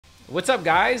What's up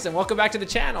guys, and welcome back to the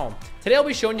channel. Today I'll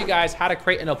be showing you guys how to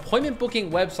create an appointment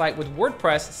booking website with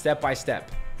WordPress step by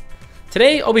step.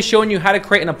 Today I'll be showing you how to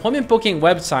create an appointment booking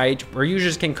website where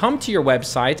users can come to your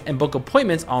website and book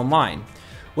appointments online.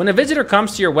 When a visitor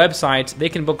comes to your website, they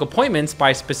can book appointments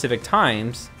by specific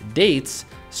times, dates,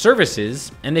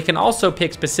 services, and they can also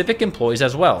pick specific employees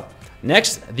as well.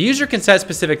 Next, the user can set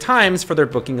specific times for their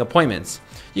booking appointments.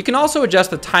 You can also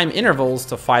adjust the time intervals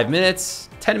to 5 minutes,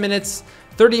 10 minutes,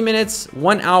 30 minutes,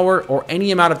 1 hour, or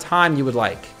any amount of time you would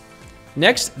like.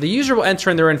 Next, the user will enter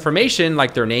in their information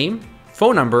like their name,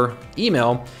 phone number,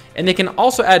 email, and they can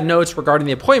also add notes regarding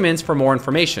the appointments for more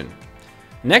information.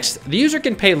 Next, the user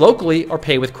can pay locally or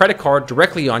pay with credit card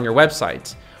directly on your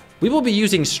website. We will be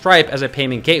using Stripe as a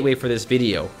payment gateway for this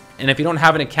video, and if you don't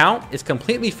have an account, it's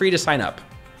completely free to sign up.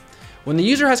 When the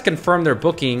user has confirmed their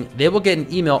booking, they will get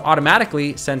an email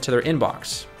automatically sent to their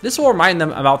inbox. This will remind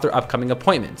them about their upcoming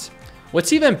appointments.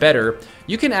 What's even better,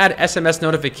 you can add SMS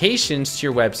notifications to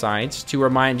your websites to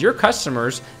remind your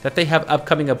customers that they have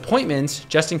upcoming appointments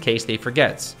just in case they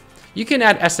forget. You can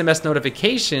add SMS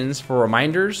notifications for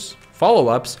reminders,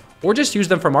 follow-ups, or just use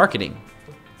them for marketing.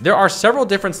 There are several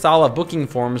different style of booking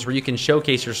forms where you can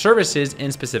showcase your services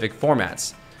in specific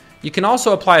formats. You can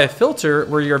also apply a filter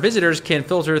where your visitors can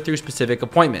filter through specific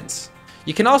appointments.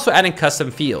 You can also add in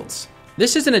custom fields.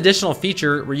 This is an additional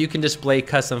feature where you can display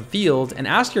custom fields and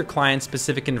ask your clients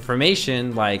specific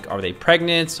information like are they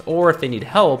pregnant or if they need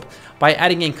help by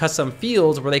adding in custom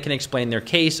fields where they can explain their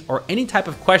case or any type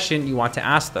of question you want to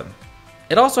ask them.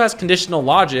 It also has conditional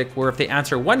logic where if they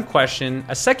answer one question,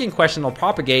 a second question will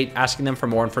propagate asking them for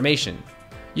more information.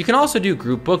 You can also do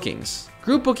group bookings.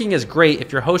 Group booking is great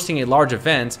if you're hosting a large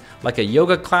event like a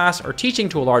yoga class or teaching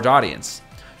to a large audience.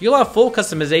 You'll have full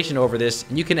customization over this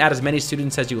and you can add as many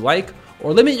students as you like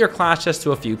or limit your class just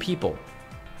to a few people.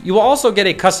 You will also get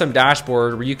a custom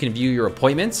dashboard where you can view your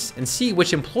appointments and see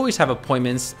which employees have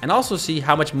appointments and also see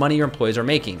how much money your employees are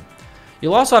making.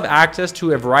 You'll also have access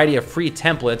to a variety of free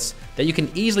templates that you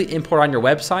can easily import on your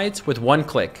websites with one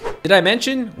click. Did I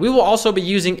mention? We will also be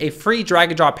using a free drag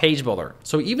and drop page builder.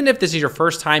 So even if this is your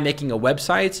first time making a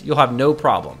website, you'll have no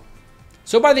problem.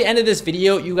 So by the end of this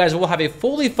video, you guys will have a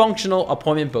fully functional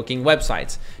appointment booking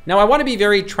website. Now I want to be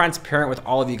very transparent with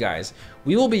all of you guys.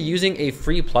 We will be using a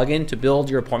free plugin to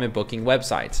build your appointment booking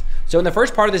website. So in the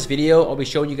first part of this video, I'll be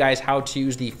showing you guys how to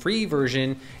use the free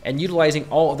version and utilizing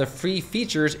all of the free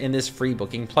features in this free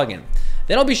booking plugin.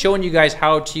 Then I'll be showing you guys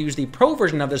how to use the pro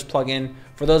version of this plugin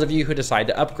for those of you who decide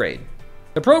to upgrade.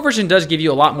 The pro version does give you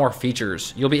a lot more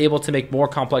features. You'll be able to make more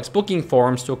complex booking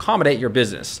forms to accommodate your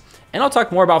business. And I'll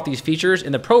talk more about these features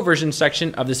in the pro version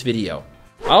section of this video.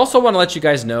 I also want to let you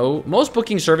guys know, most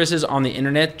booking services on the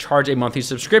internet charge a monthly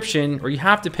subscription where you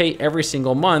have to pay every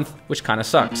single month, which kind of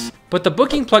sucks. But the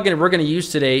booking plugin we're going to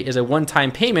use today is a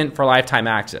one-time payment for lifetime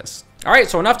access. All right,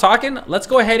 so enough talking. Let's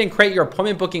go ahead and create your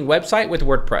appointment booking website with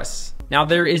WordPress. Now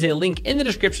there is a link in the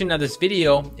description of this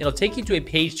video. It'll take you to a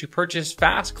page to purchase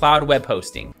fast cloud web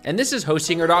hosting. And this is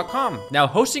Hostinger.com. Now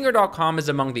Hostinger.com is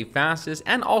among the fastest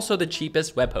and also the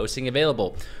cheapest web hosting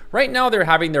available. Right now they're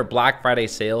having their Black Friday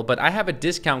sale, but I have a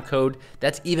discount code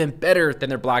that's even better than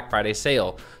their Black Friday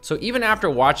sale. So even after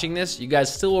watching this, you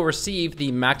guys still will receive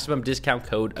the maximum discount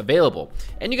code available.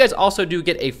 And you guys also do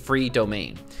get a free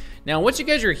domain. Now, once you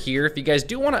guys are here, if you guys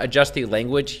do want to adjust the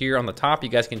language here on the top, you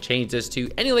guys can change this to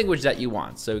any language that you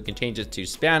want. So you can change it to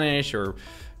Spanish or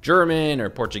German or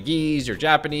Portuguese or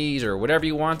Japanese or whatever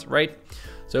you want, right?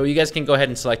 So you guys can go ahead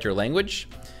and select your language.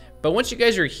 But once you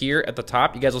guys are here at the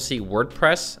top, you guys will see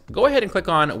WordPress. Go ahead and click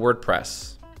on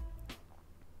WordPress.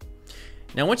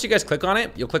 Now, once you guys click on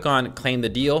it, you'll click on Claim the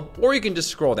Deal, or you can just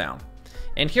scroll down.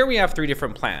 And here we have 3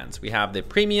 different plans. We have the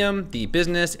Premium, the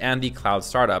Business, and the Cloud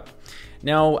Startup.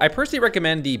 Now, I personally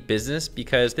recommend the Business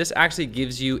because this actually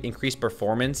gives you increased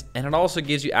performance and it also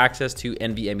gives you access to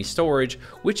NVMe storage,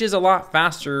 which is a lot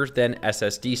faster than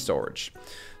SSD storage.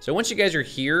 So once you guys are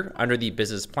here under the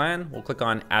Business plan, we'll click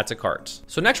on Add to Cart.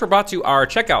 So next we're brought to our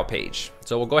checkout page.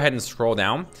 So we'll go ahead and scroll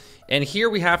down. And here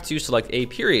we have to select a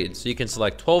period. So you can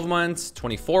select 12 months,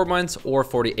 24 months, or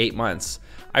 48 months.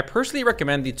 I personally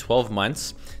recommend the 12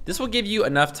 months. This will give you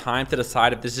enough time to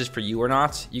decide if this is for you or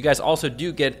not. You guys also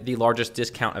do get the largest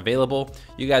discount available.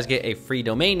 You guys get a free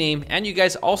domain name and you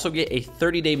guys also get a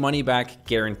 30-day money back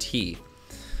guarantee.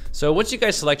 So once you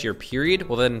guys select your period,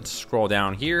 we'll then scroll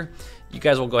down here. You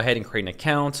guys will go ahead and create an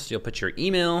account. So you'll put your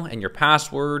email and your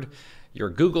password, your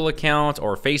Google account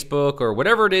or Facebook or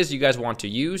whatever it is you guys want to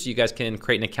use. You guys can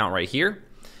create an account right here.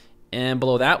 And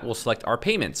below that, we'll select our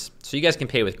payments. So you guys can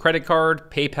pay with credit card,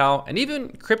 PayPal, and even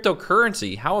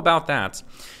cryptocurrency. How about that?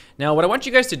 Now, what I want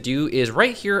you guys to do is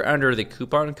right here under the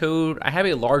coupon code, I have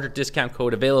a larger discount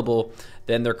code available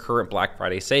than their current Black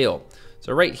Friday sale.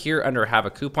 So right here under have a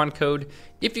coupon code,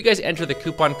 if you guys enter the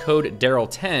coupon code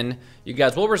Daryl10, you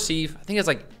guys will receive, I think it's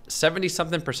like 70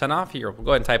 something% off here. We'll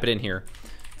go ahead and type it in here,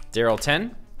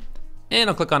 Daryl10, and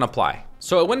I'll click on apply.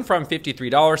 So it went from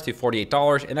 $53 to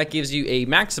 $48, and that gives you a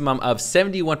maximum of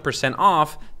 71%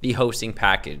 off the hosting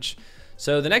package.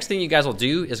 So the next thing you guys will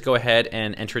do is go ahead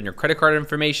and enter in your credit card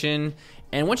information.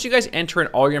 And once you guys enter in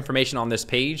all your information on this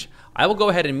page, I will go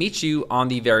ahead and meet you on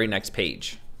the very next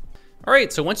page. All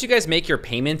right, so once you guys make your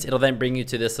payment, it'll then bring you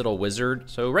to this little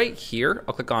wizard. So right here,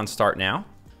 I'll click on Start Now.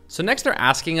 So next they're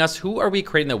asking us, who are we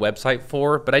creating the website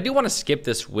for? But I do want to skip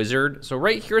this wizard. So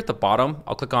right here at the bottom,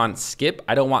 I'll click on Skip.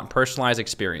 I don't want personalized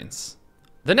experience.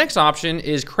 The next option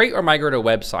is create or migrate a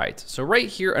website. So right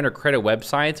here under create a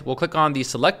website, we'll click on the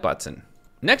select button.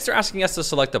 Next, they're asking us to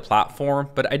select a platform,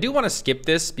 but I do want to skip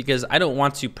this because I don't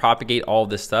want to propagate all of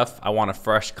this stuff. I want a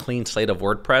fresh, clean slate of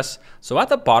WordPress. So at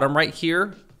the bottom right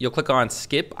here, you'll click on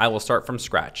skip. I will start from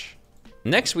scratch.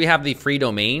 Next, we have the free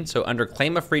domain. So under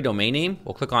claim a free domain name,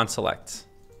 we'll click on select.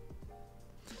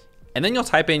 And then you'll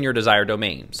type in your desired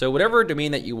domain. So whatever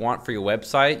domain that you want for your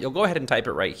website, you'll go ahead and type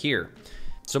it right here.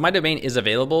 So my domain is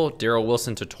available,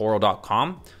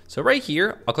 darylwilsontutorial.com. So right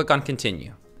here, I'll click on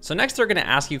continue. So next they're gonna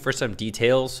ask you for some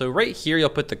details. So right here, you'll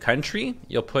put the country,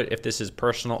 you'll put if this is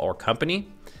personal or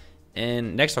company.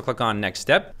 And next I'll click on next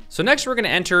step. So next we're gonna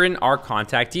enter in our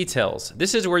contact details.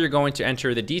 This is where you're going to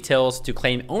enter the details to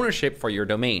claim ownership for your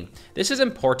domain. This is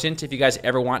important if you guys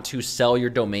ever want to sell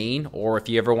your domain or if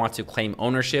you ever want to claim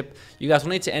ownership, you guys will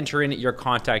need to enter in your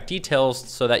contact details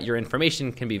so that your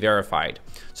information can be verified.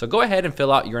 So go ahead and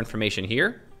fill out your information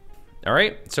here. All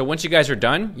right, so once you guys are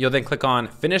done, you'll then click on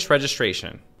finish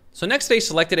registration. So next they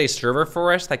selected a server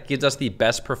for us that gives us the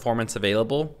best performance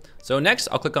available. So next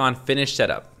I'll click on finish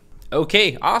setup.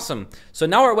 Okay, awesome. So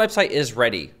now our website is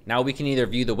ready. Now we can either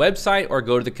view the website or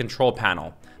go to the control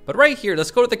panel. But right here,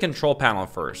 let's go to the control panel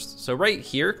first. So right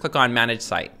here, click on manage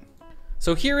site.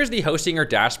 So here is the Hostinger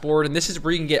dashboard, and this is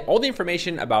where you can get all the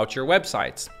information about your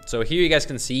websites. So here you guys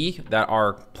can see that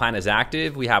our plan is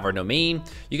active. We have our domain.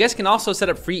 You guys can also set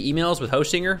up free emails with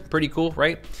Hostinger. Pretty cool,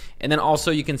 right? And then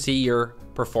also you can see your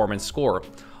performance score.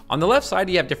 On the left side,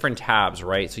 you have different tabs,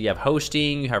 right? So you have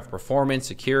hosting, you have performance,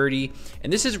 security,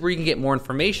 and this is where you can get more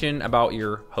information about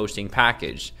your hosting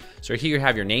package. So here you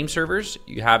have your name servers,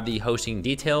 you have the hosting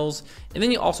details, and then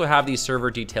you also have these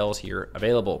server details here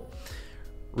available.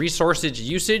 Resources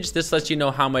usage, this lets you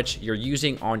know how much you're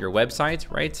using on your website,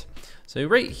 right? So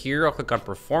right here, I'll click on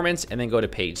performance and then go to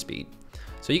page speed.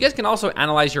 So you guys can also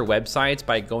analyze your websites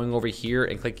by going over here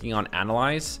and clicking on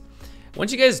analyze.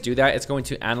 Once you guys do that, it's going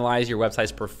to analyze your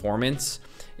website's performance.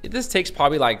 This takes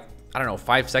probably like, I don't know,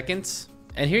 5 seconds.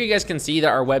 And here you guys can see that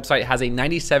our website has a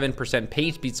 97%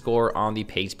 page speed score on the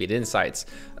page speed insights.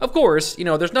 Of course, you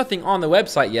know, there's nothing on the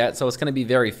website yet, so it's gonna be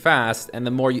very fast. And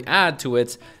the more you add to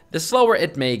it, the slower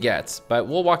it may get, but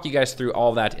we'll walk you guys through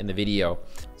all that in the video.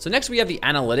 So next we have the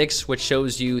analytics, which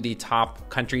shows you the top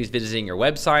countries visiting your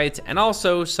website and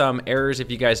also some errors.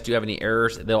 If you guys do have any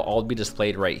errors, they'll all be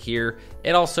displayed right here.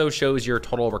 It also shows your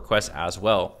total requests as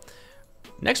well.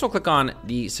 Next, we'll click on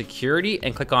the security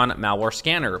and click on malware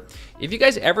scanner. If you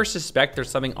guys ever suspect there's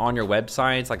something on your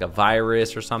websites, like a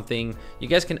virus or something, you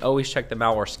guys can always check the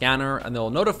malware scanner and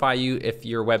they'll notify you if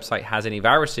your website has any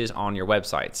viruses on your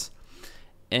websites.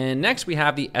 And next we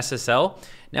have the SSL.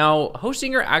 Now,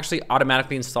 Hostinger actually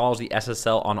automatically installs the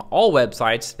SSL on all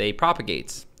websites they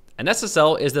propagate. An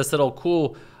SSL is this little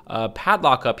cool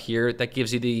padlock up here that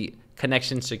gives you the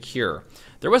connection secure.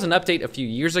 There was an update a few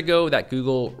years ago that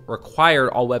Google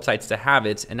required all websites to have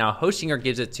it, and now Hostinger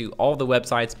gives it to all the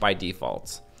websites by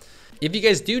default. If you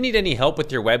guys do need any help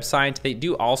with your website, they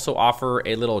do also offer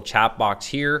a little chat box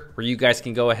here where you guys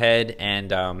can go ahead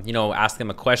and ask them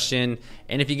a question.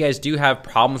 And if you guys do have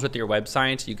problems with your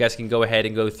website, you guys can go ahead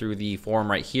and go through the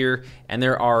forum right here. And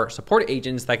there are support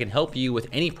agents that can help you with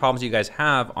any problems you guys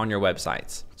have on your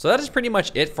websites. So that is pretty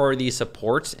much it for the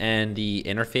support and the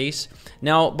interface.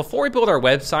 Now, before we build our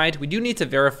website, we do need to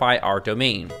verify our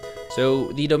domain.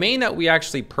 So the domain that we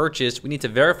actually purchased, we need to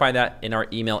verify that in our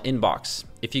email inbox.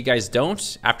 If you guys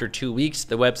don't, after 2 weeks,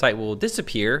 the website will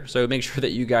disappear. So make sure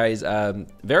that you guys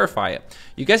verify it.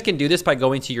 You guys can do this by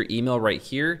going to your email right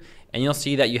here, and you'll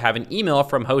see that you have an email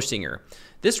from Hostinger.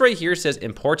 This right here says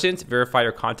important, verify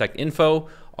your contact info.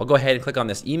 I'll go ahead and click on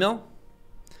this email.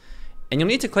 And you'll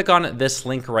need to click on this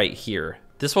link right here.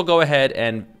 This will go ahead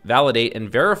and validate and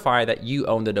verify that you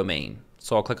own the domain.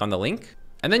 So I'll click on the link.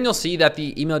 And then you'll see that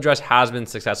the email address has been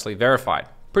successfully verified.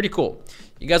 Pretty cool.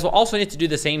 You guys will also need to do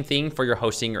the same thing for your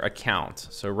hosting your account.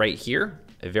 So right here,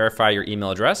 verify your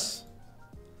email address.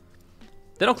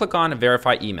 Then I'll click on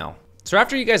verify email. So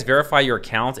after you guys verify your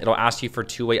account, it'll ask you for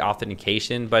two-way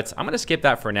authentication, but I'm gonna skip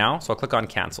that for now. So I'll click on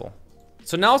cancel.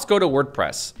 So now let's go to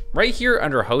WordPress. Right here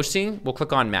under hosting, we'll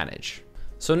click on manage.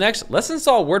 So next, let's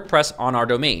install WordPress on our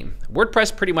domain.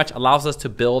 WordPress pretty much allows us to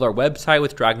build our website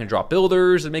with drag and drop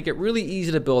builders and make it really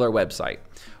easy to build our website.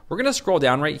 We're gonna scroll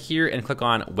down right here and click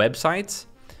on websites,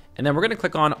 and then we're gonna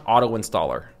click on auto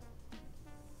installer.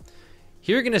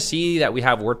 Here you're gonna see that we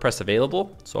have WordPress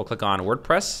available. So I'll click on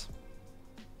WordPress.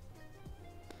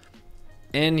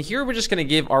 And here we're just gonna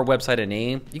give our website a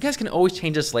name. You guys can always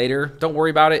change this later. Don't worry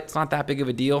about it, it's not that big of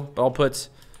a deal, but I'll put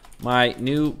my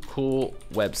new cool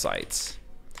websites.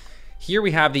 Here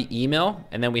we have the email,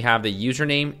 and then we have the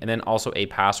username, and then also a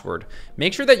password.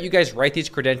 Make sure that you guys write these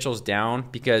credentials down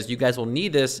because you guys will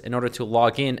need this in order to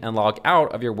log in and log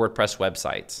out of your WordPress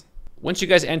website. Once you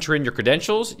guys enter in your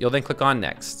credentials, you'll then click on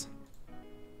next.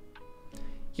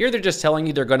 Here they're just telling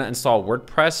you they're gonna install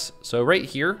WordPress. So right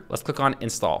here, let's click on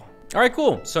install. All right,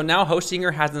 cool. So now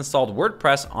Hostinger has installed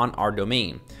WordPress on our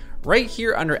domain. Right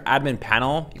here under admin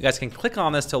panel, you guys can click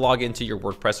on this to log into your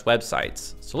WordPress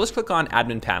websites. So let's click on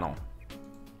admin panel.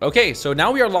 Okay, so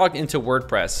now we are logged into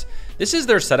WordPress. This is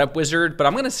their setup wizard, but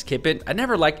I'm gonna skip it. I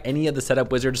never like any of the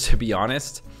setup wizards, to be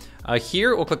honest.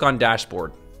 Here we'll click on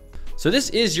dashboard. So this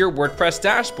is your WordPress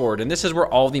dashboard, and this is where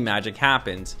all the magic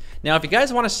happens. Now, if you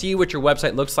guys wanna see what your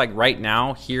website looks like right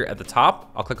now, here at the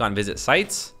top, I'll click on visit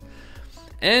sites.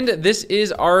 And this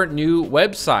is our new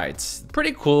website.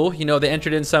 Pretty cool. You know, they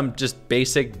entered in some just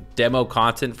basic demo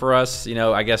content for us, you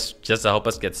know, I guess just to help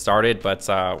us get started, but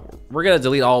we're gonna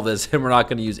delete all of this and we're not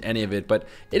gonna use any of it, but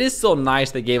it is still nice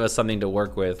they gave us something to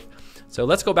work with. So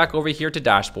let's go back over here to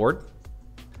dashboard.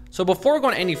 So before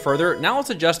going any further, now let's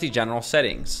adjust the general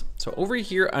settings. So over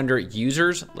here under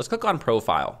users, let's click on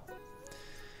profile.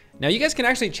 Now you guys can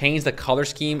actually change the color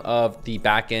scheme of the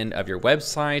back end of your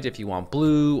website if you want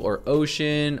blue or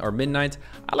ocean or midnight.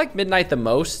 I like midnight the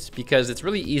most because it's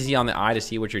really easy on the eye to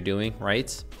see what you're doing,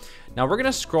 right? Now we're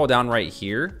gonna scroll down right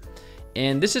here,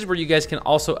 and this is where you guys can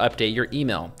also update your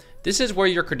email. This is where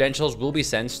your credentials will be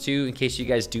sent to in case you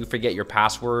guys do forget your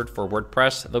password for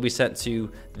WordPress. They'll be sent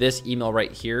to this email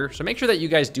right here. So make sure that you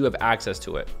guys do have access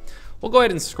to it. We'll go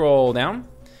ahead and scroll down.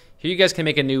 Here you guys can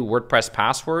make a new WordPress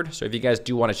password. So if you guys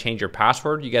do want to change your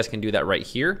password, you guys can do that right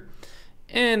here.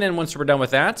 And then once we're done with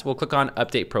that, we'll click on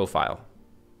update profile.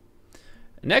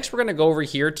 Next, we're going to go over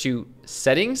here to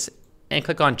settings and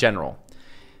click on general.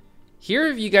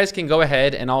 Here you guys can go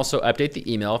ahead and also update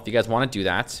the email if you guys want to do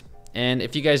that. And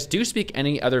if you guys do speak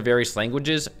any other various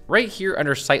languages, right here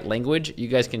under site language, you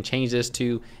guys can change this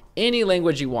to any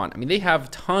language you want. I mean, they have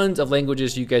tons of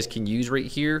languages you guys can use right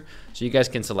here. So you guys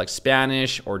can select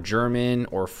Spanish or German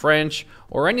or French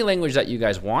or any language that you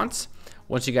guys want.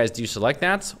 Once you guys do select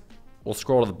that, we'll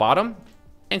scroll to the bottom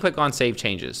and click on Save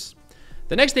Changes.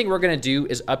 The next thing we're gonna do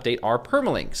is update our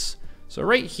permalinks. So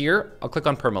right here, I'll click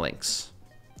on permalinks.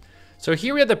 So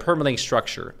here we have the permalink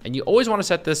structure, and you always wanna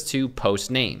set this to post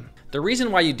name. The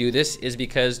reason why you do this is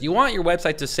because you want your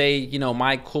website to say, you know,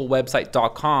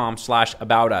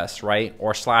 mycoolwebsite.com/about us, right?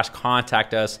 Or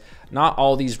 /contact us, not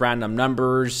all these random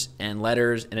numbers and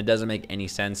letters, and it doesn't make any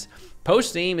sense.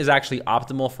 Post name is actually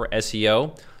optimal for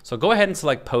SEO. So go ahead and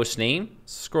select post name,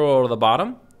 scroll to the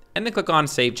bottom, and then click on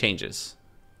Save Changes.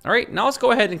 All right, now let's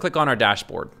go ahead and click on our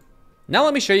dashboard. Now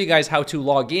let me show you guys how to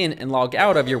log in and log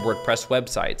out of your WordPress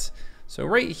websites. So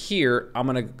right here, I'm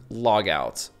gonna log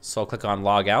out. So I'll click on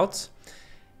log out,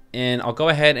 and I'll go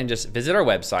ahead and just visit our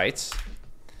websites.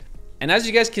 And as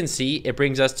you guys can see, it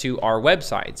brings us to our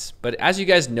websites. But as you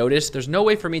guys notice, there's no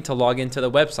way for me to log into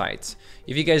the websites.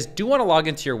 If you guys do wanna log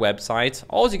into your website,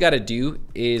 all you gotta do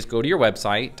is go to your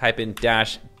website, type in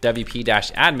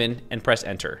 -wp-admin and press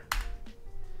enter.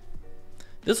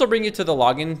 This will bring you to the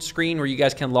login screen where you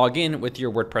guys can log in with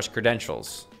your WordPress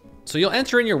credentials. So you'll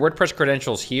enter in your WordPress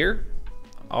credentials here.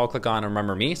 I'll click on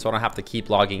Remember Me so I don't have to keep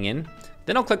logging in.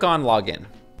 Then I'll click on Login.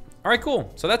 All right,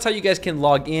 cool. So that's how you guys can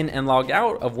log in and log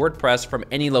out of WordPress from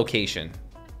any location.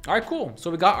 All right, cool. So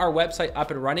we got our website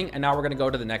up and running, and now we're gonna go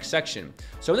to the next section.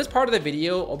 So in this part of the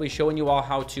video, I'll be showing you all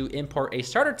how to import a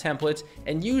starter template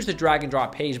and use the drag and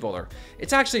drop page builder.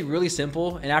 It's actually really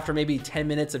simple, and after maybe 10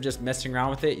 minutes of just messing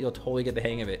around with it, you'll totally get the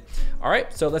hang of it. All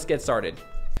right, so let's get started.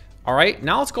 All right,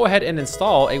 now let's go ahead and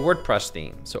install a WordPress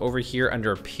theme. So over here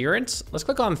under Appearance, let's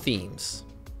click on Themes.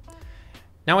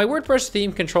 Now, a WordPress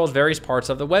theme controls various parts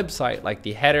of the website, like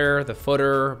the header, the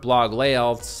footer, blog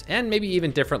layouts, and maybe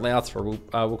even different layouts for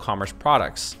WooCommerce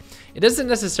products. It doesn't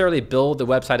necessarily build the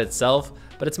website itself,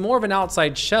 but it's more of an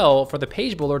outside shell for the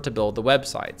page builder to build the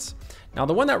websites. Now,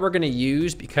 the one that we're going to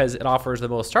use because it offers the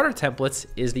most starter templates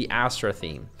is the Astra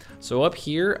theme. So up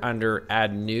here under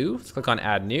Add New, let's click on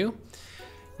Add New.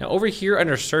 Now over here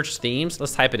under Search Themes,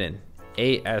 let's type it in,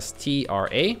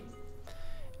 A-S-T-R-A.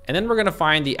 And then we're gonna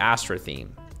find the Astra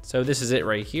theme. So this is it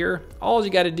right here. All you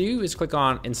gotta do is click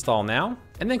on Install Now,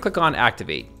 and then click on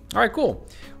Activate. All right, cool.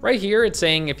 Right here, it's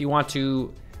saying if you want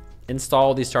to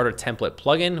install the starter template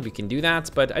plugin, we can do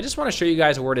that. But I just wanna show you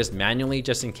guys where it is manually,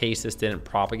 just in case this didn't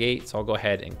propagate. So I'll go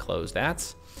ahead and close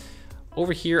that.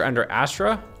 Over here under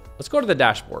Astra, let's go to the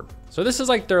dashboard. So this is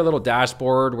like their little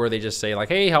dashboard where they just say like,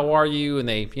 hey, how are you? And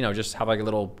they, just have like a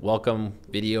little welcome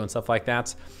video and stuff like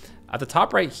that. At the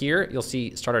top right here, you'll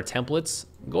see starter templates.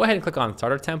 Go ahead and click on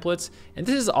starter templates. And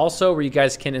this is also where you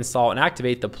guys can install and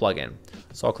activate the plugin.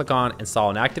 So I'll click on install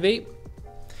and activate.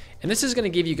 And this is gonna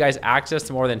give you guys access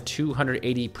to more than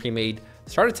 280 pre-made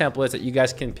starter templates that you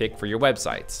guys can pick for your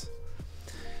websites.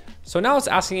 So now it's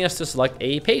asking us to select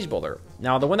a page builder.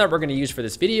 Now the one that we're gonna use for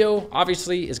this video,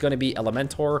 obviously, is gonna be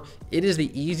Elementor. It is the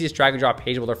easiest drag and drop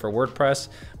page builder for WordPress.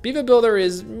 Beaver Builder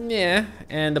is meh,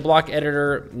 and the block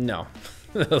editor, no.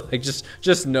 Like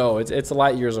just no, it's a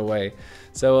lot years away.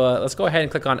 So let's go ahead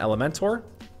and click on Elementor.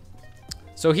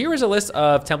 So here is a list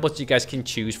of templates you guys can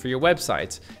choose for your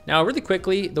websites. Now, really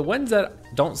quickly, the ones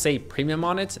that don't say premium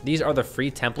on it, these are the free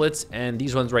templates, and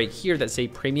these ones right here that say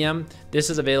premium,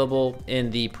 this is available in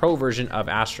the pro version of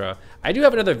Astra. I do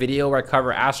have another video where I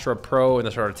cover Astra Pro and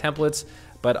the starter templates,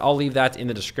 but I'll leave that in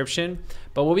the description.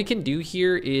 But what we can do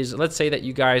here is, let's say that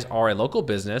you guys are a local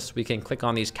business, we can click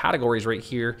on these categories right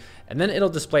here, and then it'll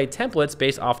display templates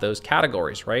based off those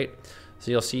categories, right? So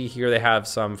you'll see here they have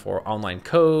some for online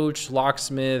coach,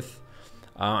 locksmith.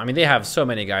 I mean, they have so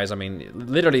many, guys. I mean,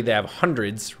 literally they have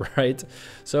hundreds, right?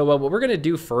 So what we're gonna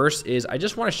do first is I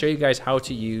just wanna show you guys how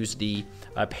to use the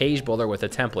page builder with a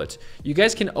template. You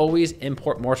guys can always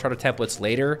import more starter templates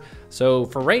later. So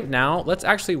for right now, let's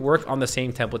actually work on the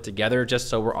same template together just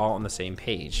so we're all on the same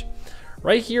page.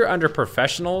 Right here under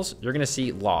professionals, you're gonna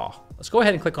see law. Let's go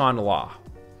ahead and click on law.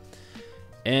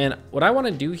 And what I want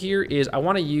to do here is I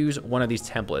want to use one of these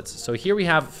templates. So here we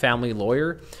have family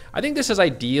lawyer. I think this is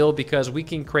ideal because we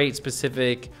can create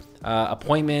specific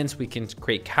appointments. We can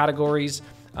create categories.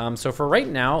 So for right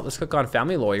now, let's click on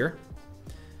family lawyer.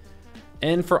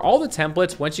 And for all the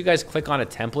templates, once you guys click on a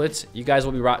template, you guys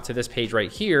will be brought to this page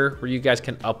right here where you guys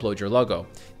can upload your logo.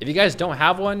 If you guys don't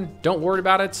have one, don't worry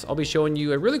about it. I'll be showing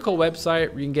you a really cool website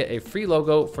where you can get a free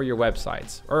logo for your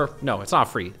websites. Or no, it's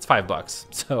not free, it's $5.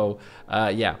 So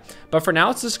yeah, but for now,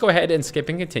 let's just go ahead and skip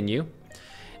and continue.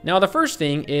 Now, the first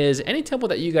thing is any template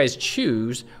that you guys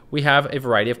choose, we have a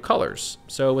variety of colors.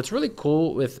 So what's really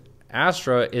cool with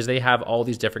Astra is they have all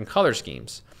these different color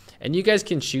schemes. And you guys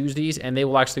can choose these and they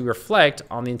will actually reflect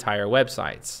on the entire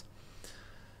websites.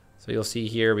 So you'll see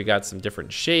here, we got some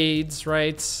different shades,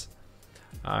 right?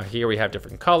 Here we have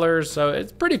different colors. So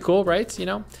it's pretty cool, right?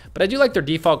 But I do like their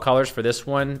default colors for this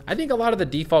one. I think a lot of the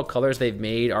default colors they've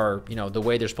made are, the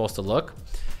way they're supposed to look.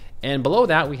 And below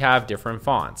that, we have different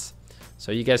fonts.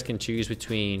 So you guys can choose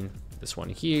between this one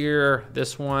here,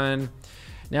 this one.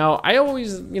 Now, I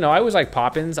always like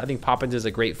Poppins. I think Poppins is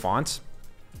a great font.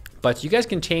 But you guys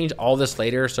can change all this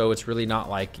later, so it's really not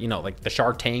like, like the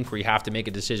Shark Tank where you have to make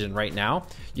a decision right now.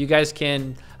 You guys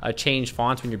can change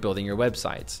fonts when you're building your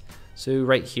websites. So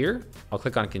right here, I'll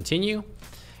click on continue.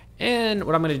 And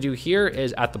what I'm gonna do here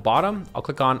is at the bottom, I'll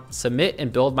click on submit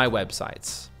and build my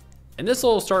websites. And this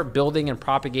will start building and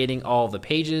propagating all the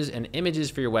pages and images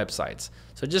for your websites.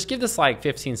 So just give this like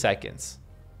 15 seconds.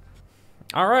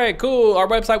 All right, cool. Our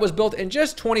website was built in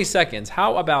just 20 seconds.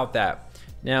 How about that?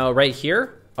 Now right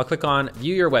here, I'll click on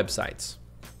view your websites.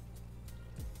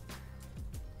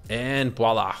 And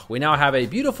voila, we now have a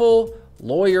beautiful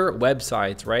lawyer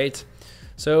website, right?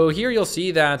 So here you'll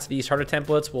see that the starter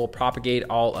templates will propagate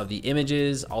all of the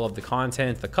images, all of the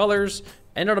content, the colors,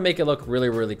 and it'll make it look really,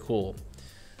 really cool.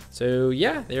 So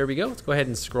yeah, there we go. Let's go ahead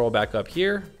and scroll back up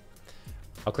here.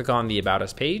 I'll click on the About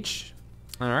Us page.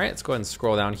 All right, let's go ahead and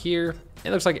scroll down here.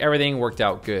 It looks like everything worked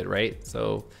out good, right?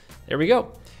 So there we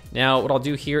go. Now, what I'll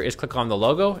do here is click on the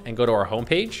logo and go to our home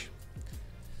page.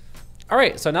 All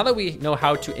right, so now that we know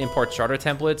how to import starter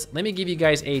templates, let me give you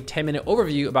guys a 10-minute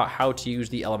overview about how to use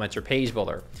the Elementor page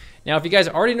builder. Now, if you guys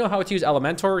already know how to use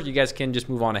Elementor, you guys can just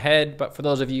move on ahead. But for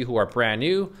those of you who are brand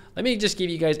new, let me just give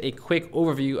you guys a quick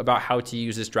overview about how to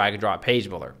use this drag and drop page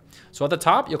builder. So at the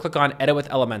top, you'll click on Edit with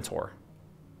Elementor.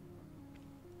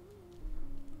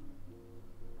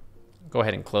 go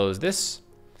ahead and close this.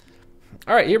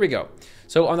 All right, here we go.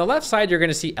 So on the left side, you're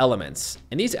gonna see elements.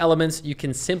 And these elements you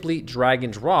can simply drag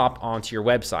and drop onto your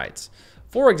websites.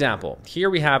 For example, here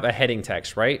we have a heading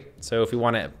text, right? So if we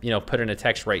wanna put in a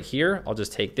text right here, I'll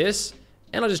just take this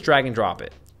and I'll just drag and drop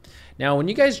it. Now, when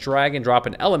you guys drag and drop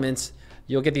in elements,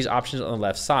 you'll get these options on the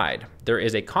left side. There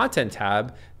is a content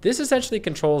tab. This essentially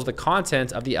controls the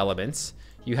content of the elements.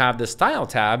 You have the style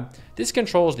tab. This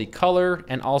controls the color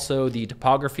and also the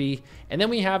typography. And then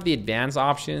we have the advanced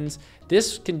options.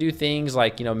 This can do things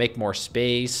like, make more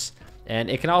space. And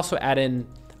it can also add in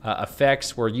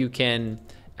effects where you can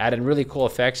add in really cool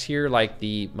effects here, like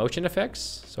the motion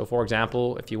effects. So for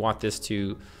example, if you want this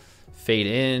to fade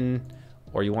in,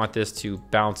 or you want this to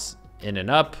bounce in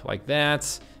and up like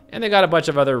that. And they got a bunch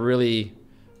of other really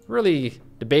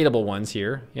debatable ones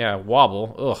here. Yeah,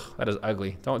 wobble. Ugh, that is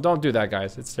ugly. Don't do that,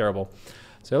 guys. It's terrible.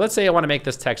 So let's say I want to make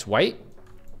this text white.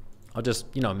 I'll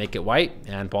just, make it white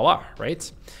and voila,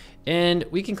 right? And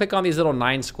we can click on these little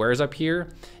 9 squares up here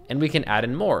and we can add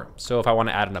in more. So if I want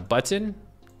to add in a button,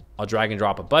 I'll drag and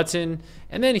drop a button.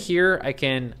 And then here I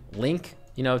can link,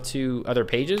 to other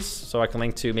pages. So I can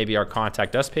link to maybe our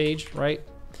contact us page, right?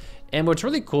 And what's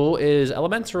really cool is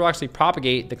Elementor will actually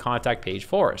propagate the contact page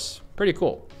for us. Pretty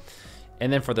cool.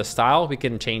 And then for the style, we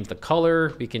can change the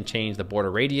color, we can change the border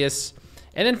radius.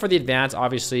 And then for the advanced,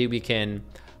 obviously we can,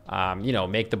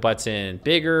 make the button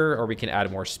bigger, or we can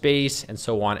add more space and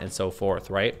so on and so forth,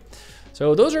 right?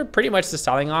 So those are pretty much the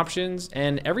styling options,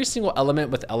 and every single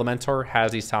element with Elementor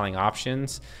has these styling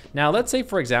options. Now, let's say,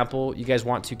 for example, you guys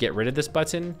want to get rid of this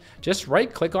button, just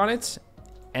right click on it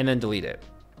and then delete it.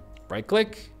 Right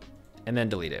click and then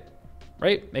delete it,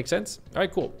 right? Make sense? All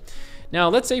right, cool. Now,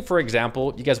 let's say, for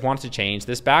example, you guys want to change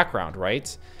this background,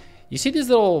 right? You see these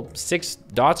little 6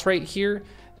 dots right here?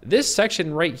 This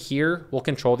section right here will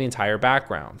control the entire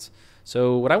background.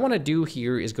 So what I want to do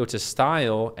here is go to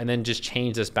style and then just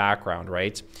change this background,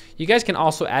 right? You guys can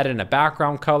also add in a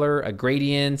background color, a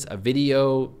gradient, a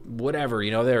video, whatever,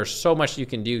 there's so much you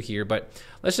can do here, but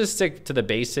let's just stick to the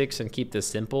basics and keep this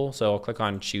simple. So I'll click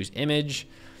on choose image.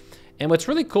 And what's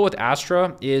really cool with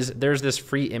Astra is there's this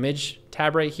free image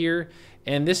tab right here.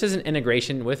 And this is an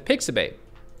integration with Pixabay.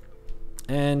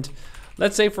 And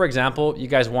let's say, for example, you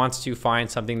guys want to find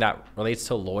something that relates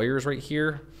to lawyers right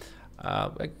here.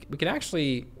 We can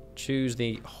actually choose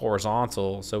the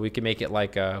horizontal, so we can make it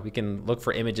like we can look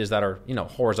for images that are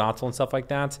horizontal and stuff like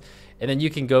that, and then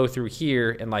you can go through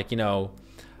here and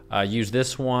use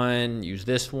this one,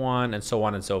 and so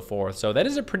on and so forth. So that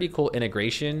is a pretty cool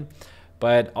integration.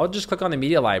 But I'll just click on the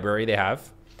media library they have,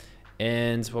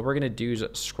 and what we're gonna do is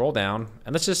scroll down,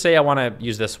 and let's just say I want to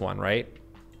use this one, right?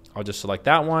 I'll just select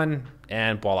that one,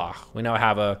 and voila, we now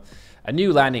have a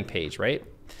new landing page, right?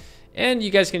 And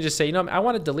you guys can just say, I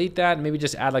want to delete that and maybe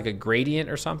just add like a gradient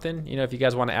or something. If you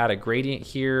guys want to add a gradient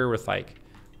here with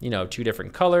 2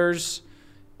 different colors,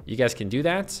 you guys can do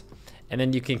that. And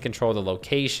then you can control the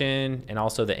location and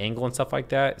also the angle and stuff like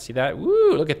that. See that?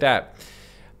 Woo, look at that.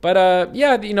 But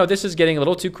yeah, this is getting a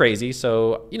little too crazy.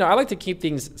 So, I like to keep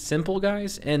things simple,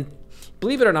 guys. And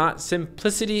believe it or not,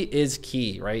 simplicity is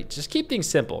key, right? Just keep things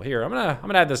simple. Here, I'm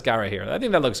gonna add this guy right here. I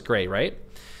think that looks great, right?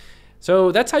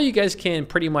 So that's how you guys can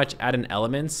pretty much add in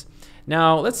elements.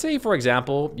 Now, let's say, for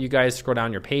example, you guys scroll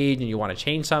down your page and you want to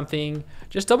change something.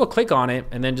 Just double click on it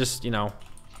and then just,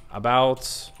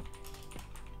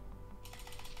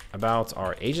 about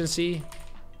our agency.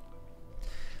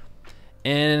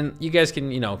 And you guys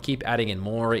can, keep adding in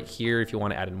more right here if you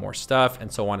want to add in more stuff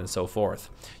and so on and so forth.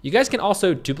 You guys can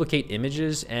also duplicate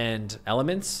images and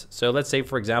elements. So let's say,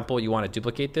 for example, you want to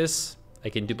duplicate this. I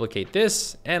can duplicate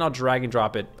this and I'll drag and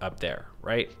drop it up there,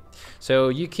 right? So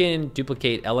you can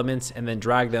duplicate elements and then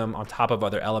drag them on top of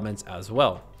other elements as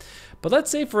well. But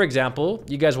let's say, for example,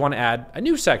 you guys want to add a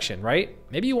new section, right?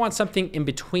 Maybe you want something in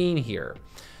between here.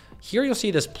 Here you'll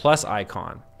see this plus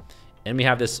icon, and we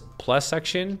have this plus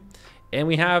section, and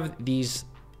we have these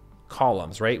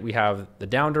columns, right? We have the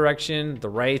down direction, the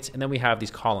right, and then we have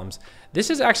these columns.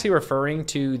 This is actually referring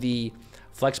to the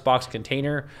Flexbox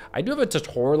container. I do have a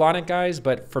tutorial on it, guys,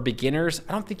 but for beginners,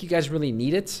 I don't think you guys really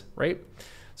need it, right?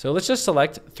 So let's just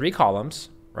select 3 columns,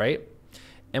 right?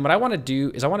 And what I want to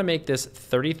do is I want to make this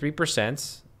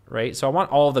 33%, right? So I want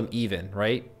all of them even,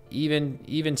 right?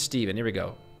 Even Steven, here we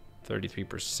go.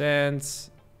 33%,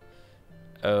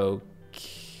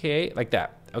 okay, like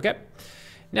that, okay?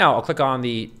 Now I'll click on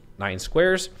the 9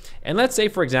 squares, and let's say,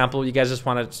 for example, you guys just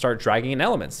want to start dragging in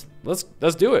elements. Let's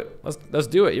do it. Let's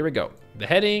do it. Here we go. The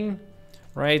heading,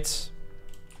 right?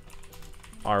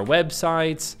 Our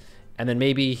websites, and then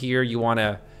maybe here you want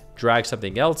to drag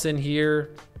something else in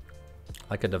here,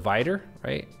 like a divider,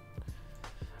 right?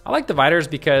 I like dividers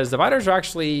because dividers are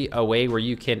actually a way where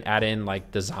you can add in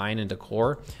like design and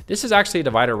decor. This is actually a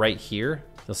divider right here.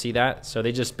 You'll see that. So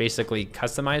they just basically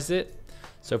customized it.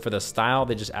 So for the style,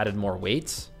 they just added more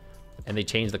weights and they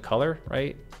changed the color,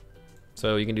 right?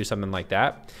 So you can do something like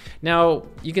that. Now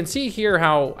you can see here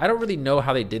how I don't really know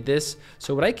how they did this.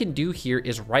 So what I can do here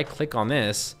is right click on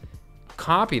this,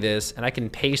 copy this, and I can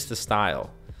paste the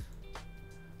style.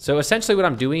 So essentially what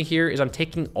I'm doing here is I'm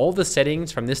taking all the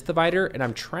settings from this divider and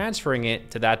I'm transferring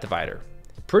it to that divider.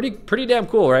 Pretty damn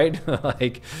cool, right?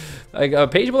 like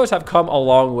page builders have come a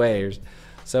long way.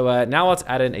 So now let's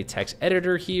add in a text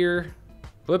editor here.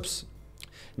 Whoops.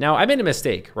 Now I made a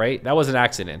mistake, right? That was an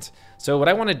accident. So what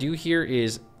I want to do here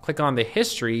is click on the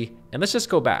history and let's just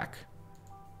go back.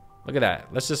 Look at that.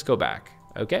 Let's just go back.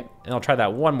 Okay. And I'll try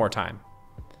that one more time.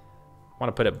 I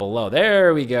want to put it below.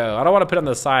 There we go. I don't want to put it on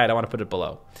the side. I want to put it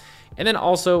below. And then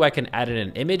also I can add in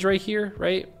an image right here,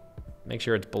 right? Make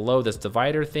sure it's below this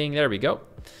divider thing. There we go.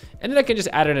 And then I can just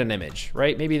add in an image,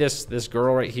 right? Maybe this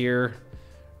girl right here,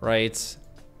 right?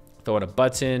 Throw in a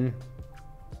button.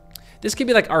 This could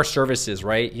be like our services,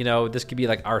 right? You know, this could be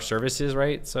like our services,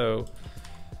 right? So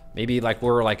maybe like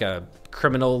we're like a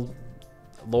criminal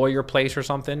lawyer place or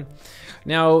something.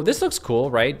 Now this looks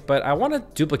cool, right? But I want to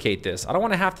duplicate this. I don't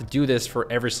want to have to do this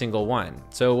for every single one.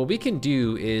 So what we can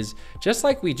do is just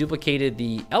like we duplicated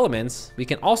the elements, we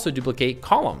can also duplicate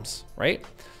columns, right?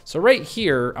 So right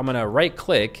here, I'm going to right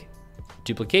click,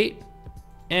 duplicate,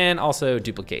 and also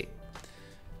duplicate.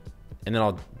 And then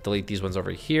I'll delete these ones over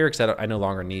here because I no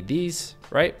longer need these,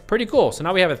 right? Pretty cool. So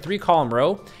now we have a 3-column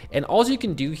row, and all you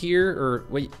can do here, or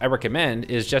what I recommend,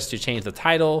 is just to change the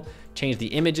title, change the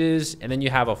images, and then you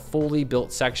have a fully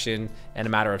built section in a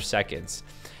matter of seconds.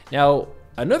 Now,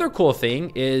 another cool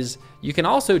thing is you can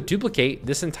also duplicate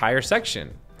this entire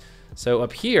section. So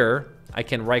up here, I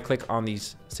can right click on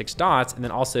these 6 dots and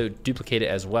then also duplicate it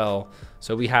as well.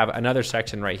 So we have another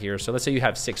section right here. So let's say you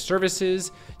have 6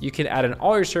 services. You can add in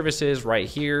all your services right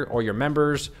here, or your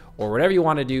members, or whatever you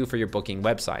want to do for your booking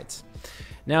websites.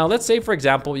 Now, let's say, for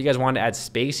example, you guys want to add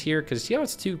space here because see how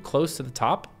it's too close to the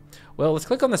top? Well, let's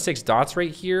click on the 6 dots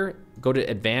right here, go to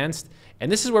advanced,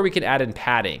 and this is where we can add in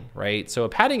padding, right? So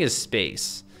padding is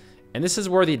space, and this is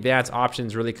where the advanced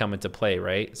options really come into play,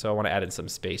 right? So I want to add in some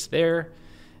space there.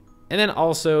 And then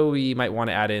also we might want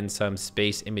to add in some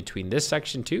space in between this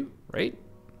section too, right?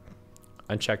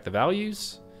 Uncheck the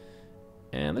values.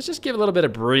 And let's just give a little bit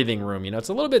of breathing room. You know, it's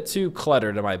a little bit too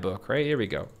cluttered in my book, right? Here we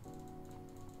go.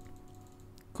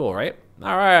 Cool, right?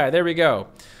 All right, there we go.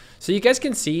 So you guys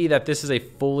can see that this is a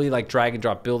fully like drag and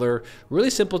drop builder, really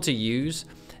simple to use.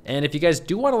 And if you guys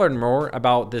do want to learn more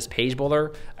about this page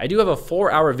builder, I do have a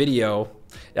 4-hour video.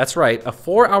 That's right, a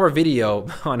 4-hour video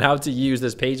on how to use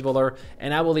this page builder,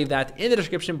 and I will leave that in the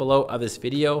description below of this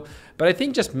video. But I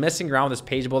think just messing around with this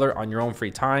page builder on your own free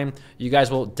time, you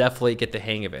guys will definitely get the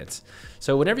hang of it.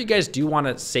 So whenever you guys do want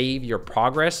to save your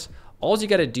progress, all you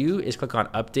got to do is click on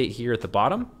update here at the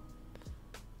bottom,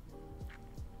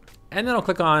 and then I'll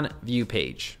click on view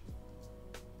page.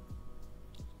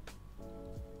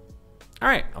 All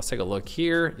right, let's take a look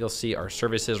here. You'll see our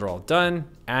services are all done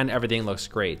and everything looks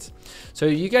great. So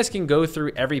you guys can go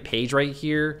through every page right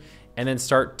here and then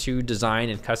start to design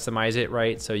and customize it,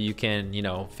 right? So you can, you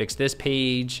know, fix this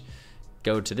page,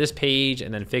 go to this page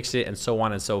and then fix it and so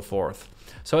on and so forth.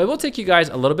 So it will take you guys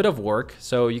a little bit of work.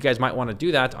 So you guys might want to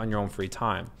do that on your own free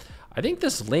time. I think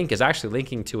this link is actually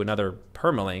linking to another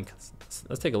permalink.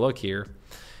 Let's take a look here.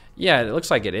 Yeah, it looks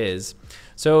like it is.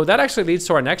 So that actually leads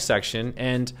to our next section.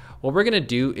 And what we're gonna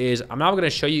do is I'm now gonna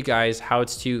show you guys how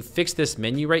it's to fix this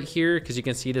menu right here, because you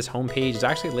can see this home page is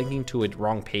actually linking to a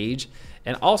wrong page,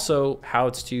 and also how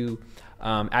it's to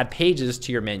add pages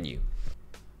to your menu.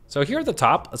 So here at the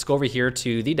top, let's go over here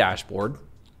to the dashboard.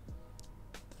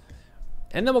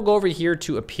 And then we'll go over here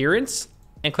to appearance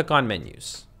and click on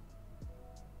menus.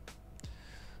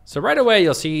 So right away,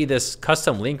 you'll see this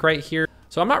custom link right here.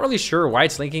 So I'm not really sure why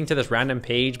it's linking to this random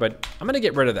page, but I'm gonna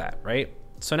get rid of that, right?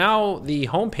 So now the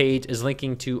home page is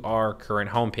linking to our current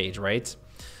home page, right?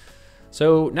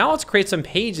 So now let's create some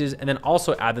pages and then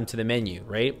also add them to the menu,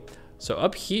 right? So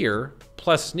up here,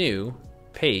 plus new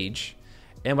page.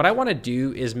 And what I wanna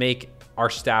do is make our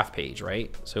staff page,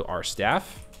 right? So our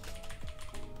staff,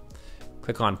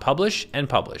 click on publish and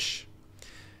publish.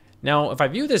 Now, if I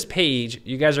view this page,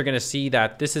 you guys are gonna see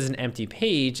that this is an empty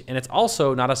page and it's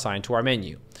also not assigned to our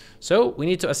menu. So we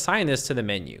need to assign this to the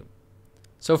menu.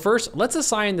 So first, let's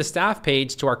assign the staff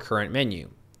page to our current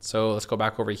menu. So let's go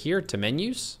back over here to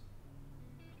menus.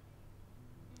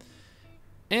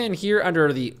 And here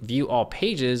under the view all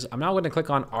pages, I'm now gonna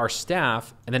click on our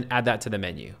staff and then add that to the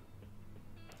menu.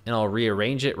 and I'll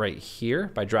rearrange it right here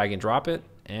by drag and drop it,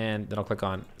 and then I'll click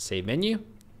on Save Menu.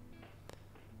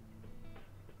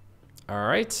 All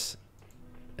right,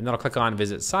 and then I'll click on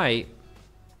Visit Site.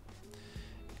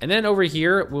 And then over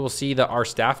here, we will see our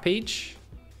staff page.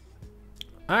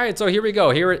 All right, so here we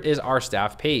go. Here is our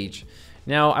staff page.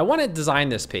 Now I want to design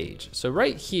this page. So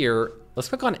right here, let's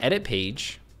click on Edit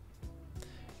Page.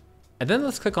 And then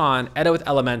let's click on Edit with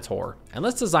Elementor. And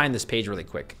let's design this page really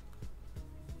quick.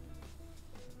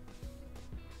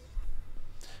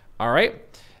 All right,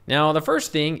 now the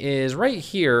first thing is right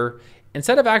here,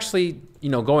 instead of actually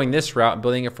going this route and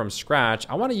building it from scratch,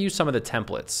 I want to use some of the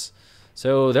templates.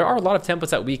 So there are a lot of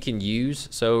templates that we can use.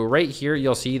 So right here,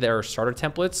 you'll see there are starter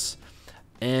templates.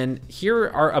 And here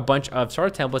are a bunch of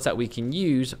starter templates that we can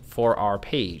use for our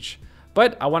page.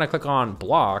 But I want to click on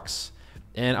blocks,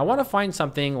 and I want to find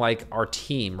something like our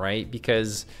team, right?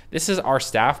 Because this is our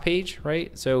staff page,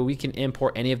 right? So we can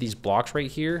import any of these blocks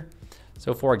right here.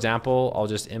 So for example, I'll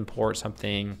just import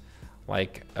something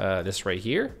like this right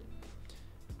here.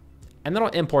 And then I'll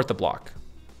import the block.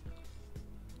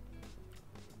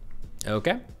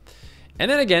 Okay. And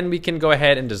then again, we can go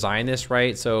ahead and design this,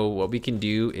 right? So what we can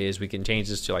do is we can change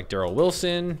this to like Daryl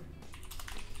Wilson.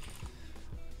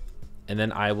 And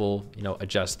then I will,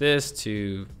 adjust this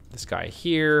to this guy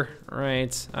here,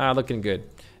 right? Looking good.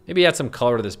 Maybe add some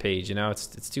color to this page,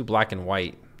 it's too black and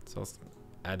white. So let's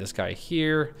add this guy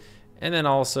here. And then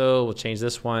also we'll change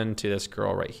this one to this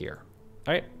girl right here.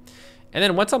 All right. And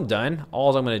then once I'm done,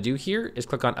 all I'm going to do here is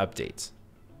click on Update.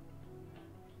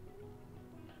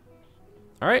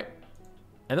 All right.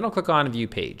 And then I'll click on View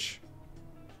Page.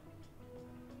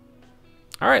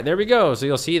 All right, there we go. So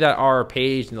you'll see that our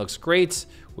page looks great.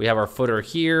 We have our footer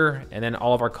here and then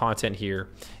all of our content here.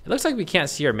 It looks like we can't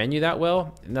see our menu that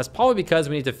well, and that's probably because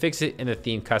we need to fix it in the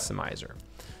theme customizer.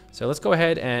 So let's go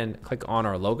ahead and click on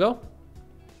our logo.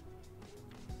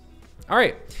 All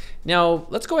right, now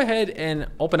let's go ahead and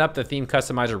open up the theme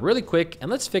customizer really quick and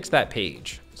let's fix that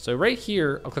page. So right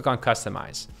here, I'll click on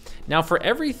Customize. Now for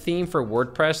every theme for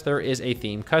WordPress, there is a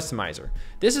theme customizer.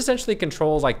 This essentially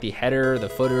controls like the header, the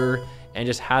footer, and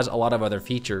just has a lot of other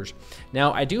features.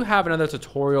 Now I do have another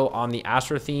tutorial on the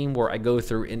Astro theme where I go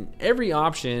through in every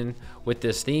option with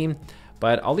this theme,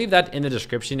 but I'll leave that in the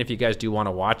description if you guys do want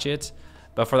to watch it.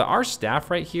 But for our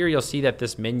staff right here, you'll see that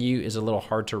this menu is a little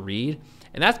hard to read,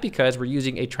 and that's because we're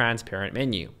using a transparent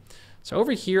menu. So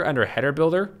over here under Header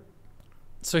Builder,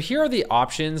 so here are the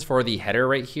options for the header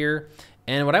right here.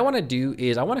 And what I want to do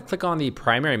is I want to click on the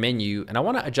primary menu and I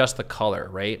want to adjust the color,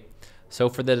 right? So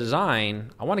for the design,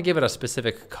 I want to give it a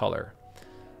specific color.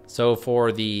 So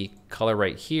for the color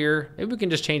right here, maybe we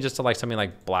can just change this to like something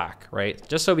like black, right?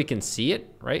 Just so we can see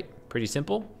it, right? Pretty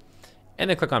simple. And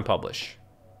then click on Publish.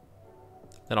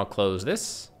 Then I'll close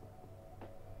this.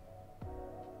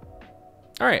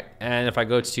 All right, and if I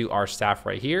go to our staff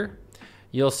right here,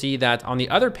 you'll see that on the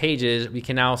other pages, we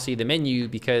can now see the menu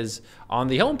because on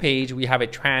the home page, we have a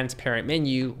transparent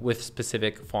menu with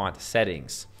specific font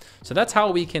settings. So that's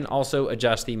how we can also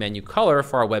adjust the menu color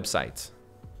for our website.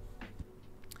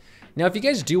 Now, if you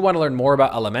guys do want to learn more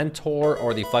about Elementor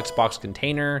or the Flexbox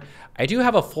container, I do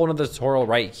have a full another tutorial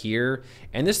right here.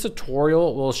 And this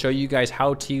tutorial will show you guys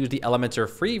how to use the Elementor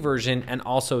free version and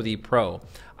also the Pro.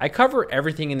 I cover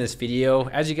everything in this video.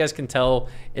 As you guys can tell,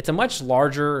 it's a much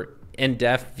larger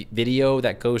in-depth video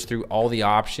that goes through all the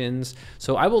options.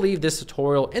 So I will leave this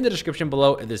tutorial in the description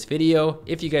below of this video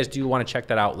if you guys do want to check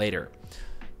that out later.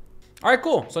 All right,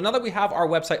 cool. So now that we have our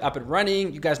website up and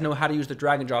running, you guys know how to use the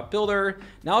drag and drop builder.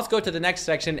 Now let's go to the next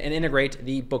section and integrate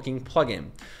the booking plugin.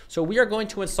 So we are going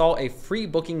to install a free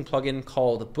booking plugin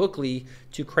called Bookly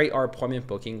to create our appointment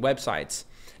booking websites.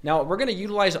 Now we're going to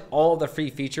utilize all of the free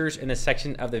features in this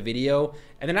section of the video.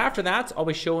 And then after that, I'll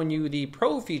be showing you the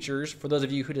pro features for those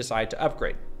of you who decide to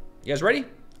upgrade. You guys ready?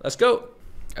 Let's go.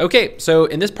 Okay, so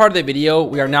in this part of the video,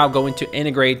 we are now going to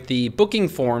integrate the booking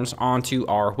forms onto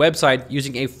our website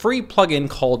using a free plugin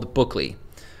called Bookly.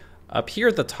 Up here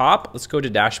at the top, let's go to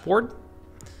Dashboard.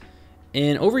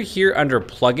 And over here under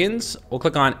Plugins, we'll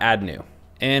click on Add New.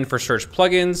 And for search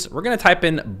plugins, we're gonna type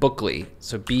in Bookly,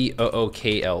 so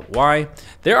B-O-O-K-L-Y.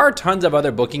 There are tons of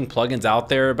other booking plugins out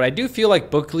there, but I do feel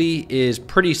like Bookly is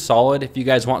pretty solid if you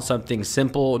guys want something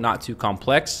simple, not too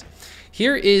complex.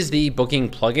 Here is the booking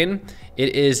plugin.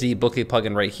 It is the Bookly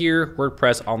plugin right here,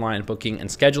 WordPress online booking and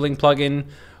scheduling plugin.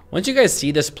 Once you guys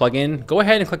see this plugin, go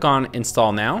ahead and click on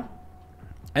Install Now,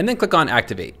 and then click on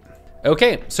Activate.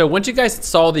 Okay, so once you guys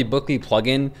install the Bookly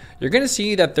plugin, you're gonna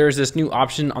see that there's this new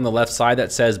option on the left side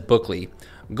that says Bookly.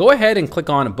 Go ahead and click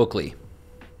on Bookly.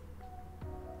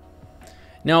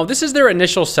 Now, this is their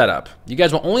initial setup. You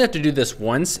guys will only have to do this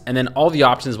once, and then all the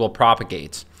options will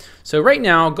propagate. So right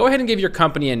now, go ahead and give your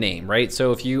company a name, right?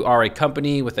 So if you are a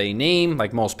company with a name,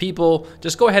 like most people,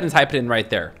 just go ahead and type it in right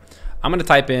there. I'm gonna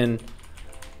type in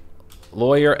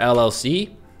Lawyer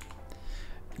LLC.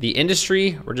 The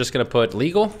industry, we're just gonna put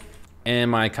legal, and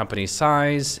my company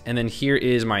size, and then here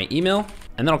is my email,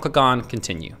 and then I'll click on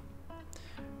continue.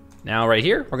 Now right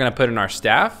here, we're gonna put in our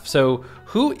staff. So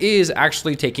who is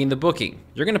actually taking the booking?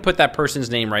 You're gonna put that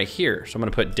person's name right here. So I'm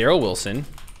gonna put Daryl Wilson,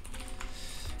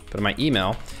 put in my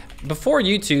email. Before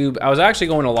YouTube, I was actually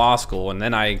going to law school, and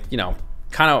then I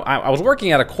was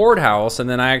working at a courthouse, and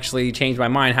then I actually changed my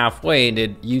mind halfway and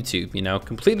did YouTube,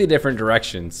 completely different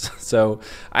directions. So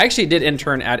I actually did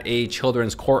intern at a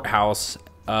children's courthouse,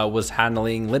 was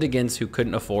handling litigants who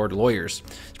couldn't afford lawyers.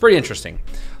 It's pretty interesting.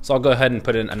 So I'll go ahead and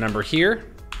put in a number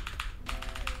here.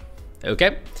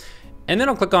 Okay, and then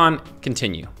I'll click on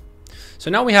continue. So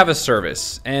now we have a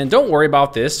service, and don't worry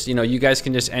about this. You guys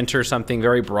can just enter something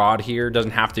very broad here. It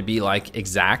doesn't have to be like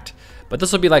exact, but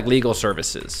this will be like legal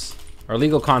services or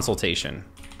legal consultation.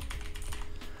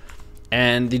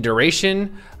 And the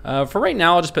duration, for right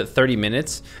now, I'll just put 30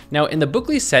 minutes. Now in the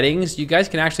Bookly settings, you guys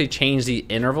can actually change the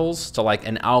intervals to like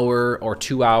an hour or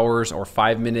 2 hours or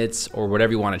 5 minutes or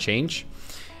whatever you want to change.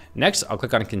 Next, I'll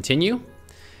click on continue.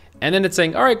 And then it's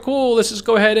saying, all right, cool, let's just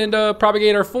go ahead and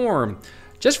propagate our form.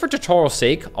 Just for tutorial's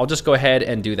sake, I'll just go ahead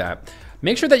and do that.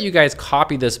 Make sure that you guys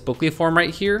copy this Bookly form right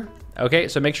here. Okay,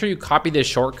 so make sure you copy this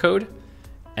short code.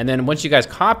 And then once you guys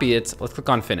copy it, let's click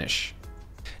on finish.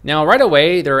 Now, right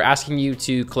away, they're asking you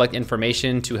to collect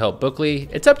information to help Bookly.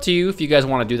 It's up to you if you guys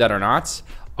want to do that or not.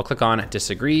 I'll click on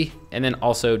disagree, and then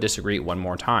also disagree one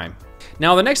more time.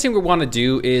 Now, the next thing we want to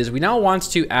do is we now want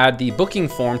to add the booking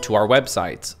form to our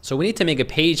website. So we need to make a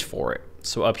page for it.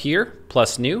 So up here,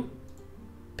 plus new,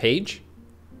 page.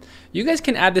 You guys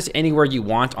can add this anywhere you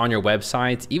want on your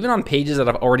website, even on pages that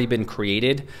have already been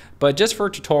created. But just for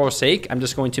tutorial's sake, I'm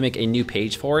just going to make a new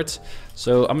page for it.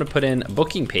 So I'm gonna put in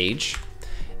booking page.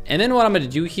 And then what I'm gonna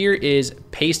do here is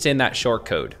paste in that short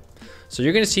code. So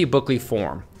you're gonna see Bookly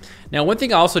form. Now, one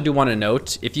thing I also do wanna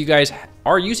note, if you guys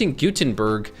are using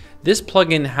Gutenberg, this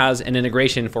plugin has an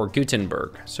integration for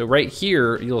Gutenberg. So right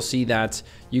here, you'll see that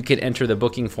you could enter the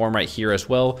booking form right here as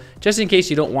well, just in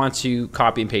case you don't want to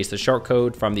copy and paste the short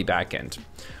code from the backend.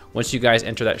 Once you guys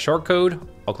enter that short code,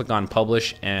 I'll click on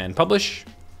publish and publish.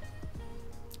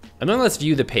 And then let's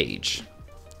view the page.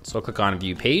 So I'll click on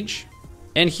view page.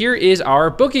 And here is our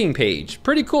booking page.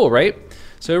 Pretty cool, right?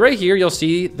 So right here, you'll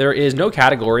see there is no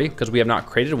category because we have not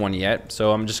created one yet.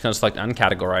 So I'm just gonna select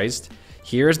uncategorized.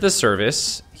 Here's the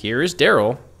service, here is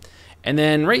Daryl. And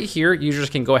then right here, users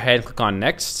can go ahead and click on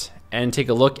next and take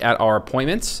a look at our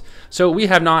appointments. So we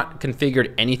have not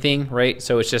configured anything, right?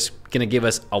 So it's just gonna give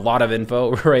us a lot of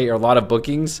info, right? Or a lot of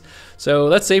bookings. So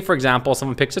let's say, for example,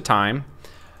 someone picks a time.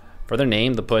 For their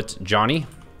name, they'll put Johnny.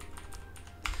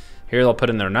 Here they'll put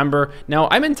in their number. Now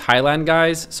I'm in Thailand,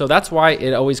 guys, so that's why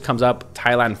it always comes up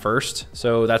Thailand first.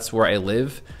 So that's where I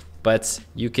live. But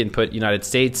you can put United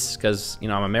States because,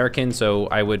 I'm American. So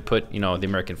I would put, the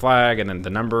American flag and then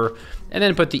the number and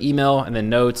then put the email and then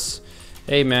notes.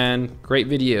 Hey man, great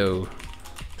video.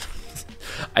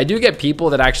 I do get people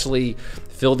that actually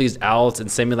fill these out and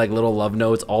send me like little love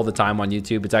notes all the time on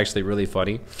YouTube. It's actually really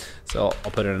funny. So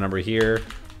I'll put in a number here.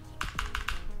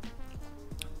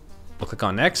 I'll click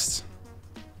on next.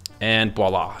 And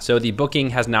voila. So the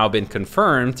booking has now been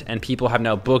confirmed and people have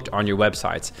now booked on your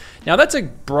websites. Now that's a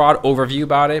broad overview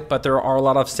about it, but there are a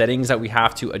lot of settings that we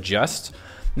have to adjust.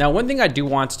 Now, one thing I do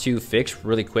want to fix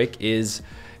really quick is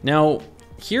now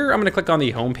here, I'm gonna click on the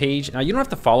home page. Now you don't have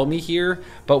to follow me here,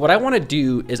 but what I wanna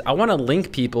do is I wanna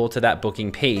link people to that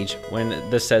booking page when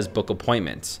this says book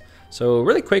appointments. So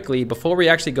really quickly, before we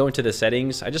actually go into the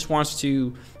settings, I just want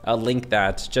to link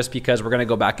that just because we're gonna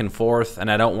go back and forth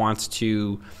and I don't want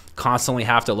to constantly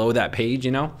have to load that page,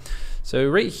 So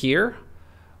right here,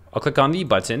 I'll click on the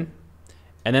button.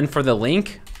 And then for the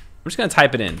link, I'm just gonna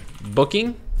type it in,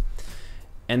 booking.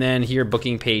 And then here,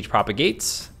 booking page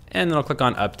propagates. And then I'll click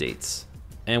on updates.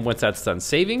 And once that's done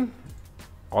saving,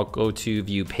 I'll go to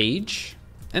view page.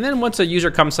 And then once a user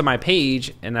comes to my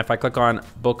page, and if I click on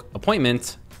book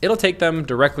appointment, it'll take them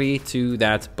directly to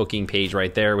that booking page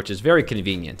right there, which is very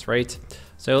convenient, right?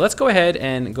 So let's go ahead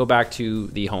and go back to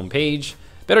the home page.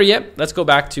 Better yet, let's go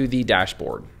back to the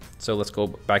dashboard. So let's go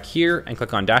back here and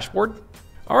click on dashboard.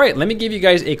 All right, let me give you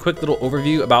guys a quick little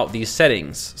overview about these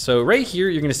settings. So right here,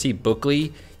 you're gonna see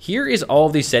Bookly. Here is all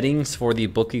of the settings for the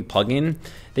Bookly plugin.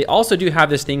 They also do have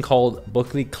this thing called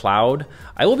Bookly Cloud.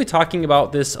 I will be talking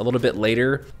about this a little bit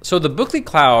later. So the Bookly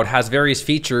Cloud has various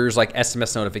features like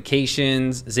SMS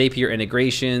notifications, Zapier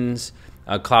integrations,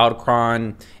 Cloud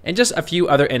Cron, and just a few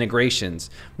other integrations.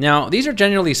 Now, these are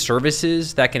generally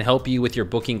services that can help you with your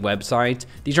booking website.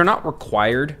 These are not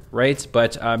required, right?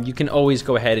 But you can always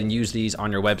go ahead and use these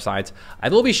on your website. I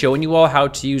will be showing you all how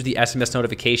to use the SMS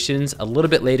notifications a little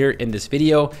bit later in this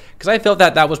video, because I felt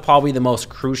that that was probably the most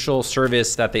crucial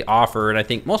service that they offer, and I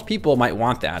think most people might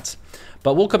want that.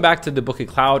 But we'll come back to the Bookly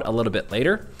Cloud a little bit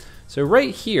later. So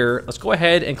right here, let's go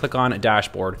ahead and click on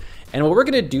Dashboard. And what we're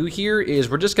gonna do here is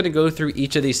we're just gonna go through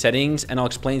each of these settings and I'll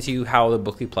explain to you how the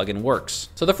Bookly plugin works.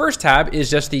 So the first tab is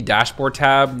just the Dashboard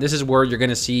tab. This is where you're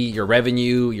gonna see your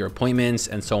revenue, your appointments,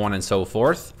 and so on and so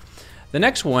forth. The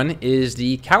next one is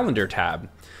the Calendar tab.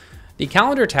 The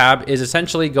Calendar tab is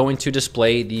essentially going to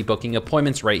display the booking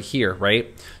appointments right here,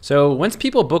 right? So once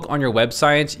people book on your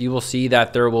website, you will see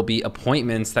that there will be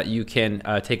appointments that you can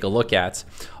take a look at.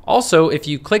 Also, if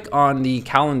you click on the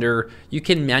calendar, you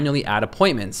can manually add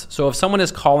appointments. So if someone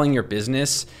is calling your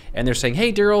business and they're saying,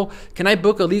 hey, Daryl, can I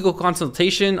book a legal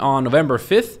consultation on November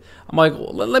 5th? I'm like,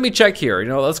 well, let me check here. You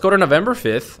know, let's go to November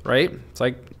 5th, right? It's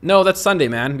like, no, that's Sunday,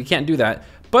 man. We can't do that.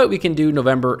 But we can do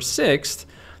November 6th.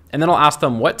 And then I'll ask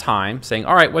them what time, saying,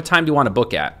 all right, what time do you want to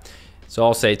book at? So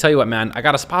I'll say, tell you what, man, I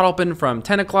got a spot open from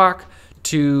 10 o'clock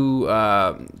to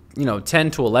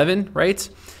 10 to 11, right?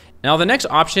 Now the next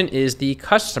option is the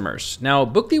customers. Now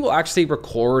Bookly will actually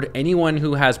record anyone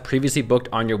who has previously booked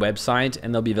on your website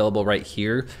and they'll be available right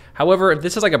here. However, if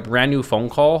this is like a brand new phone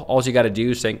call, all you got to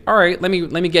do is saying, all right, let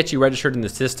me get you registered in the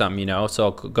system, you know? So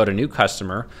I'll go to new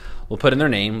customer. We'll put in their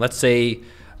name. Let's say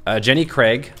Jenny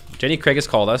Craig. Jenny Craig has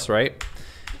called us, right?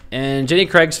 And Jenny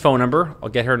Craig's phone number, I'll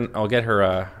get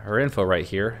her info right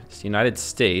here. It's United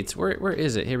States. Where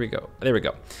is it? Here we go. There we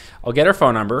go. I'll get her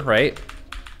phone number, right?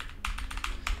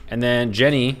 And then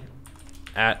Jenny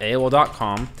at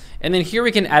AOL.com. And then here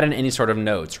we can add in any sort of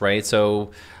notes, right?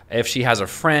 So if she has a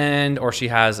friend or she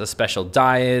has a special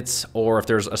diet or if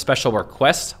there's a special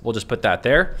request, we'll just put that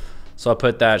there. So I'll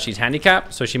put that she's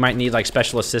handicapped, so she might need like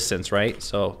special assistance, right?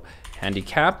 So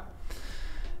handicap.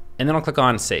 And then I'll click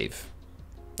on save.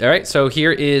 All right, so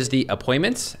here is the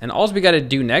appointments, and all we got to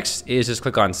do next is just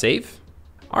click on save.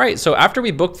 All right, so after we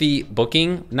book the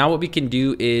booking, now what we can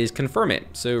do is confirm it.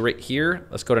 So right here,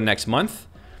 let's go to next month,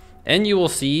 and you will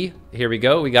see, here we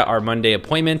go, we got our Monday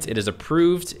appointment, it is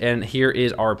approved, and here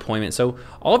is our appointment. So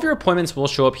all of your appointments will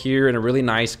show up here in a really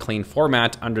nice, clean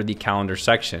format under the calendar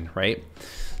section, right?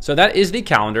 So that is the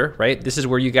calendar, right? This is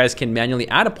where you guys can manually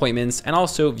add appointments and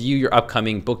also view your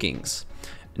upcoming bookings.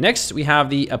 Next, we have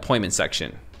the appointment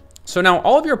section. So now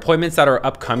all of your appointments that are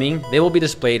upcoming, they will be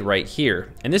displayed right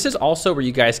here. And this is also where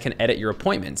you guys can edit your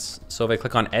appointments. So if I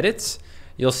click on edits,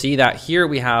 you'll see that here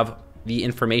we have the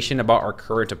information about our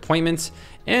current appointments.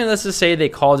 And let's just say they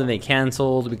called and they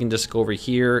canceled. We can just go over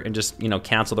here and just,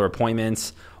 cancel their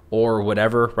appointments or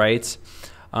whatever, right?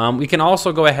 We can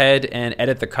also go ahead and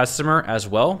edit the customer as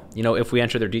well. If we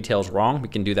enter their details wrong, we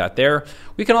can do that there.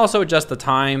 We can also adjust the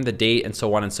time, the date, and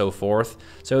so on and so forth.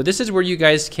 So this is where you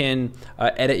guys can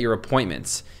edit your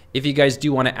appointments. If you guys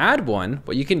do want to add one,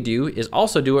 what you can do is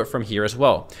also do it from here as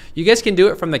well. You guys can do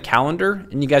it from the calendar,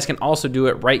 and you guys can also do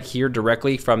it right here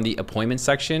directly from the appointment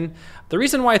section. The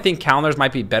reason why I think calendars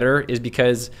might be better is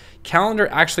because calendar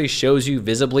actually shows you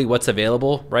visibly what's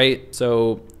available, right?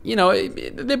 So,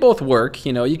 they both work.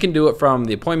 You can do it from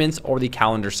the appointments or the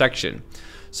calendar section.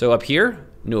 So up here,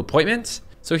 new appointments.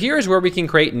 So here is where we can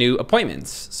create new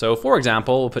appointments. So for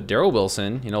example, we'll put Daryl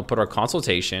Wilson, put our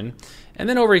consultation. And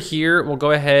then over here, we'll go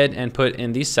ahead and put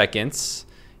in these seconds.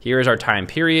 Here is our time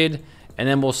period. And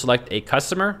then we'll select a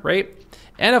customer, right?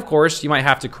 And of course, you might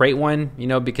have to create one,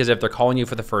 because if they're calling you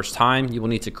for the first time, you will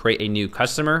need to create a new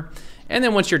customer. And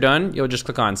then once you're done, you'll just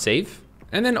click on save.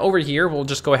 And then over here, we'll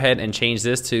just go ahead and change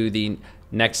this to the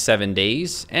next 7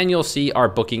 days, and you'll see our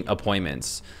booking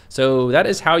appointments. So that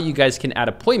is how you guys can add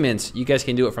appointments. You guys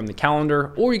can do it from the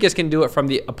calendar, or you guys can do it from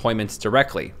the appointments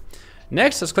directly.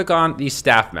 Next, let's click on the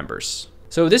staff members.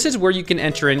 So this is where you can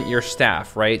enter in your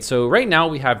staff, right? So right now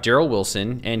we have Daryl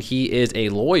Wilson, and he is a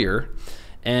lawyer.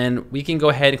 And we can go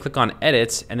ahead and click on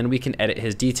edit, and then we can edit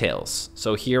his details.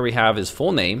 So here we have his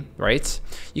full name, right?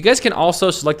 You guys can also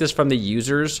select this from the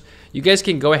users. You guys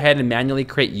can go ahead and manually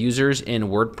create users in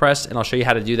WordPress, and I'll show you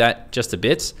how to do that just a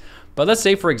bit. But let's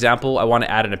say, for example, I want to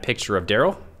add in a picture of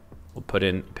Daryl. We'll put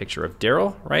in a picture of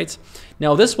Daryl, right?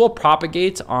 Now this will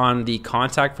propagate on the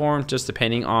contact form just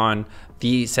depending on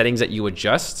the settings that you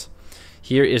adjust.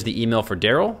 Here is the email for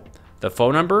Daryl, the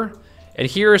phone number, and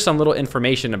here is some little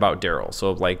information about Daryl.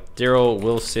 So like Daryl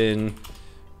Wilson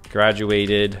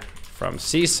graduated from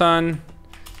CSUN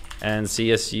and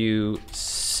CSULA,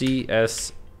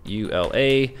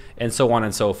 and so on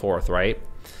and so forth, right?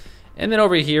 And then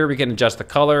over here, we can adjust the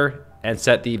color and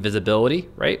set the visibility,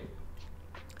 right?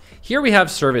 Here we have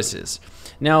services.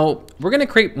 Now, we're gonna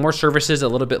create more services a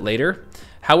little bit later.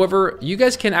 However, you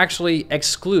guys can actually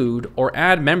exclude or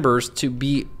add members to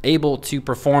be able to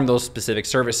perform those specific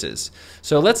services.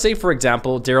 So let's say, for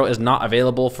example, Daryl is not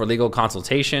available for legal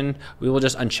consultation. We will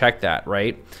just uncheck that,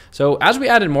 right? So as we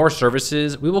added more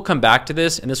services, we will come back to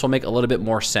this and this will make a little bit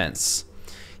more sense.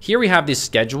 Here we have the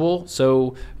schedule.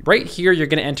 So right here, you're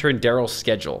gonna enter in Daryl's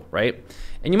schedule, right?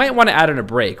 And you might want to add in a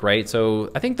break, right?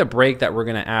 So I think the break that we're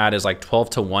gonna add is like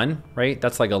 12 to 1, right?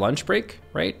 That's like a lunch break,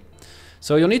 right?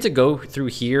 So you'll need to go through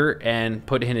here and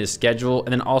put in his schedule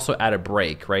and then also add a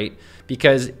break, right?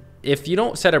 Because if you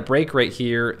don't set a break right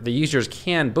here, the users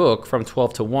can book from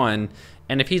 12 to 1.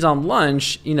 And if he's on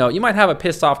lunch, you know, you might have a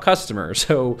pissed off customer.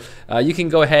 So you can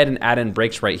go ahead and add in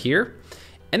breaks right here.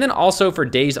 And then also for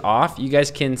days off, you guys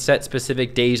can set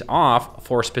specific days off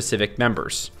for specific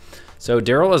members. So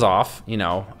Daryl is off, you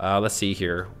know, let's see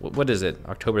here. What is it?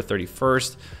 October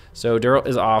 31st. So Daryl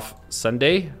is off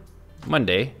Sunday,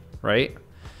 Monday, right?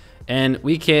 And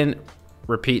we can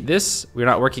repeat this. We're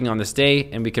not working on this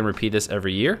day, and we can repeat this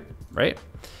every year, right?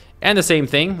 And the same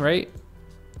thing, right?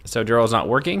 So Daryl's not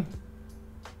working.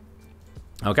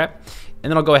 Okay.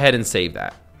 And then I'll go ahead and save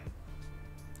that.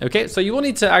 Okay, so you will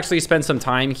need to actually spend some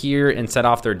time here and set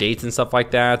off their dates and stuff like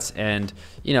that, and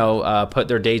you know, put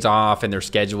their days off and their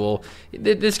schedule.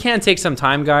 This can take some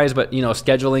time, guys, but you know,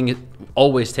 scheduling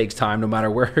always takes time no matter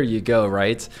where you go,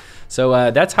 right? So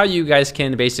that's how you guys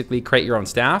can basically create your own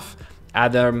staff,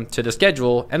 add them to the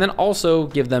schedule, and then also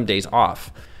give them days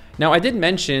off. Now, I did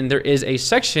mention there is a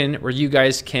section where you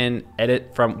guys can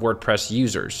edit from WordPress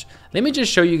users. Let me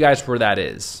just show you guys where that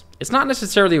is. It's not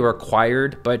necessarily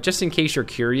required, but just in case you're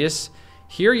curious,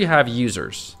 here you have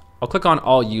users. I'll click on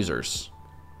all users.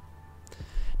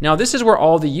 Now this is where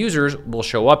all the users will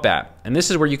show up at, and this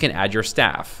is where you can add your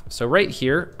staff. So right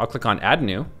here, I'll click on add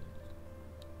new.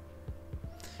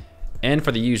 And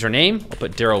for the username, I'll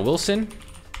put Daryl Wilson.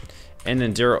 And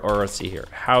then Daryl, or let's see here,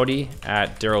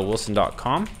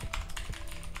 howdy@darylwilson.com.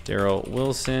 Daryl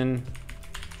Wilson.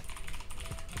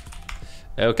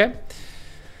 Okay.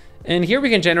 And here we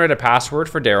can generate a password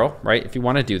for Daryl, right? If you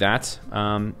want to do that.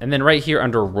 And then right here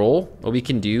under role, what we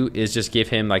can do is just give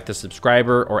him like the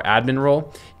subscriber or admin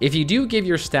role. If you do give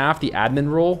your staff the admin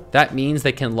role, that means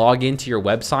they can log into your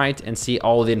website and see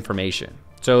all the information.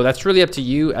 So that's really up to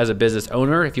you as a business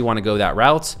owner if you want to go that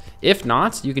route. If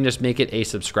not, you can just make it a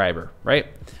subscriber, right?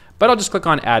 But I'll just click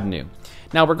on add new.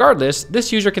 Now, regardless,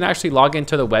 this user can actually log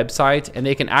into the website and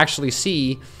they can actually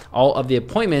see all of the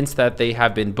appointments that they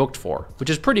have been booked for, which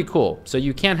is pretty cool. So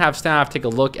you can have staff take a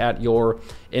look at your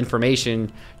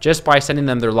information just by sending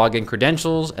them their login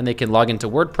credentials, and they can log into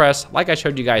WordPress like I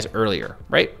showed you guys earlier,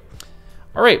 right?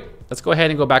 All right, let's go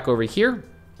ahead and go back over here.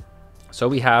 So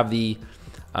we have the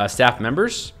staff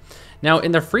members. Now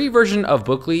in the free version of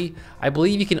Bookly, I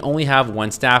believe you can only have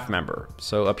one staff member.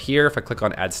 So up here, if I click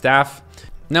on add staff,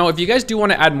 now, if you guys do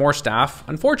want to add more staff,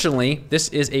 unfortunately, this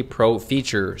is a pro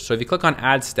feature. So if you click on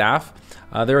add staff,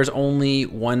 there is only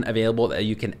one available that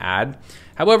you can add.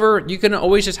 However, you can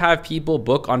always just have people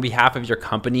book on behalf of your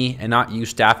company and not use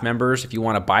staff members if you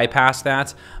want to bypass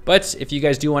that. But if you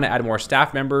guys do want to add more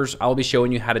staff members, I'll be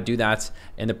showing you how to do that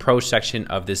in the pro section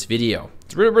of this video.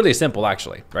 It's really, really simple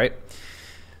actually, right?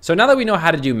 So now that we know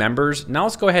how to do members, now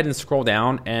let's go ahead and scroll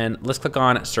down and let's click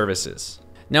on services.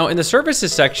 Now in the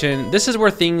services section, this is where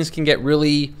things can get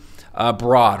really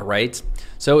broad, right?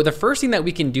 So the first thing that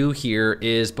we can do here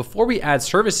is before we add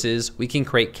services, we can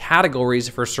create categories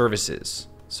for services.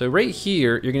 So right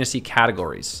here, you're gonna see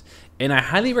categories. And I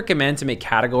highly recommend to make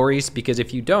categories because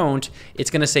if you don't,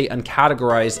 it's gonna say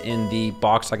uncategorized in the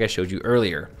box like I showed you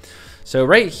earlier. So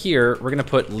right here, we're gonna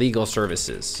put legal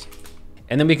services.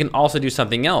 And then we can also do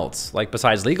something else. Like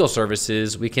besides legal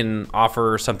services, we can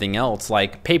offer something else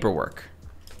like paperwork.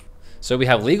 So we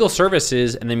have legal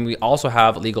services and then we also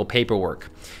have legal paperwork.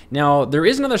 Now there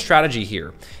is another strategy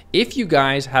here. If you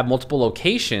guys have multiple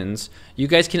locations, you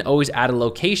guys can always add a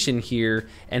location here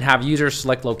and have users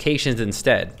select locations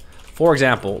instead. For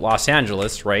example, Los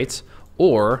Angeles, right?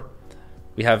 Or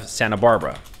we have Santa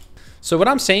Barbara. So what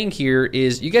I'm saying here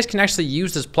is you guys can actually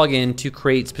use this plugin to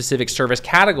create specific service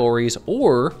categories,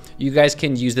 or you guys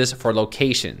can use this for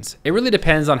locations. It really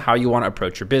depends on how you want to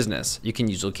approach your business. You can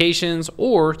use locations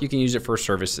or you can use it for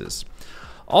services.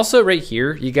 Also right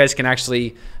here, you guys can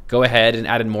actually go ahead and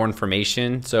add in more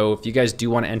information. So if you guys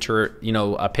do want to enter,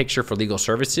 a picture for legal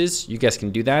services, you guys can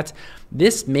do that.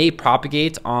 This may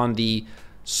propagate on the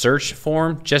search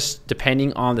form just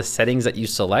depending on the settings that you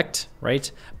select,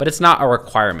 right? But it's not a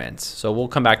requirement. So we'll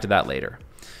come back to that later.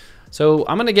 So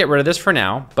I'm going to get rid of this for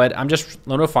now, but I'm just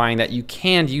notifying that you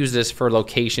can use this for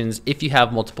locations if you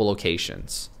have multiple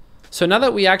locations. So now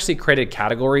that we actually created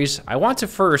categories, I want to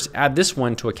first add this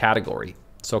one to a category.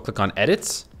 So I'll click on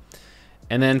edits.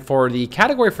 And then for the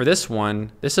category for this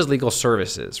one, this is legal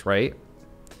services, right?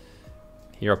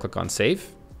 Here I'll click on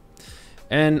save.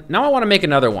 And now I want to make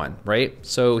another one, right?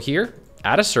 So here,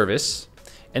 add a service,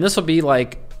 and this will be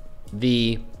like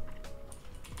the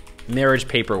marriage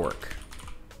paperwork.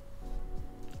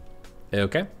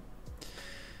 Okay.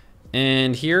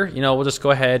 And here, we'll just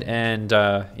go ahead and,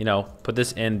 put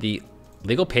this in the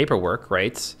legal paperwork,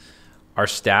 right? Our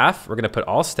staff, we're going to put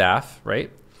all staff, right?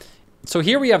 So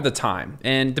here we have the time,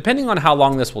 and depending on how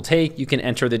long this will take, you can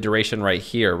enter the duration right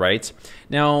here, right?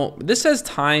 Now, this says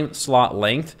time slot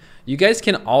length. You guys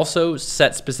can also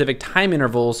set specific time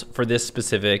intervals for this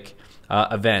specific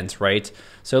event, right?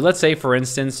 So let's say, for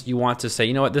instance, you want to say,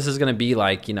 you know what, this is going to be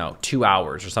like, 2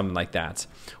 hours or something like that.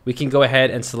 We can go ahead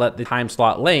and select the time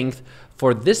slot length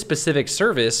for this specific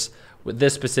service with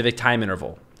this specific time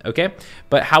interval. Okay,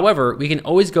 but however, we can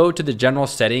always go to the general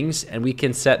settings and we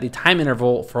can set the time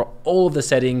interval for all of the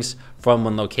settings from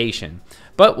one location.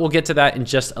 But we'll get to that in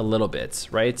just a little bit,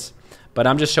 right? But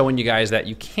I'm just showing you guys that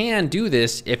you can do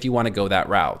this if you want to go that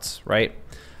route, right?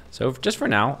 So just for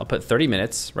now, I'll put 30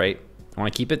 minutes, right? I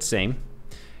want to keep it same.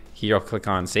 Here I'll click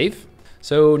on save.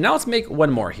 So now let's make one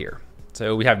more here.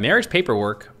 So we have marriage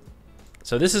paperwork.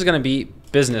 So this is going to be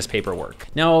business paperwork.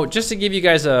 Now, just to give you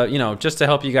guys just to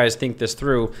help you guys think this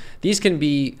through, these can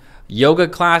be yoga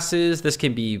classes, this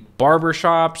can be barber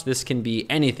shops, this can be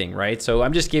anything, right? So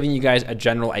I'm just giving you guys a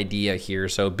general idea here.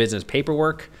 So business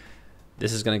paperwork,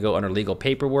 this is going to go under legal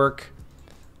paperwork,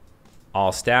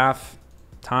 all staff,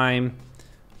 time,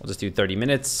 we'll just do 30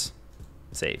 minutes,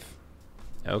 save.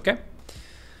 Okay.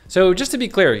 So just to be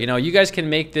clear, you guys can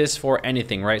make this for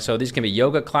anything, right? So these can be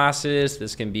yoga classes,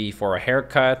 this can be for a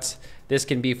haircut, this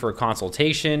can be for a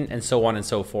consultation, and so on and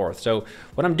so forth. So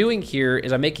what I'm doing here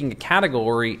is I'm making a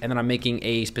category and then I'm making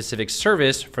a specific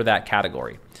service for that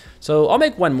category. So I'll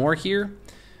make one more here,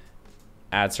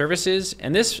 add services,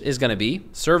 and this is gonna be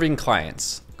serving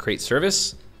clients, create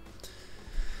service.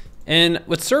 And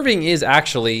what serving is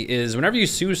actually is whenever you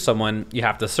sue someone, you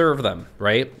have to serve them,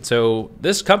 right? So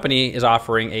this company is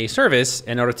offering a service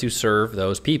in order to serve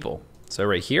those people. So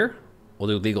right here, we'll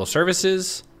do legal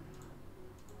services.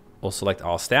 We'll select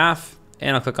all staff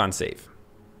and I'll click on save.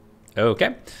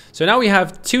 Okay, so now we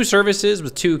have two services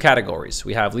with two categories.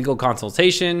 We have legal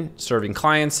consultation, serving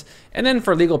clients, and then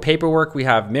for legal paperwork, we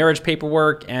have marriage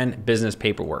paperwork and business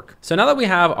paperwork. So now that we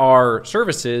have our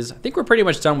services, I think we're pretty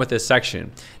much done with this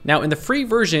section. Now in the free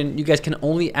version, you guys can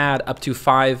only add up to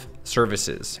 5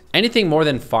 services. Anything more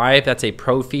than 5, that's a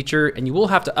pro feature, and you will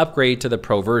have to upgrade to the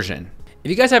pro version.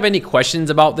 If you guys have any questions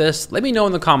about this, let me know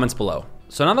in the comments below.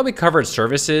 So now that we covered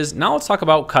services, now let's talk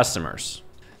about customers.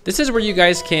 This is where you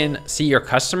guys can see your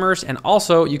customers, and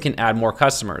also you can add more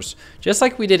customers. Just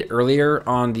like we did earlier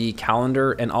on the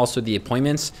calendar and also the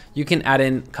appointments, you can add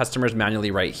in customers manually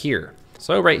right here.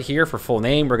 So right here for full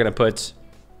name, we're gonna put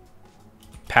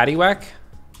Paddywhack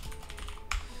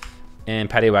and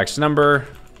Paddywhack's number,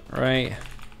 right?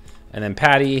 And then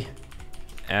Patty@able.com.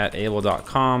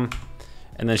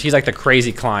 And then she's like the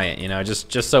crazy client,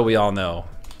 just so we all know.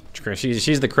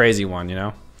 She's the crazy one,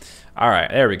 All right,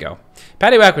 there we go.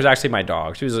 Paddywhack was actually my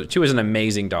dog. She was an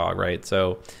amazing dog, right?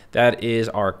 So that is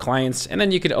our clients. And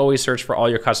then you could always search for all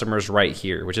your customers right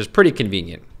here, which is pretty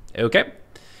convenient. Okay.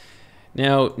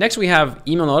 Now, next we have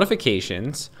email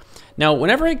notifications. Now,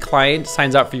 whenever a client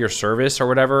signs up for your service or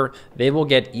whatever, they will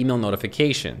get email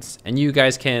notifications. And you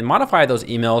guys can modify those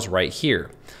emails right here.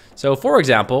 So for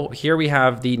example, here we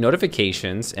have the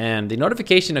notifications and the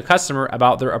notification to customer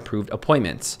about their approved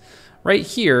appointments. Right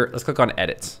here, let's click on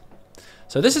edit.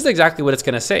 So this is exactly what it's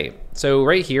gonna say. So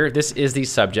right here, this is the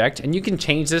subject, and you can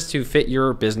change this to fit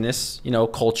your business,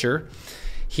 culture.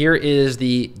 Here is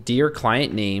the dear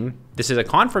client name. This is a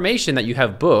confirmation that you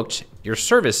have booked your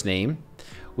service name.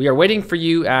 We are waiting for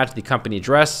you at the company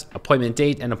address, appointment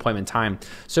date, and appointment time.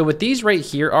 So what these right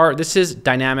here this is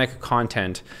dynamic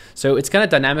content. So it's gonna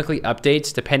dynamically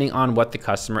update depending on what the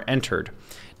customer entered.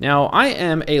 Now I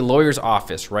am a lawyer's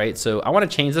office, right? So I want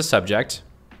to change the subject,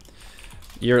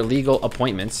 your legal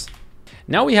appointments.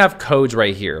 Now we have codes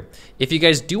right here. If you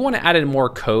guys do want to add in more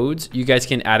codes, you guys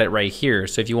can add it right here.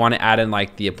 So if you want to add in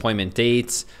like the appointment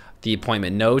dates, the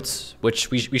appointment notes, which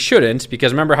we shouldn't,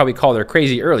 because remember how we called her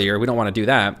crazy earlier, we don't want to do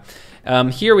that.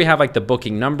 Here we have like the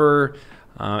booking number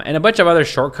and a bunch of other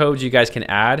short codes you guys can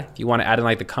add. If you want to add in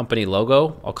like the company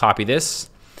logo, I'll copy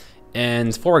this.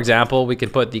 And for example, we can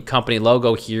put the company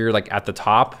logo here like at the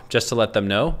top just to let them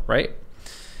know, right?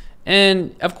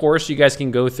 And of course, you guys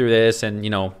can go through this and, you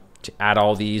know, to add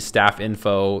all these staff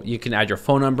info. You can add your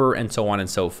phone number and so on and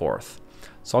so forth.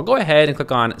 So I'll go ahead and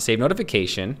click on Save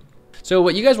Notification. So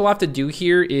what you guys will have to do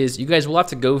here is you guys will have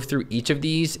to go through each of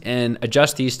these and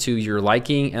adjust these to your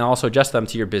liking and also adjust them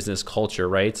to your business culture,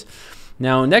 right?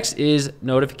 Now, next is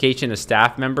notification to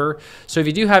staff member. So if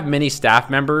you do have many staff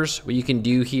members, what you can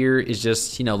do here is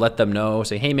just, you know, let them know,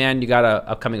 say, hey man, you got an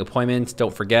upcoming appointment,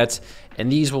 don't forget.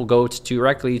 And these will go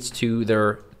directly to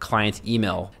their client's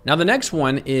email. Now, the next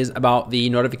one is about the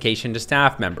notification to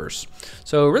staff members.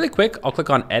 So really quick, I'll click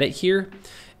on edit here.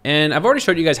 And I've already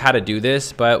showed you guys how to do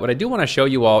this, but what I do want to show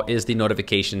you all is the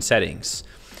notification settings.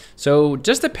 So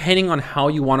just depending on how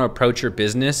you want to approach your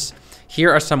business,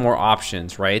 here are some more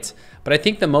options, right? But I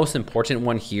think the most important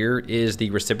one here is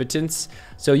the recipients.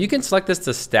 So you can select this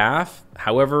to staff.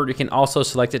 However, you can also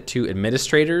select it to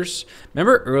administrators.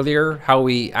 Remember earlier how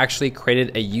we actually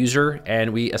created a user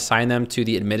and we assigned them to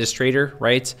the administrator,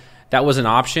 right? That was an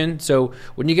option. So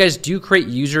when you guys do create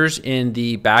users in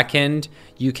the backend,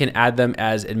 you can add them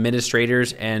as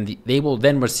administrators and they will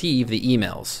then receive the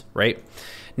emails, right?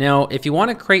 Now, if you want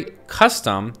to create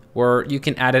custom where you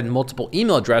can add in multiple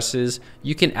email addresses,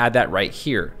 you can add that right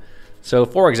here. So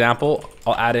for example,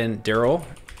 I'll add in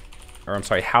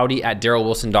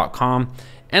howdy@darrellwilson.com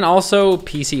and also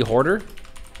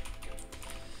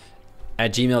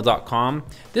pchoarder@gmail.com.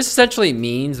 This essentially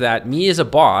means that me as a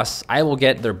boss, I will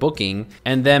get their booking,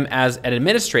 and them as an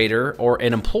administrator or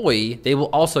an employee, they will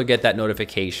also get that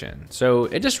notification. So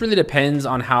it just really depends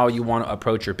on how you want to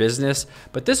approach your business.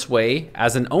 But this way,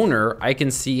 as an owner, I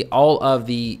can see all of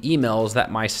the emails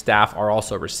that my staff are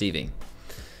also receiving.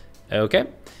 Okay.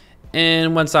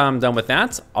 And once I'm done with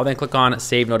that, I'll then click on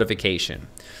Save Notification.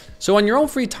 So on your own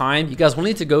free time, you guys will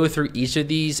need to go through each of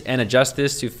these and adjust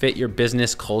this to fit your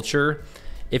business culture.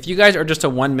 If you guys are just a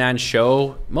one-man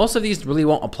show, most of these really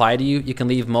won't apply to you. You can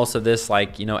leave most of this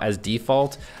like, you know, as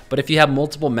default. But if you have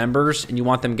multiple members and you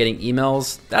want them getting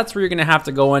emails, that's where you're gonna have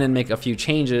to go in and make a few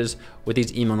changes with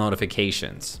these email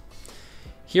notifications.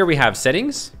 Here we have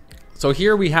settings. So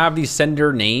here we have the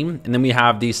sender name and then we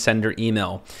have the sender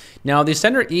email. Now the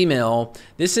sender email,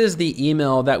 this is the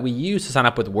email that we use to sign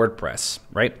up with WordPress,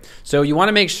 right? So you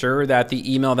wanna make sure that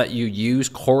the email that you use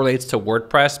correlates to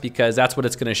WordPress because that's what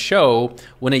it's gonna show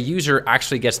when a user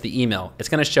actually gets the email. It's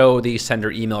gonna show the sender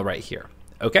email right here,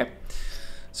 okay?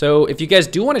 So if you guys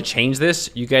do wanna change this,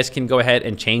 you guys can go ahead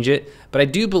and change it, but I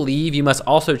do believe you must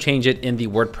also change it in the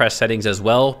WordPress settings as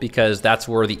well because that's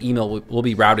where the email will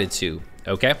be routed to,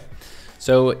 okay?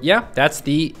 So yeah, that's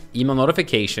the email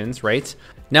notifications, right?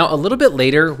 Now, a little bit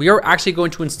later, we are actually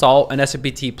going to install an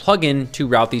SMPT plugin to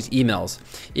route these emails.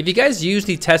 If you guys use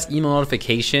the test email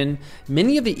notification,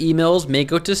 many of the emails may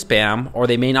go to spam or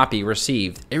they may not be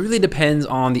received. It really depends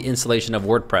on the installation of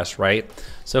WordPress, right?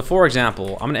 So for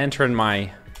example, I'm gonna enter in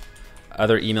my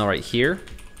other email right here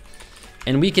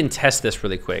and we can test this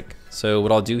really quick. So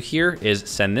what I'll do here is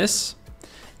send this.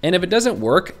 And if it doesn't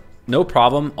work, no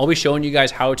problem. I'll be showing you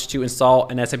guys how to install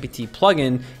an SMPT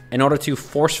plugin in order to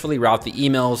forcefully route the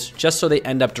emails just so they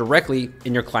end up directly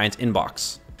in your client's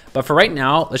inbox. But for right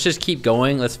now, let's just keep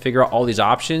going. Let's figure out all these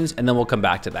options and then we'll come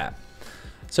back to that.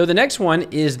 So the next one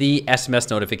is the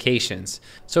SMS notifications.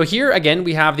 So here again,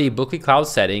 we have the Bookly Cloud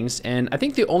settings, and I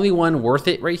think the only one worth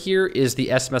it right here is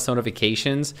the SMS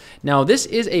notifications. Now this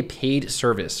is a paid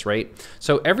service, right?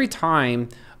 So every time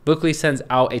Bookly sends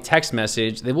out a text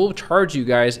message, they will charge you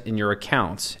guys in your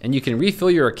account, and you can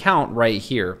refill your account right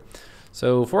here.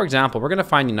 So for example, we're gonna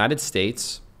find United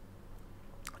States,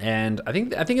 and I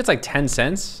think it's like 10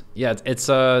 cents. Yeah, it's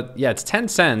 10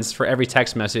 cents for every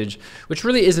text message, which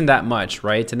really isn't that much,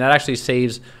 right? And that actually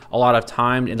saves a lot of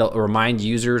time and it'll remind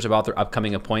users about their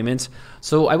upcoming appointments.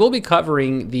 So I will be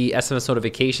covering the SMS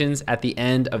notifications at the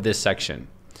end of this section.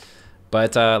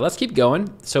 But let's keep going.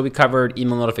 So we covered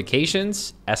email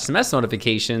notifications, SMS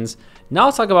notifications. Now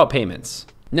let's talk about payments.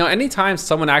 Now, anytime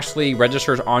someone actually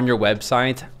registers on your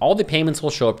website, all the payments will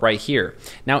show up right here.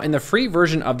 Now, in the free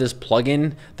version of this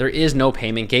plugin, there is no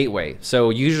payment gateway. So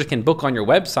users can book on your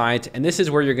website, and this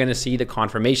is where you're gonna see the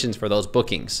confirmations for those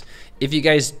bookings. If you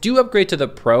guys do upgrade to the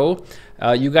Pro,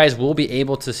 you guys will be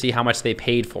able to see how much they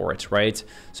paid for it, right?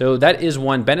 So that is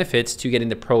one benefit to getting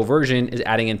the pro version, is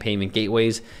adding in payment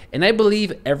gateways. And I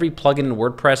believe every plugin in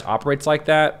WordPress operates like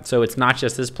that. So it's not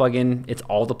just this plugin, it's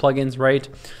all the plugins, right?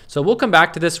 So we'll come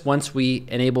back to this once we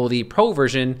enable the pro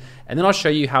version, and then I'll show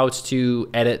you how to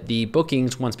edit the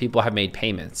bookings once people have made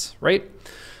payments, right?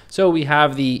 So we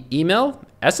have the email,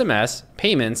 SMS,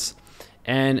 payments,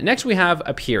 and next we have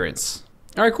appearance.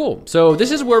 All right, cool. So this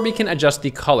is where we can adjust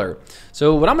the color.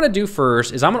 So what I'm gonna do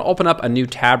first is I'm gonna open up a new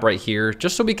tab right here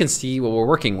just so we can see what we're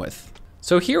working with.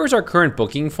 So here is our current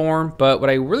booking form, but what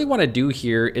I really wanna do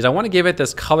here is I wanna give it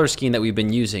this color scheme that we've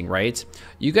been using, right?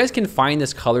 You guys can find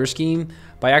this color scheme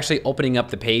by actually opening up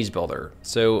the page builder.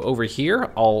 So over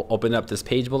here, I'll open up this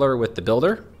page builder with the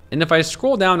builder. And if I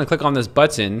scroll down and click on this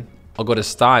button, I'll go to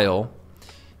style.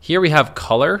 Here we have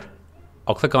color.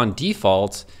 I'll click on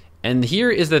default. And here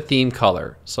is the theme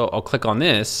color. So I'll click on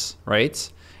this,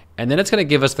 right? And then it's gonna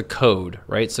give us the code,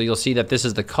 right? So you'll see that this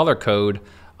is the color code.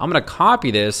 I'm gonna copy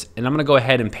this and I'm gonna go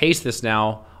ahead and paste this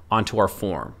now onto our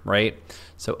form, right?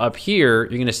 So up here,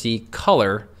 you're gonna see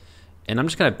color, and I'm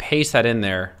just gonna paste that in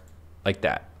there like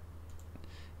that.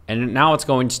 And now it's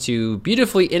going to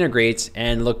beautifully integrate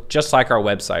and look just like our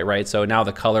website, right? So now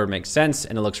the color makes sense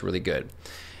and it looks really good.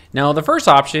 Now the first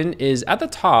option is at the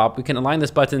top, we can align this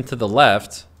button to the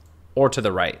left or to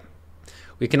the right.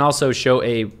 We can also show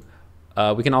the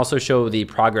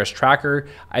progress tracker.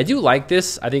 I do like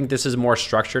this. I think this is more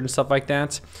structured and stuff like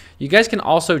that. You guys can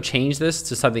also change this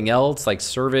to something else like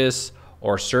service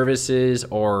or services,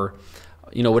 or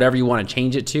whatever you want to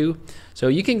change it to. So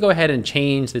you can go ahead and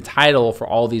change the title for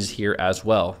all these here as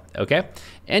well, okay?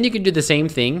 And you can do the same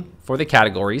thing for the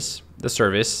categories, the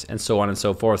service, and so on and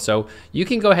so forth. So you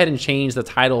can go ahead and change the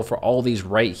title for all these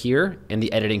right here in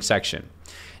the editing section.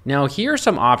 Now here are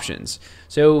some options.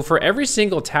 So for every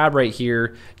single tab right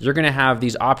here, you're gonna have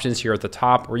these options here at the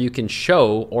top where you can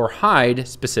show or hide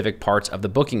specific parts of the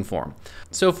booking form.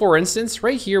 So for instance,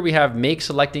 right here we have make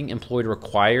selecting employed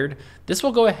required. This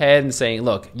will go ahead and say,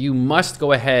 look, you must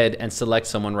go ahead and select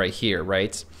someone right here,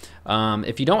 right?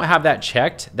 If you don't have that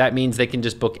checked, that means they can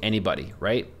just book anybody,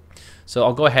 right? So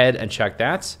I'll go ahead and check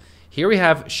that. Here we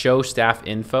have show staff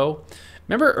info.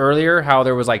 Remember earlier how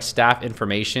there was like staff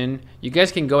information? You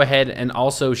guys can go ahead and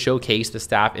also showcase the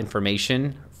staff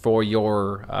information for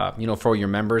your, for your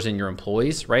members and your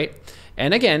employees, right?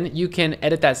 And again, you can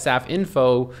edit that staff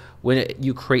info when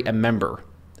you create a member,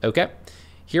 okay?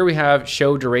 Here we have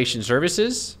show duration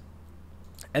services,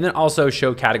 and then also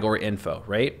show category info,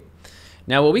 right?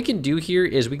 Now what we can do here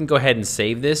is we can go ahead and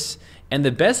save this, and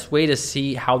the best way to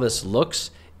see how this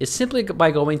looks is simply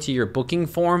by going to your booking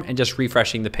form and just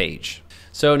refreshing the page.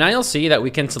 So now you'll see that we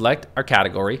can select our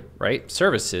category, right?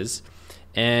 Services.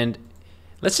 And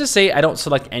let's just say I don't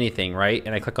select anything, right?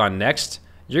 And I click on next.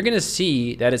 You're gonna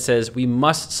see that it says we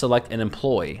must select an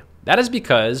employee. That is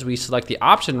because we select the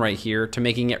option right here to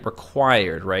making it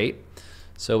required, right?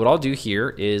 So what I'll do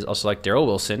here is I'll select Daryl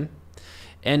Wilson.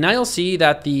 And now you'll see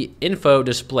that the info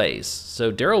displays.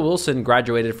 So Daryl Wilson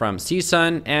graduated from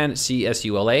CSUN and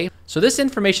CSULA. So this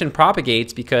information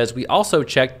propagates because we also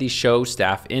checked the show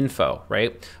staff info,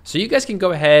 right? So you guys can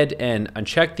go ahead and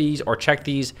uncheck these or check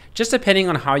these just depending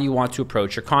on how you want to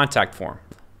approach your contact form.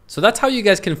 So that's how you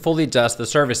guys can fully adjust the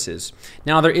services.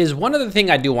 Now there is one other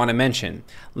thing I do want to mention.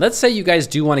 Let's say you guys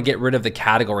do want to get rid of the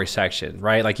category section,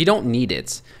 right? Like you don't need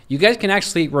it. You guys can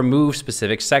actually remove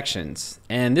specific sections.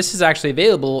 And this is actually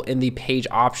available in the page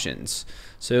options.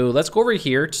 So let's go over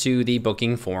here to the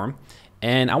booking form,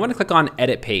 and I want to click on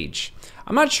edit page.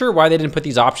 I'm not sure why they didn't put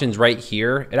these options right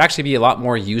here. It'd actually be a lot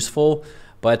more useful,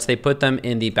 but they put them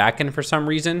in the backend for some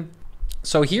reason.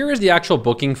 So here is the actual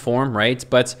booking form, right?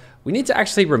 But we need to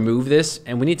actually remove this,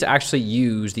 and we need to actually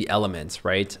use the elements,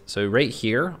 right? So right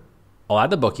here, I'll add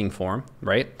the booking form,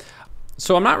 right?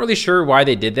 So I'm not really sure why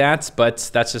they did that, but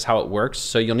that's just how it works.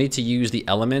 So you'll need to use the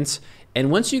elements.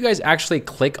 And once you guys actually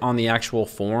click on the actual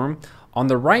form, on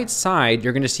the right side,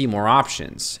 you're gonna see more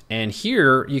options. And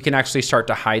here you can actually start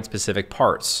to hide specific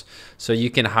parts. So you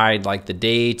can hide like the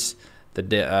dates,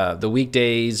 the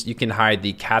weekdays, you can hide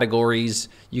the categories,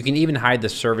 you can even hide the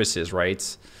services,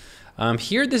 right?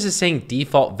 Here, this is saying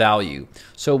default value.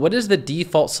 So what is the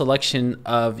default selection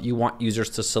of you want users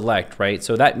to select, right?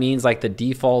 So that means like the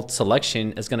default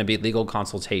selection is gonna be legal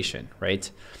consultation, right?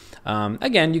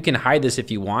 Again, you can hide this if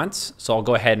you want. So I'll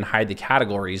go ahead and hide the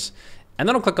categories, and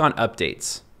then I'll click on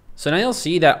updates. So now you'll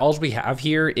see that all we have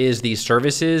here is the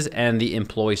services and the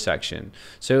employee section.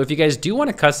 So if you guys do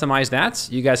want to customize that,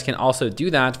 you guys can also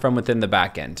do that from within the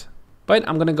backend. But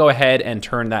I'm gonna go ahead and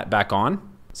turn that back on.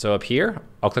 So up here,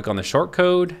 I'll click on the short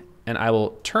code and I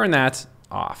will turn that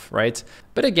off, right?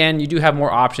 But again, you do have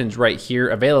more options right here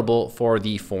available for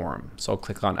the form. So I'll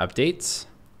click on updates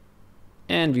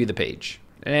and view the page.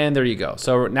 And there you go.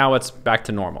 So now it's back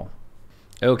to normal.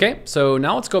 Okay, so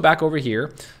now let's go back over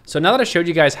here. So now that I showed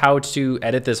you guys how to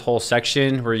edit this whole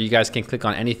section where you guys can click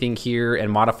on anything here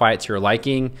and modify it to your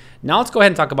liking, now let's go ahead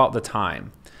and talk about the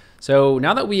time. So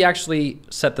now that we actually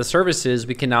set the services,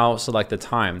 we can now select the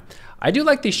time. I do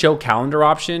like the show calendar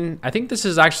option. I think this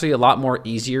is actually a lot more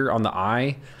easier on the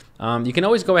eye. You can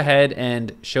always go ahead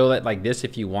and show it like this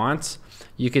if you want.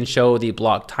 You can show the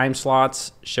block time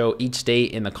slots, show each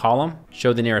date in the column,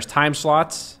 show the nearest time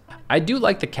slots. I do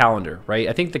like the calendar, right?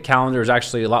 I think the calendar is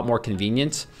actually a lot more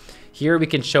convenient. Here we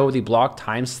can show the block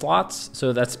time slots.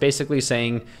 So that's basically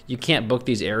saying you can't book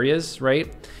these areas, right?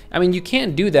 I mean, you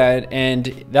can do that and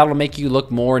that'll make you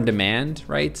look more in demand,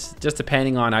 right? Just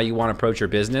depending on how you want to approach your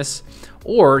business.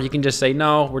 Or you can just say,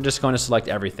 no, we're just going to select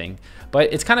everything.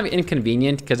 But it's kind of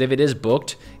inconvenient because if it is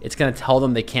booked, it's going to tell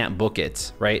them they can't book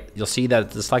it, right? You'll see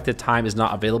that the selected time is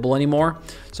not available anymore.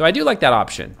 So I do like that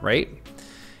option, right?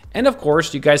 And of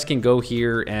course, you guys can go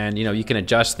here and you can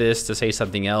adjust this to say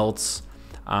something else.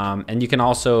 And you can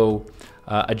also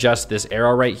adjust this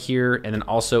arrow right here and then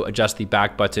also adjust the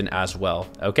back button as well,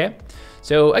 okay?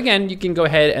 So again, you can go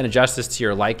ahead and adjust this to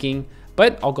your liking,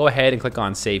 but I'll go ahead and click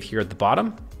on save here at the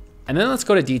bottom. And then let's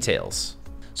go to details.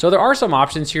 So there are some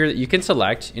options here that you can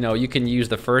select. You can use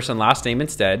the first and last name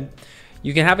instead.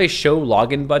 You can have a show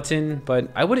login button, but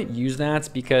I wouldn't use that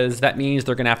because that means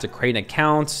they're gonna have to create an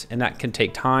account and that can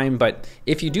take time. But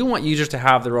if you do want users to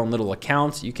have their own little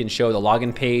accounts, you can show the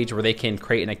login page where they can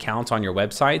create an account on your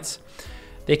websites.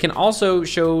 They can also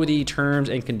show the terms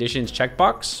and conditions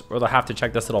checkbox, or they'll have to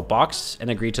check this little box and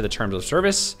agree to the terms of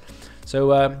service.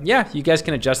 So yeah, you guys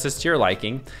can adjust this to your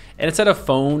liking. And instead of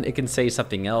phone, it can say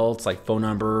something else like phone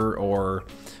number or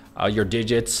your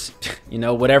digits,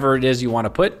 whatever it is you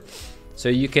wanna put. So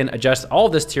you can adjust all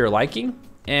of this to your liking.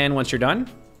 And once you're done,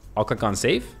 I'll click on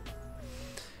save.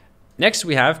 Next,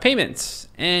 we have payments.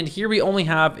 And here we only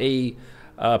have a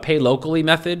pay locally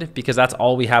method because that's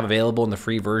all we have available in the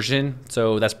free version.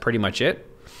 So that's pretty much it.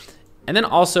 And then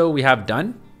also we have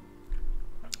done.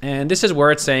 And this is where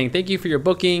it's saying, thank you for your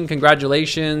booking,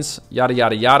 congratulations, yada,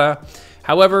 yada, yada.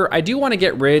 However, I do want to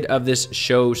get rid of this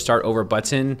show start over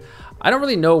button. I don't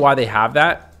really know why they have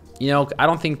that. I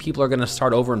don't think people are going to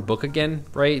start over and book again,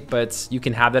 right? But you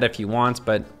can have that if you want,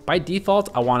 but by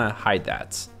default, I want to hide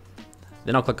that.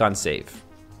 Then I'll click on save.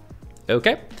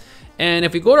 Okay. And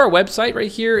if we go to our website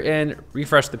right here and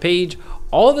refresh the page,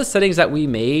 all of the settings that we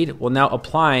made will now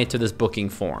apply to this booking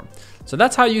form. So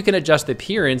that's how you can adjust the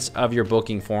appearance of your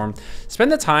booking form.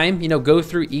 Spend the time, go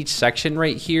through each section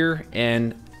right here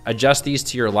and adjust these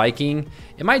to your liking.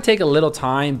 It might take a little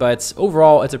time, but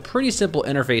overall, it's a pretty simple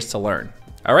interface to learn.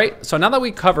 All right, so now that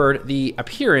we covered the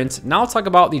appearance, now let's talk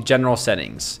about the general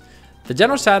settings. The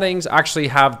general settings actually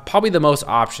have probably the most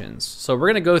options. So we're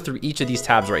gonna go through each of these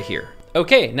tabs right here.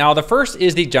 Okay, now the first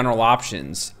is the general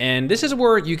options. And this is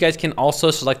where you guys can also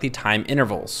select the time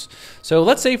intervals. So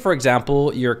let's say, for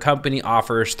example, your company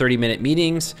offers 30-minute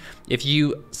meetings. If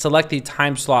you select the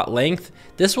time slot length,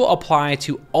 this will apply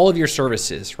to all of your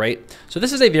services, right? So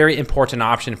this is a very important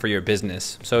option for your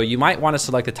business. So you might want to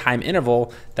select a time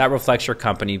interval that reflects your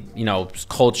company,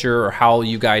 culture or how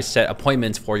you guys set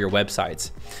appointments for your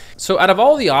websites. So out of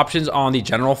all the options on the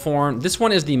general form, this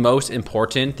one is the most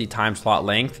important, the time slot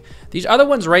length. These other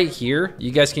ones right here, you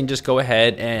guys can just go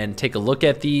ahead and take a look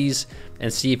at these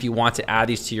and see if you want to add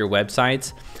these to your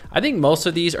websites. I think most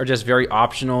of these are just very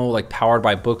optional, like powered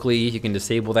by Bookly. You can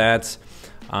disable that.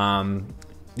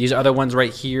 These other ones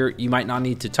right here, you might not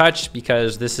need to touch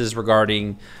because this is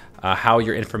regarding how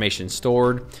your information is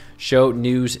stored. Show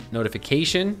news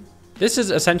notification. This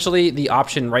is essentially the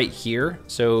option right here.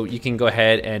 So you can go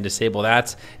ahead and disable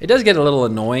that. It does get a little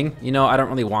annoying. I don't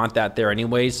really want that there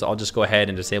anyways, so I'll just go ahead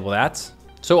and disable that.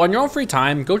 So on your own free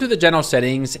time, go to the general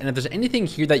settings, and if there's anything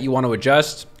here that you want to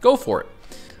adjust, go for it.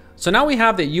 So now we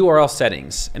have the URL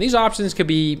settings, and these options could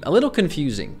be a little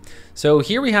confusing. So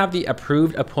here we have the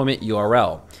approved appointment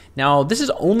URL. Now this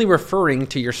is only referring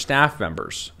to your staff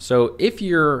members. So if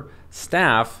your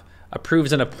staff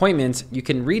approves an appointment, you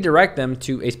can redirect them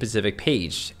to a specific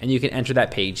page, and you can enter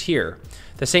that page here.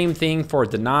 The same thing for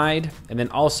denied, and then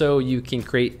also you can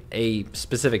create a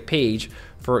specific page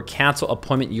for cancel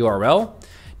appointment URL.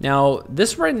 Now,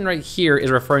 this right here is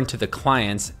referring to the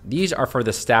clients. These are for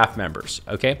the staff members,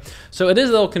 okay? So it is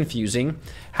a little confusing.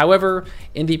 However,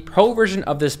 in the pro version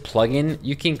of this plugin,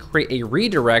 you can create a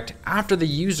redirect after the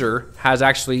user has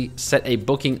actually set a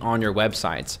booking on your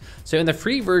websites. So in the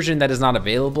free version, that is not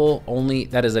available, only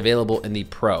that is available in the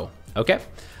pro, okay?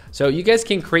 So you guys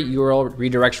can create URL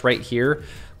redirects right here.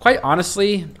 Quite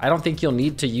honestly, I don't think you'll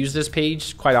need to use this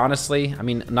page, quite honestly. I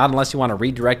mean, not unless you want to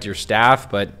redirect your staff,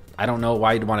 but I don't know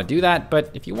why you'd want to do that. But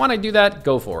if you want to do that,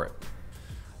 go for it.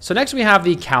 So next we have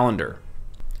the calendar.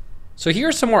 So here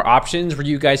are some more options where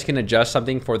you guys can adjust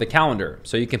something for the calendar.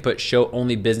 So you can put show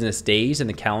only business days in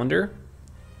the calendar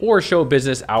or show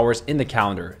business hours in the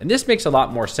calendar. And this makes a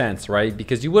lot more sense, right?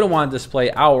 Because you wouldn't want to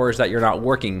display hours that you're not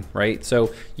working, right?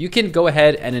 So you can go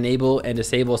ahead and enable and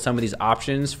disable some of these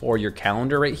options for your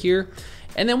calendar right here.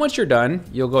 And then once you're done,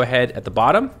 you'll go ahead at the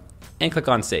bottom and click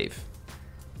on save.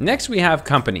 Next, we have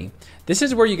company. This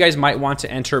is where you guys might want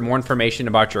to enter more information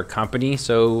about your company.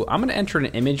 So I'm gonna enter an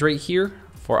image right here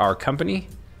for our company.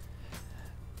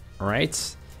 All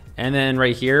right. And then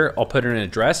right here, I'll put in an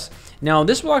address. Now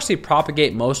this will actually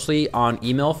propagate mostly on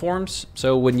email forms.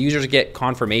 So when users get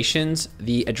confirmations,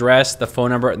 the address, the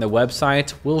phone number, and the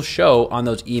website will show on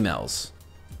those emails.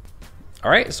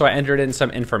 All right, so I entered in some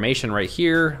information right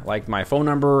here, like my phone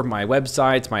number, my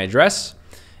website, my address,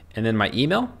 and then my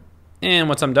email. And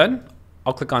once I'm done,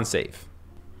 I'll click on save.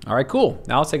 All right, cool.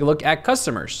 Now let's take a look at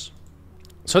customers.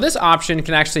 So this option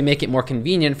can actually make it more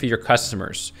convenient for your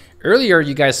customers. Earlier,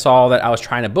 you guys saw that I was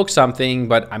trying to book something,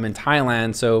 but I'm in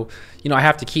Thailand, so I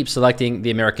have to keep selecting the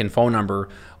American phone number.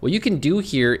 What you can do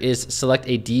here is select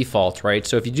a default, right?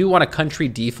 So if you do want a country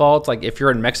default, like if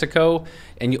you're in Mexico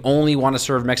and you only want to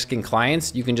serve Mexican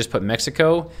clients, you can just put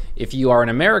Mexico. If you are in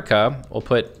America, we'll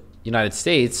put United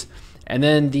States, and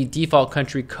then the default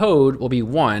country code will be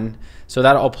 1. So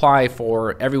that'll apply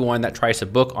for everyone that tries to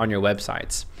book on your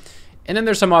websites. And then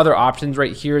there's some other options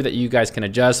right here that you guys can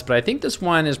adjust, but I think this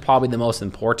one is probably the most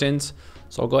important.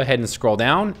 So I'll go ahead and scroll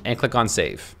down and click on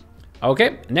save.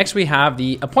 Okay, next we have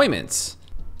the appointments.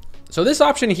 So this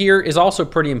option here is also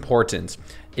pretty important.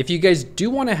 If you guys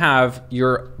do want to have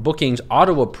your bookings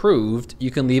auto approved, you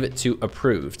can leave it to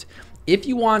approved. If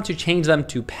you want to change them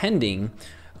to pending,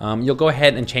 you'll go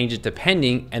ahead and change it to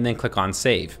pending and then click on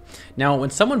save. Now, when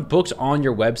someone books on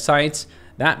your website,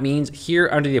 that means here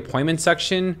under the appointment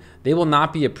section, they will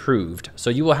not be approved.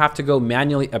 So you will have to go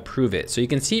manually approve it. So you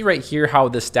can see right here how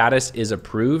the status is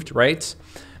approved, right?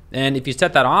 And if you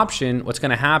set that option, what's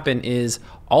gonna happen is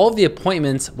all of the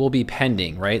appointments will be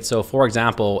pending, right? So for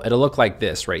example, it'll look like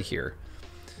this right here.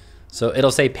 So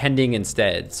it'll say pending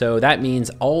instead. So that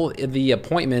means all of the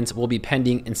appointments will be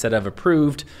pending instead of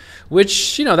approved,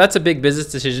 which, that's a big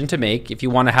business decision to make. If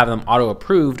you wanna have them auto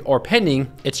approved or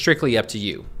pending, it's strictly up to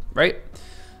you, right?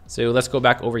 So let's go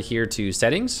back over here to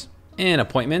settings and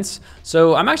appointments.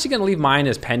 So I'm actually gonna leave mine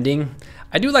as pending.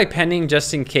 I do like pending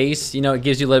just in case, it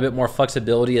gives you a little bit more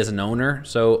flexibility as an owner.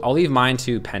 So I'll leave mine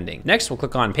to pending. Next, we'll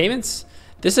click on payments.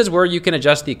 This is where you can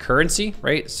adjust the currency,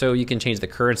 right? So you can change the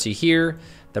currency here,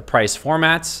 the price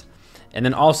formats, and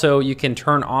then also you can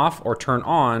turn off or turn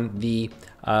on the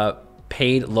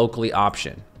paid locally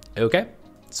option, okay?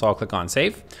 So I'll click on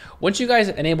save. Once you guys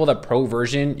enable the pro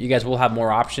version, you guys will have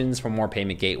more options for more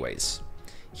payment gateways.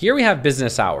 Here we have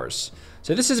business hours.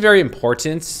 So this is very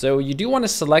important. So you do want to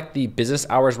select the business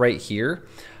hours right here.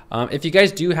 If you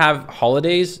guys do have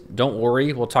holidays, don't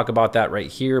worry, we'll talk about that right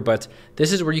here, but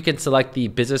this is where you can select the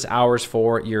business hours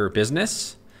for your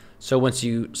business. So once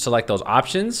you select those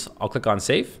options, I'll click on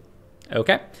save,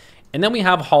 okay? And then we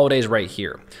have holidays right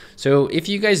here. So if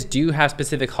you guys do have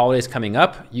specific holidays coming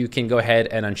up, you can go ahead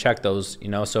and uncheck those,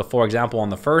 So for example, on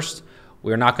the 1st,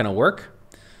 we're not gonna work.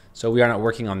 So we are not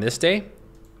working on this day,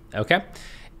 okay?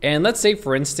 And let's say,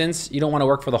 for instance, you don't wanna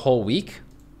work for the whole week.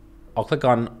 I'll click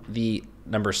on the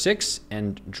number 6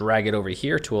 and drag it over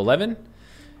here to 11.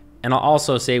 And I'll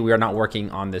also say we are not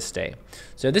working on this day.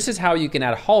 So this is how you can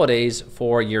add holidays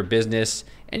for your business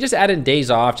and just add in days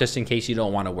off just in case you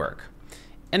don't wanna work.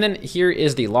 And then here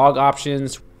is the log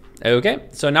options. Okay,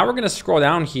 so now we're gonna scroll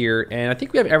down here and I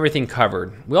think we have everything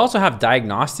covered. We also have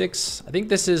diagnostics. I think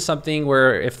this is something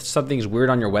where if something's weird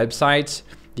on your website,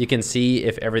 you can see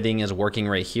if everything is working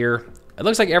right here. It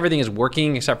looks like everything is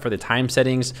working except for the time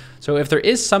settings. So if there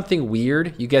is something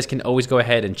weird, you guys can always go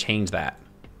ahead and change that.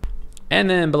 And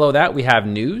then below that, we have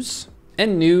news.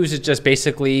 And news is just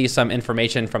basically some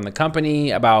information from the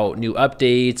company about new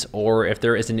updates, or if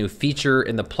there is a new feature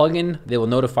in the plugin, they will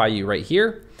notify you right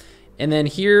here. And then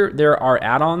here, there are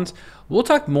add-ons. We'll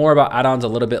talk more about add-ons a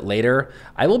little bit later.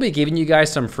 I will be giving you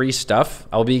guys some free stuff.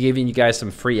 I'll be giving you guys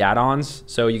some free add-ons,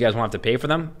 so you guys won't have to pay for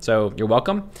them. So you're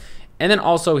welcome. And then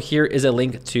also here is a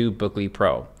link to Bookly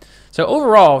Pro. So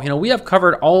overall, we have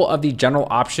covered all of the general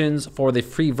options for the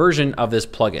free version of this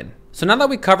plugin. So now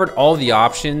that we covered all the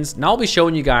options, now I'll be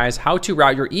showing you guys how to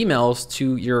route your emails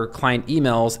to your client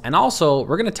emails. And also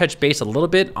we're gonna touch base a little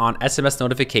bit on SMS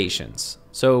notifications.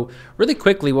 So really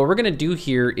quickly, what we're gonna do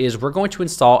here is we're going to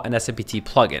install an SMPT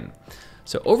plugin.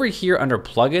 So over here under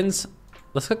plugins,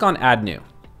 let's click on add new.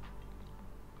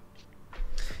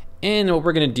 And what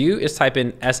we're gonna do is type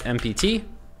in SMPT.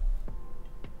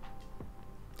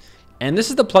 And this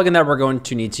is the plugin that we're going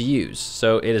to need to use.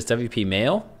 So it is WP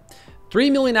Mail. 3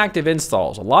 million active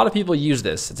installs. A lot of people use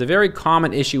this. It's a very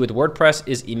common issue with WordPress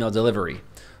is email delivery.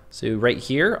 So right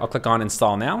here, I'll click on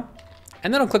install now,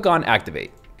 and then I'll click on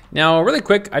activate. Now, really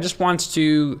quick, I just want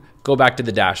to go back to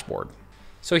the dashboard.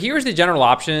 So here's the general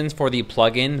options for the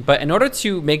plugin, but in order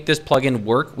to make this plugin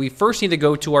work, we first need to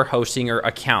go to our Hostinger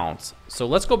account. So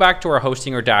let's go back to our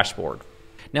Hostinger dashboard.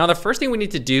 Now, the first thing we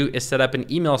need to do is set up an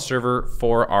email server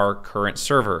for our current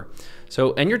server.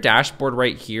 So in your dashboard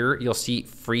right here, you'll see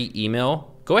free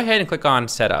email. Go ahead and click on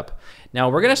setup. Now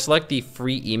we're gonna select the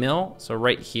free email. So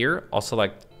right here, I'll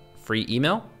select free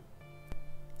email.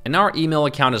 And now our email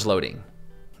account is loading.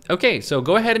 Okay, so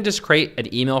go ahead and just create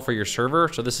an email for your server.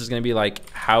 So this is gonna be like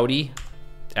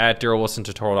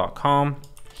howdy@darylwilsontutorial.com.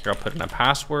 Here I'll put in a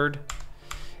password.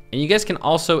 And you guys can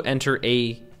also enter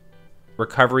a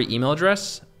recovery email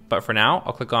address, but for now,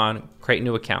 I'll click on create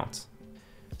new account.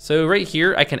 So right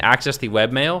here, I can access the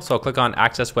webmail. So I'll click on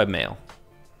access webmail.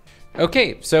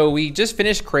 Okay, so we just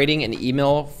finished creating an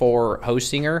email for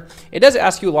Hostinger. It does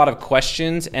ask you a lot of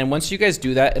questions. And once you guys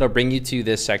do that, it'll bring you to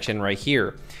this section right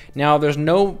here. Now there's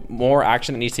no more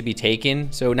action that needs to be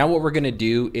taken. So now what we're gonna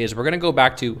do is we're gonna go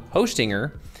back to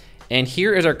Hostinger, and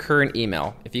here is our current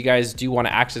email. If you guys do wanna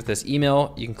access this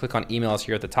email, you can click on emails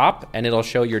here at the top and it'll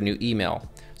show your new email.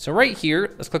 So right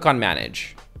here, let's click on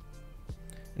manage.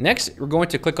 Next, we're going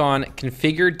to click on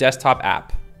configure desktop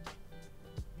app.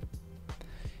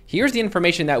 Here's the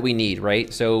information that we need,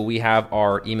 right? So we have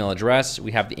our email address,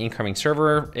 we have the incoming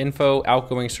server info,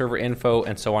 outgoing server info,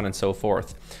 and so on and so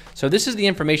forth. So this is the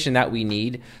information that we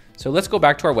need. So let's go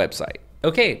back to our website.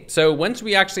 Okay, so once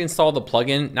we actually install the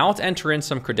plugin, now let's enter in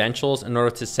some credentials in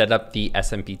order to set up the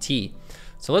SMPT.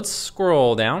 So let's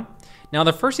scroll down. Now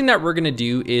the first thing that we're gonna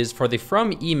do is for the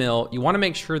from email, you wanna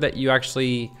make sure that you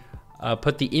actually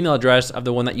put the email address of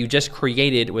the one that you just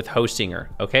created with Hostinger.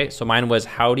 Okay, so mine was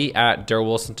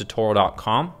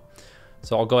howdy@darylwilsontutorial.com.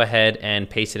 So I'll go ahead and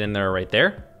paste it in there right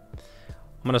there.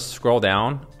 I'm gonna scroll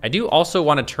down. I do also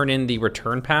wanna turn in the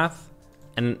return path.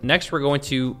 And next we're going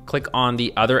to click on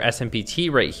the other SMPT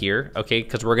right here, okay,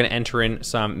 because we're gonna enter in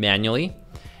some manually.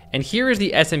 And here is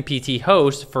the SMPT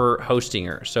host for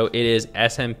Hostinger. So it is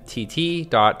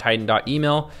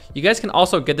smtt.titan.email. You guys can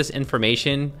also get this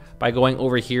information by going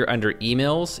over here under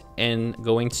emails and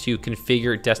going to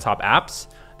configure desktop apps.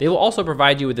 They will also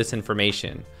provide you with this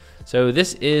information. So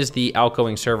this is the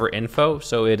outgoing server info.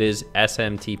 So it is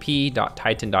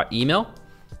smtp.titan.email.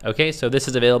 Okay, so this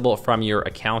is available from your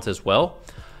account as well.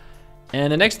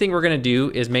 And the next thing we're gonna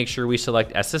do is make sure we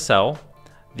select SSL.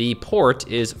 The port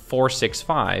is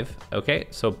 465, okay?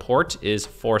 So port is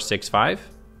 465.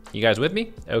 You guys with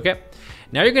me? Okay.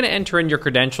 Now you're gonna enter in your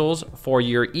credentials for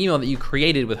your email that you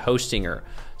created with Hostinger.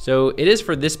 So it is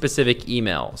for this specific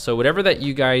email. So whatever that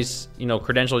you guys,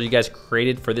 credentials you guys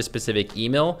created for this specific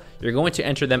email, you're going to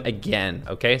enter them again,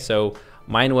 okay? So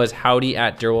mine was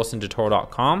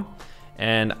howdy@darylwilsontutorial.com.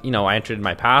 And I entered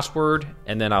my password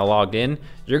and then I logged in.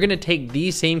 You're gonna take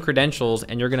these same credentials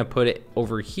and you're gonna put it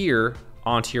over here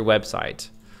onto your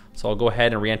website. So I'll go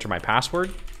ahead and re-enter my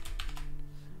password.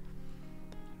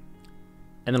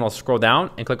 And then I'll scroll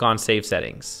down and click on Save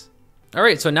Settings. All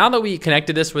right, so now that we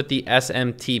connected this with the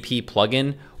SMTP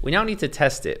plugin, we now need to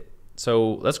test it.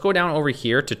 So let's go down over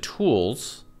here to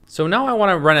Tools. So now I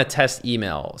wanna run a test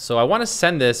email. So I wanna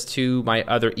send this to my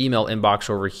other email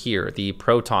inbox over here, the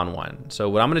Proton one. So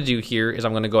what I'm gonna do here is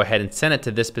I'm gonna go ahead and send it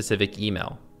to this specific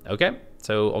email, okay?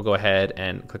 So I'll go ahead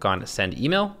and click on Send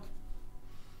Email.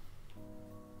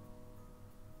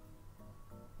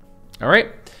 All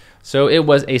right, so it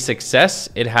was a success.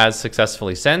 It has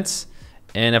successfully sent.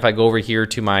 And if I go over here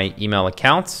to my email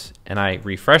account and I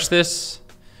refresh this,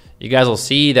 you guys will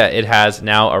see that it has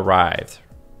now arrived.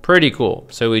 Pretty cool.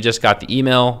 So we just got the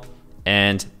email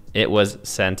and it was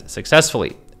sent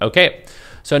successfully. Okay,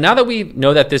 so now that we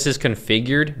know that this is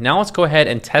configured, now let's go ahead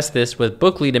and test this with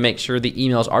Bookly to make sure the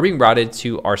emails are being routed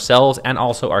to ourselves and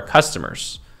also our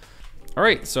customers. All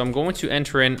right, so I'm going to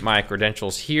enter in my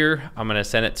credentials here. I'm gonna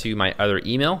send it to my other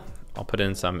email. I'll put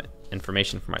in some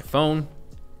information for my phone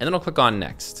and then I'll click on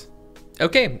next.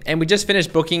 Okay, and we just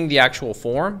finished booking the actual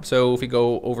form. So if we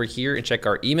go over here and check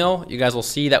our email, you guys will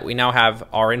see that we now have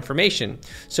our information.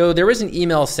 So there is an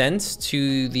email sent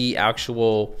to the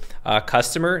actual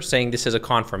customer saying this is a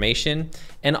confirmation.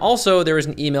 And also there is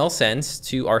an email sent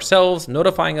to ourselves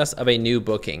notifying us of a new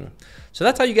booking. So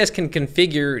that's how you guys can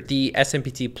configure the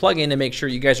SMPT plugin to make sure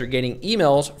you guys are getting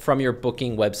emails from your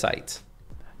booking website.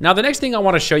 Now, the next thing I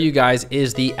want to show you guys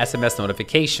is the SMS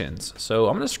notifications. So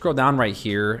I'm going to scroll down right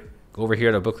here, go over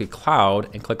here to Bookly Cloud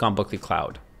and click on Bookly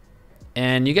Cloud.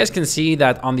 And you guys can see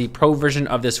that on the pro version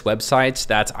of this website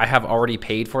that I have already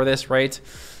paid for this, right?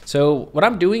 So what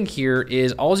I'm doing here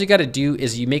is all you got to do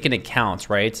is you make an account,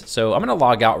 right? So I'm going to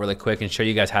log out really quick and show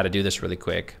you guys how to do this really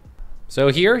quick. So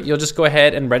here you'll just go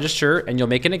ahead and register and you'll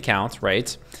make an account,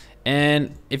 right?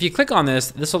 And if you click on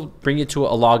this, this will bring you to a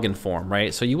login form,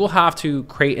 right? So you will have to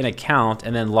create an account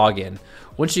and then log in.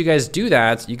 Once you guys do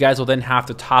that, you guys will then have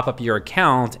to top up your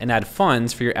account and add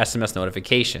funds for your SMS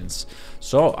notifications.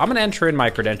 So I'm gonna enter in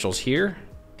my credentials here.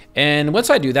 And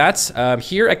once I do that,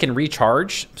 here I can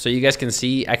recharge. So you guys can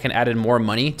see I can add in more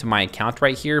money to my account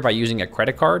right here by using a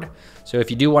credit card. So if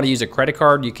you do want to use a credit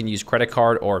card, you can use credit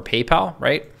card or PayPal,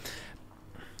 right?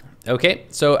 Okay,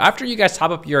 so after you guys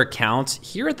top up your account,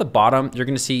 here at the bottom, you're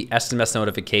gonna see SMS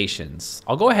notifications.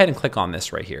 I'll go ahead and click on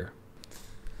this right here.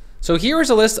 So here is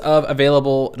a list of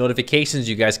available notifications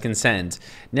you guys can send.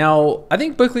 Now, I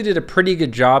think Bookly did a pretty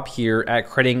good job here at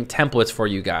creating templates for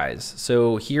you guys.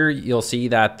 So here you'll see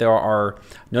that there are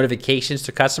notifications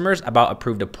to customers about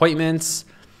approved appointments,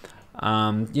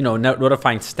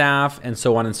 notifying staff, and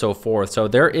so on and so forth. So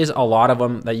there is a lot of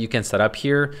them that you can set up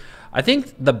here. I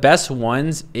think the best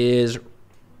ones is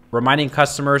reminding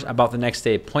customers about the next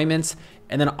day appointments,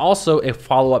 and then also a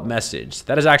follow-up message.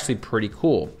 That is actually pretty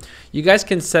cool. You guys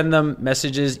can send them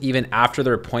messages even after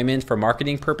their appointment for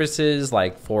marketing purposes,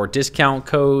 like for discount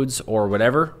codes or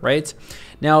whatever, right?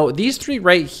 Now, these three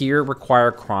right here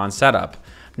require cron setup.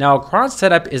 Now, cron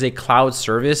setup is a cloud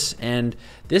service, and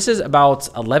this is about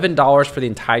 $11 for the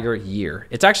entire year.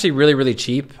 It's actually really, really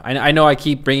cheap. I know I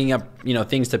keep bringing up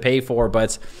things to pay for,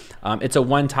 but it's a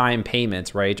one-time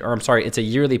payment, right? Or I'm sorry, it's a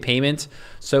yearly payment.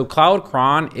 So Cloud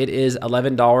Cron, it is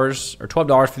 $11 or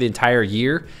 $12 for the entire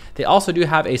year. They also do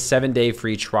have a 7-day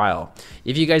free trial.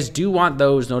 If you guys do want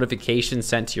those notifications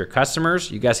sent to your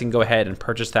customers, you guys can go ahead and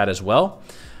purchase that as well.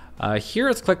 Here,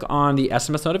 let's click on the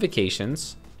SMS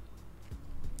notifications.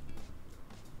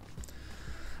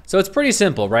 So it's pretty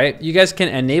simple, right? You guys can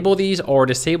enable these or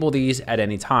disable these at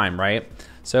any time, right?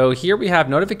 So here we have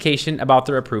notification about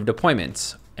their approved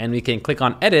appointments, and we can click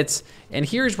on edits, and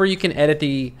here's where you can edit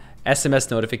the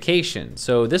SMS notification.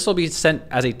 So this will be sent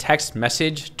as a text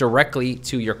message directly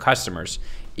to your customers.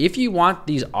 If you want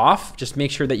these off, just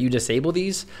make sure that you disable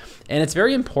these. And it's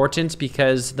very important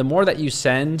because the more that you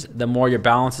send, the more your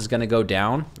balance is gonna go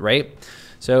down, right?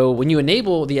 So when you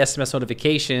enable the SMS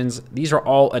notifications, these are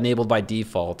all enabled by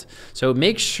default. So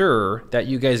make sure that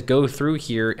you guys go through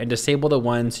here and disable the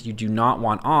ones you do not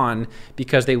want on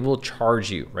because they will charge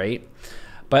you, right?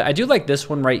 But I do like this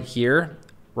one right here,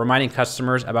 reminding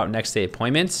customers about next day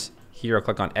appointments. Here I'll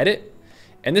click on edit.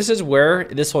 And this is where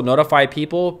this will notify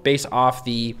people based off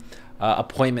the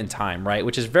appointment time, right?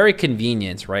 Which is very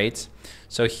convenient, right?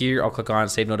 So here I'll click on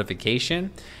save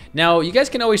notification. Now you guys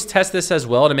can always test this as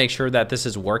well to make sure that this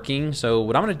is working. So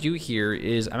what I'm gonna do here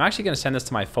is I'm actually gonna send this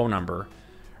to my phone number,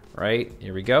 right?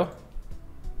 Here we go.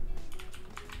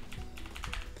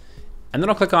 And then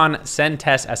I'll click on send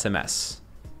test SMS.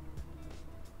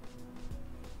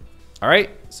 All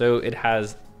right, so it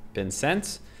has been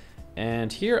sent.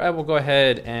 And here I will go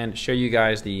ahead and show you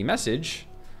guys the message.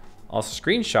 I'll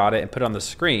screenshot it and put it on the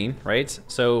screen, right?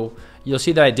 So you'll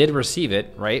see that I did receive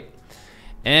it, right?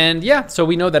 And yeah, so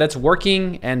we know that it's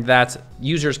working and that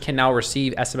users can now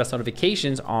receive SMS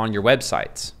notifications on your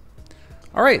websites.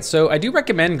 All right, so I do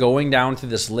recommend going down to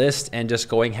this list and just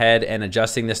going ahead and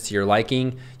adjusting this to your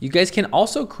liking. You guys can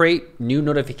also create new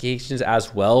notifications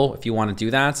as well if you want to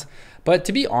do that. But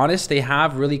to be honest, they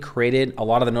have really created a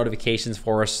lot of the notifications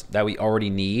for us that we already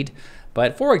need.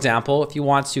 But for example, if you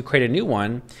want to create a new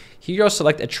one, here you'll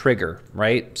select a trigger,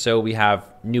 right? So we have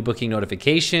new booking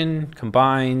notification,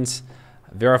 combines,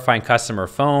 verifying customer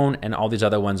phone, and all these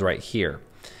other ones right here.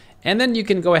 And then you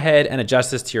can go ahead and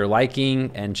adjust this to your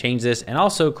liking and change this and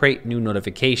also create new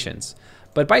notifications.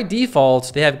 But by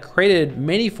default, they have created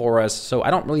many for us, so I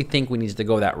don't really think we need to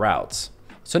go that route.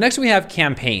 So next we have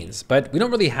campaigns, but we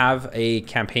don't really have a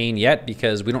campaign yet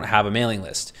because we don't have a mailing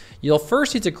list. You'll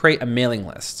first need to create a mailing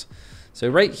list. So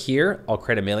right here, I'll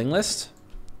create a mailing list.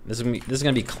 This is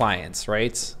gonna be clients,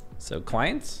 right? So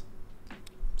clients.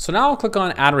 So now I'll click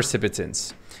on add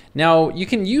recipients. Now you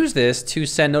can use this to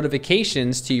send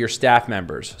notifications to your staff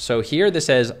members. So here this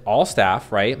says all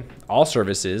staff, right? All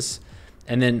services,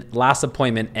 and then last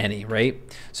appointment, any, right?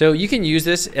 So you can use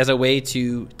this as a way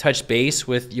to touch base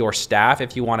with your staff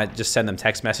if you want to just send them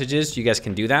text messages. You guys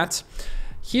can do that.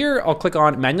 Here, I'll click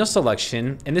on manual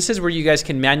selection, and this is where you guys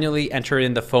can manually enter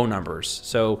in the phone numbers.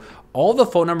 So all the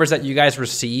phone numbers that you guys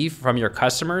receive from your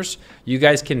customers, you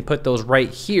guys can put those right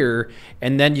here,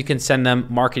 and then you can send them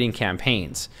marketing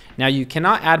campaigns. Now, you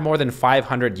cannot add more than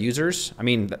 500 users. I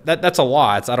mean, that's a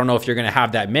lot. I don't know if you're gonna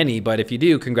have that many, but if you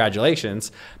do,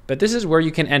 congratulations. But this is where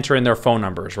you can enter in their phone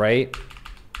numbers, right?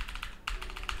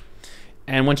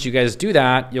 And once you guys do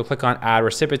that, you'll click on add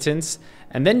recipients,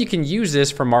 and then you can use this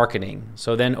for marketing.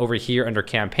 So then over here under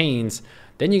campaigns,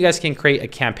 then you guys can create a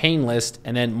campaign list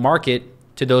and then market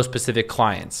to those specific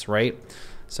clients, right?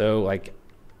 So like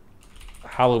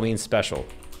Halloween special.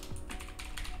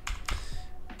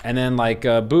 And then like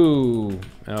boo,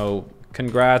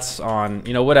 congrats on,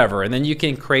 whatever. And then you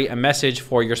can create a message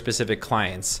for your specific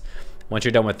clients. Once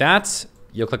you're done with that,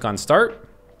 you'll click on start.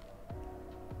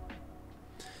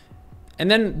 And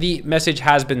then the message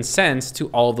has been sent to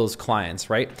all of those clients,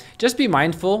 right? Just be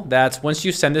mindful that once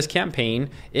you send this campaign,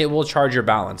 it will charge your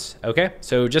balance, okay?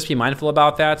 So just be mindful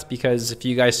about that, because if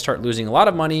you guys start losing a lot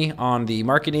of money on the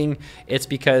marketing, it's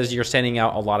because you're sending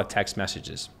out a lot of text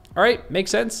messages. All right, makes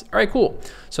sense? All right, cool.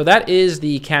 So that is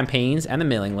the campaigns and the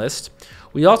mailing list.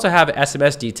 We also have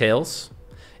SMS details,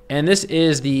 and this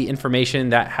is the information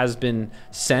that has been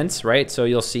sent, right? So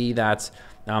you'll see that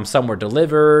some were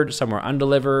delivered, some were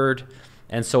undelivered,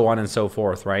 and so on and so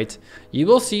forth, right? You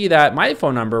will see that my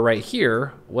phone number right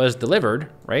here was delivered,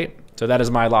 right? So that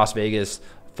is my Las Vegas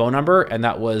phone number, and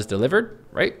that was delivered,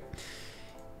 right?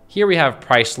 Here we have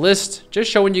price list,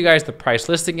 just showing you guys the price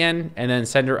list again, and then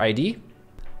sender ID.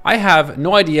 I have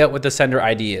no idea what the sender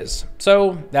ID is,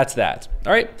 so that's that,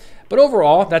 all right? But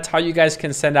overall, that's how you guys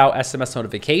can send out SMS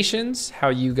notifications, how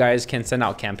you guys can send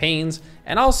out campaigns,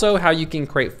 and also how you can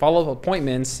create follow-up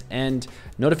appointments and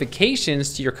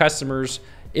notifications to your customers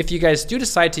if you guys do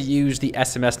decide to use the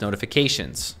SMS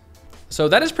notifications. So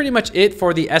that is pretty much it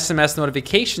for the SMS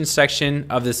notifications section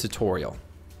of this tutorial.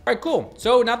 All right, cool.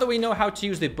 So now that we know how to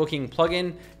use the booking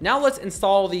plugin, now let's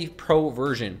install the pro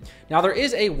version. Now there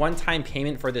is a one-time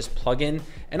payment for this plugin,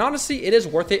 and honestly, it is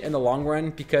worth it in the long run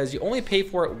because you only pay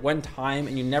for it one time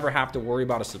and you never have to worry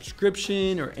about a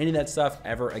subscription or any of that stuff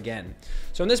ever again.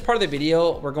 So in this part of the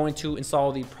video, we're going to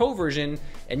install the pro version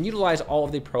and utilize all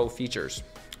of the pro features.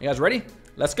 You guys ready?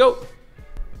 Let's go.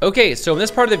 Okay, so in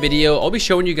this part of the video, I'll be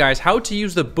showing you guys how to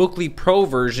use the Bookly Pro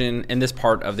version in this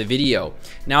part of the video.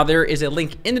 Now there is a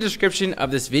link in the description of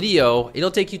this video.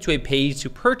 It'll take you to a page to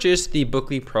purchase the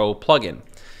Bookly Pro plugin.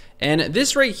 And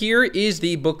this right here is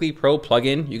the Bookly Pro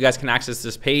plugin. You guys can access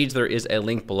this page. There is a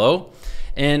link below.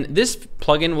 And this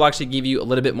plugin will actually give you a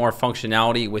little bit more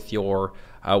functionality with your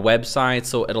website.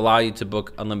 So it'll allow you to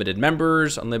book unlimited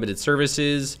members, unlimited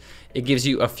services. It gives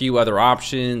you a few other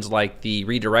options like the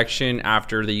redirection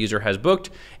after the user has booked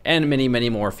and many, many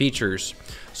more features.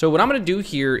 So what I'm going to do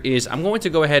here is I'm going to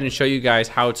go ahead and show you guys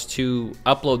how to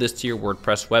upload this to your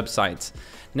WordPress websites.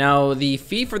 Now the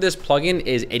fee for this plugin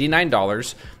is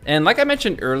 $89. And like I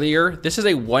mentioned earlier, this is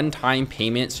a one-time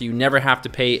payment, so you never have to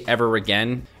pay ever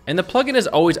again. And the plugin is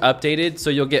always updated, so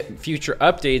you'll get future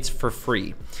updates for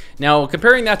free. Now,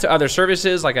 comparing that to other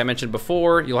services, like I mentioned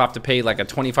before, you'll have to pay like a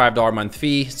 $25 a month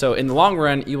fee. So in the long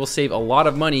run, you will save a lot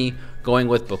of money going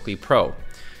with Bookly Pro.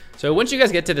 So once you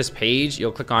guys get to this page,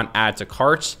 you'll click on Add to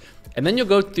Cart, and then you'll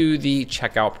go through the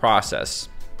checkout process.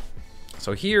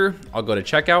 So here, I'll go to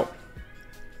checkout.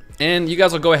 And you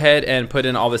guys will go ahead and put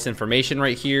in all this information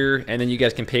right here, and then you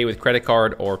guys can pay with credit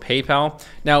card or PayPal.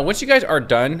 Now, once you guys are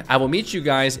done, I will meet you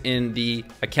guys in the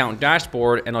account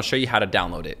dashboard and I'll show you how to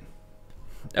download it.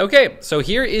 Okay, so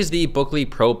here is the Bookly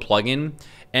Pro plugin.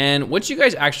 And once you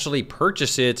guys actually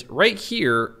purchase it, right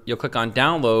here, you'll click on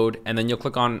download and then you'll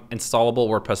click on installable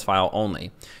WordPress file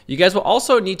only. You guys will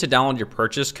also need to download your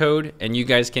purchase code, and you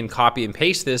guys can copy and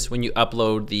paste this when you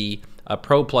upload the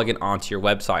Pro plugin onto your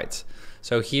websites.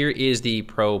 So here is the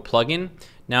Pro plugin.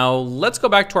 Now let's go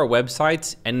back to our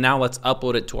websites and now let's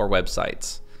upload it to our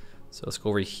websites. So let's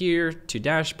go over here to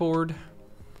dashboard.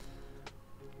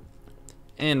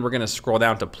 And we're gonna scroll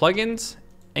down to plugins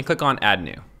and click on add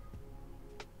new.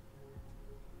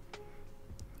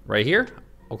 Right here,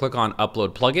 I'll click on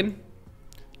upload plugin,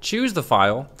 choose the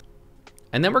file,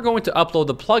 and then we're going to upload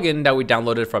the plugin that we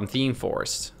downloaded from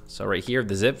ThemeForest. So right here,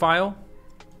 the zip file,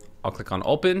 I'll click on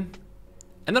open,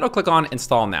 and then I'll click on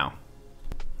install now.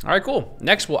 All right, cool.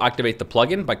 Next, we'll activate the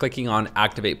plugin by clicking on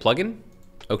activate plugin.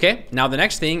 Okay, now the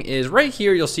next thing is right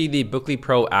here, you'll see the Bookly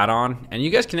Pro add-on, and you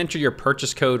guys can enter your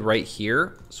purchase code right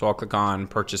here. So I'll click on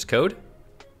purchase code.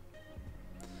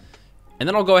 And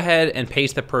then I'll go ahead and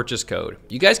paste the purchase code.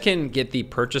 You guys can get the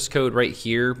purchase code right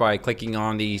here by clicking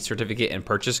on the certificate and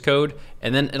purchase code,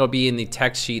 and then it'll be in the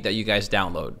text sheet that you guys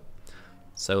download.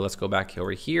 So let's go back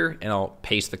over here and I'll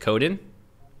paste the code in,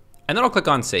 and then I'll click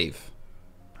on save.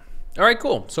 All right,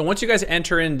 cool. So once you guys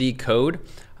enter in the code,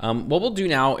 what we'll do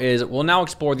now is we'll now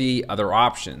explore the other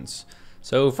options.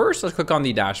 So first, let's click on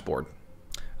the dashboard.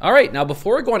 All right, now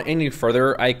before I go on any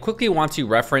further, I quickly want to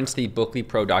reference the Bookly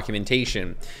Pro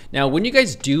documentation. Now, when you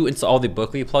guys do install the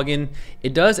Bookly plugin,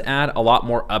 it does add a lot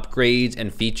more upgrades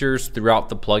and features throughout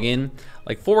the plugin.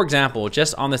 Like for example,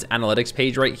 just on this analytics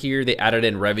page right here, they added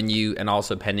in revenue and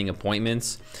also pending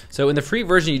appointments. So in the free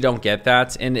version, you don't get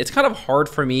that. And it's kind of hard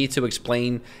for me to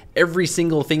explain every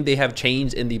single thing they have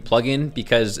changed in the plugin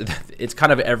because it's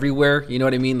kind of everywhere. You know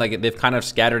what I mean? Like they've kind of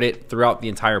scattered it throughout the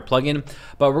entire plugin.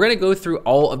 But we're gonna go through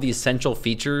all of the essential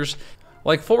features.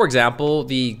 Like for example,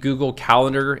 the Google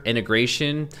Calendar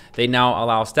integration, they now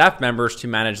allow staff members to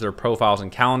manage their profiles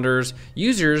and calendars.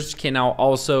 Users can now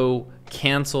also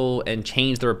cancel and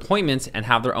change their appointments and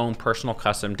have their own personal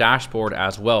custom dashboard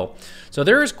as well. So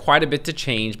there is quite a bit to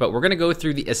change, but we're gonna go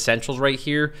through the essentials right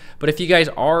here. But if you guys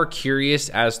are curious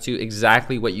as to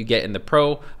exactly what you get in the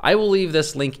Pro, I will leave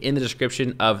this link in the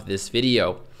description of this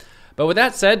video. But with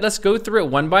that said, let's go through it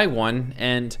one by one,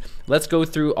 and let's go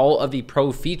through all of the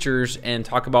Pro features and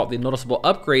talk about the noticeable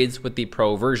upgrades with the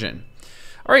Pro version.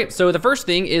 All right, so the first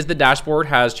thing is the dashboard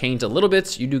has changed a little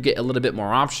bit. You do get a little bit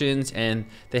more options, and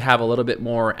they have a little bit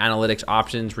more analytics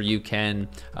options where you can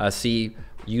see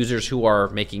users who are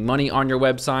making money on your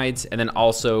websites, and then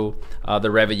also the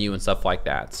revenue and stuff like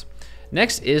that.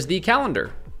 Next is the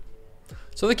calendar.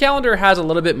 So the calendar has a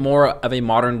little bit more of a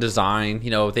modern design. You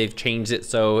know, they've changed it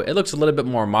so it looks a little bit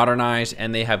more modernized,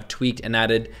 and they have tweaked and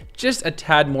added just a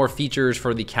tad more features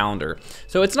for the calendar.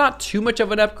 So it's not too much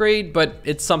of an upgrade, but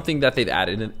it's something that they've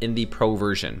added in the Pro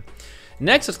version.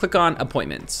 Next, let's click on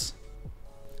appointments.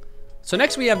 So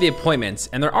next we have the appointments,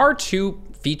 and there are two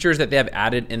features that they have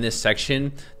added in this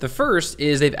section. The first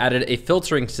is they've added a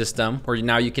filtering system where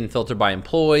now you can filter by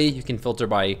employee, you can filter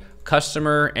by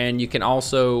customer, and you can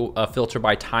also filter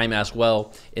by time as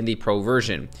well in the Pro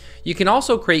version. You can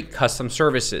also create custom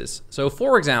services. So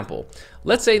for example,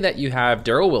 let's say that you have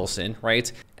Daryl Wilson,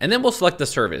 right? And then we'll select the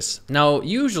service. Now,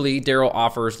 usually Daryl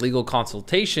offers legal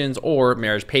consultations or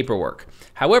marriage paperwork.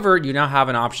 However, you now have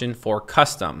an option for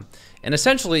custom. And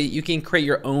essentially, you can create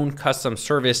your own custom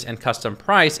service and custom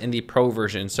price in the Pro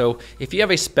version. So if you have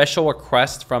a special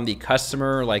request from the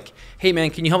customer, like, hey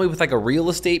man, can you help me with like a real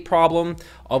estate problem?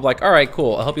 I'll be like, all right,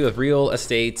 cool. I'll help you with real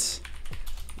estate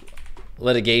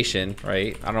litigation,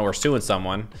 right? I don't know, we're suing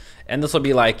someone. And this will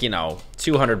be like, you know,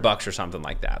 $200 or something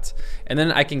like that. And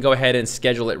then I can go ahead and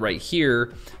schedule it right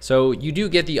here. So you do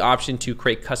get the option to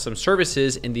create custom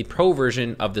services in the Pro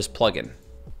version of this plugin.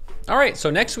 All right, so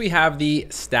next we have the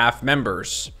staff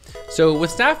members. So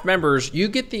with staff members, you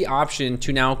get the option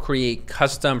to now create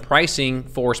custom pricing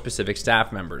for specific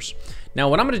staff members. Now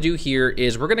what I'm gonna do here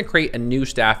is we're gonna create a new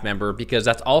staff member because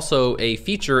that's also a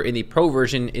feature in the Pro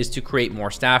version is to create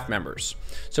more staff members.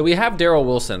 So we have Daryl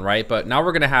Wilson, right? But now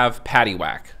we're gonna have Patty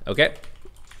Whack, okay?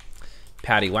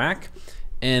 Patty Whack,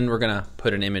 and we're gonna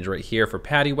put an image right here for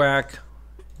Patty Whack.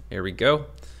 There we go.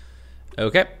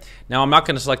 Okay, now I'm not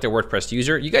going to select a WordPress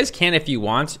user. You guys can if you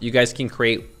want. You guys can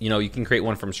create, you know, you can create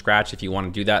one from scratch if you want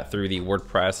to do that through the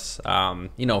WordPress,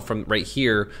 you know, from right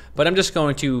here. But I'm just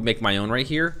going to make my own right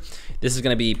here. This is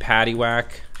going to be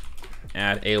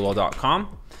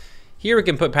pattywhack@aol.com. Here we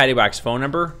can put Patty Whack's phone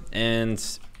number, and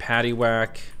Patty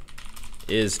Whack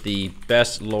is the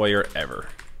best lawyer ever.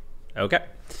 Okay,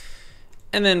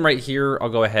 and then right here I'll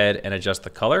go ahead and adjust the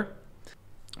color.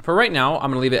 For right now, I'm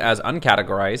going to leave it as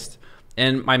uncategorized.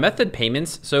 And my method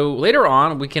payments, so later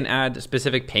on we can add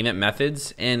specific payment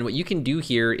methods, and what you can do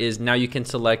here is now you can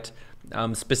select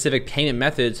specific payment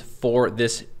methods for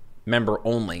this member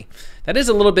only. That is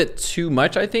a little bit too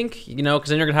much, I think, you know, because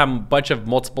then you're gonna have a bunch of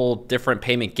multiple different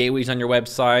payment gateways on your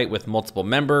website with multiple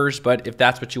members. But if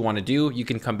that's what you want to do, you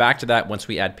can come back to that once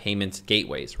we add payment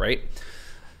gateways, right?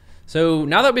 So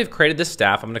now that we've created this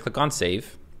staff, I'm gonna click on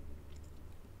save.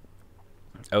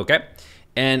 Okay,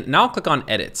 and now I'll click on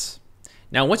edits.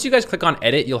 Now, once you guys click on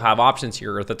edit, you'll have options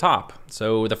here at the top.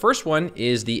 So the first one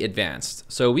is the advanced.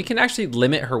 So we can actually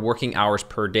limit her working hours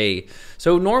per day.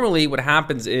 So normally what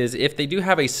happens is if they do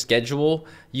have a schedule,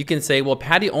 you can say, well,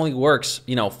 Patty only works,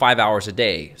 you know, 5 hours a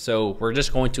day. So we're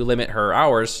just going to limit her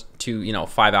hours to, you know,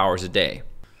 5 hours a day.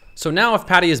 So now if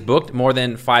Patty is booked more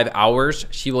than 5 hours,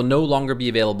 she will no longer be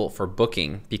available for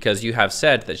booking because you have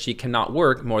said that she cannot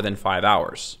work more than 5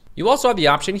 hours. You also have the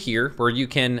option here where you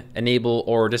can enable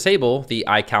or disable the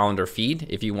iCalendar feed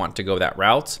if you want to go that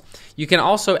route. You can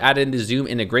also add in the Zoom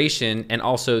integration and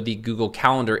also the Google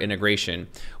Calendar integration.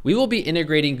 We will be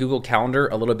integrating Google Calendar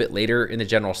a little bit later in the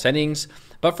general settings,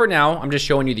 but for now, I'm just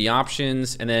showing you the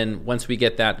options. And then once we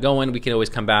get that going, we can always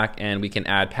come back and we can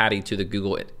add Patty to the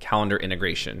Google Calendar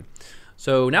integration.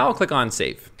 So now I'll click on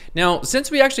Save. Now, since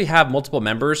we actually have multiple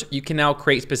members, you can now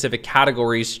create specific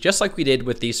categories just like we did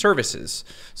with these services.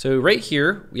 So right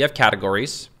here, we have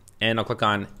categories and I'll click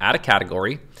on Add a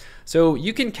Category. So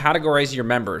you can categorize your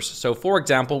members. So for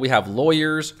example, we have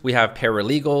lawyers, we have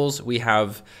paralegals, we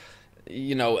have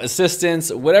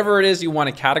assistants, whatever it is you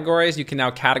want to categorize, you can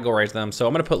now categorize them. So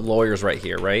I'm going to put lawyers right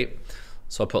here, right?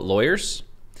 So I'll put lawyers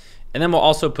and then we'll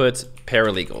also put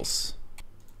paralegals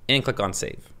and click on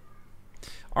Save.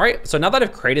 All right, so now that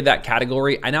I've created that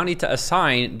category, I now need to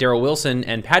assign Daryl Wilson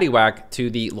and Patty Wack to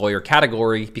the lawyer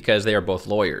category because they are both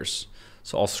lawyers.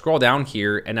 So I'll scroll down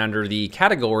here and under the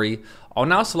category, I'll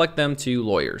now select them to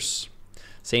lawyers.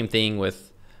 Same thing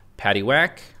with Patty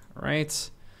Wack, all right?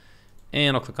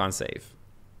 And I'll click on Save.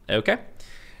 Okay.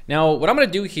 Now what I'm gonna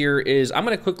do here is I'm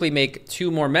gonna quickly make 2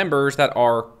 more members that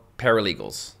are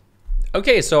paralegals.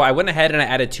 Okay, so I went ahead and I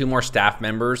added 2 more staff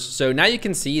members. So now you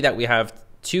can see that we have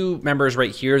 2 members right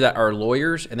here that are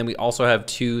lawyers, and then we also have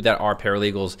 2 that are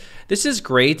paralegals. This is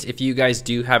great if you guys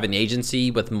do have an agency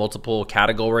with multiple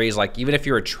categories. Like even if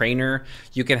you're a trainer,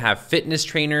 you can have fitness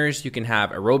trainers, you can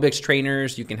have aerobics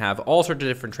trainers, you can have all sorts of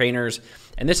different trainers.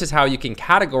 And this is how you can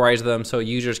categorize them so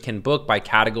users can book by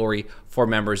category for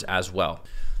members as well.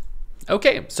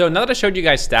 Okay, so now that I showed you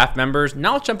guys staff members,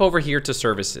 now I'll jump over here to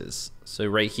services. So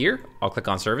right here, I'll click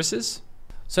on services.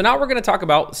 So now we're going to talk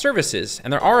about services,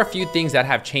 and there are a few things that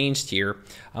have changed here.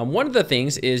 One of the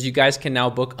things is you guys can now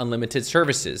book unlimited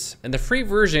services. In the free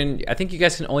version, I think you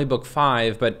guys can only book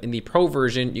 5, but in the pro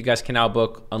version, you guys can now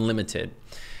book unlimited.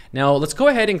 Now let's go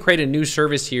ahead and create a new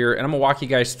service here, and I'm gonna walk you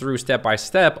guys through step by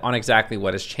step on exactly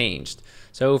what has changed.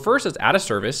 So first, let's add a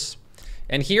service.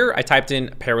 And here I typed in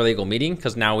paralegal meeting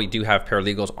because now we do have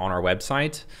paralegals on our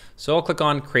website. So I'll click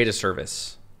on create a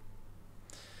service.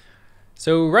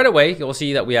 So right away, you'll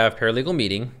see that we have paralegal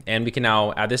meeting, and we can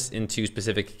now add this into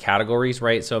specific categories,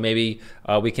 right? So maybe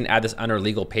we can add this under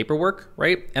legal paperwork,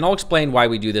 right? And I'll explain why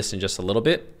we do this in just a little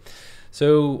bit.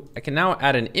 So I can now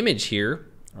add an image here,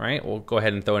 all right? We'll go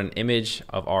ahead and throw in an image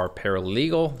of our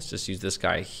paralegal. Let's just use this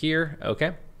guy here,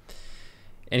 okay?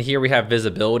 And here we have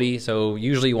visibility. So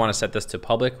usually you want to set this to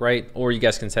public, right? Or you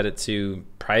guys can set it to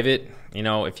private,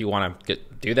 if you want to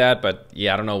do that. But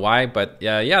yeah, I don't know why, but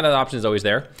yeah, that option is always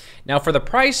there. Now for the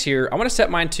price here, I want to set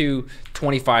mine to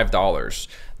 $25.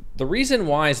 The reason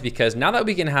why is because now that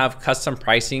we can have custom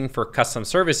pricing for custom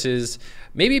services,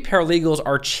 maybe paralegals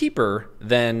are cheaper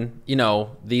than,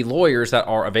 the lawyers that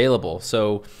are available.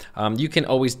 So you can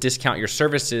always discount your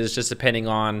services just depending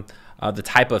on the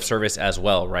type of service as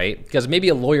well, right? Because maybe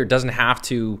a lawyer doesn't have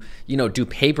to, do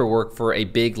paperwork for a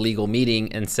big legal meeting.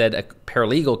 Instead, a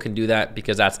paralegal can do that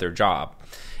because that's their job.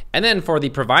 And then for the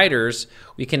providers,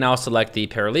 we can now select the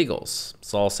paralegals.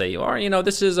 So I'll say,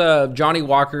 this is Johnny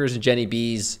Walker's and Jenny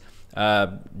B's,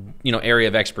 area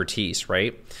of expertise,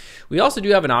 right? We also do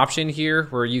have an option here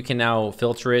where you can now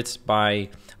filter it by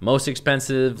most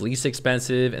expensive, least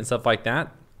expensive, and stuff like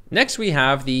that. Next, we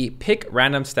have the pick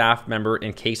random staff member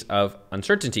in case of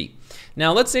uncertainty.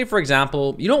 Now, let's say, for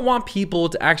example, you don't want people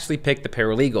to actually pick the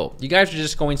paralegal. You guys are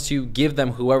just going to give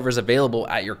them whoever's available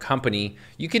at your company.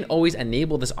 You can always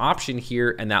enable this option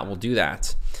here, and that will do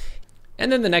that.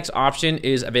 And then the next option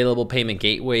is available payment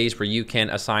gateways, where you can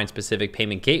assign specific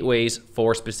payment gateways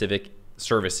for specific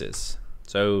services.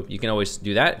 So you can always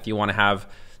do that. If you want to have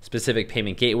specific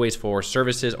payment gateways for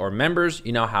services or members,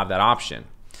 you now have that option.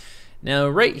 Now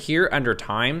right here under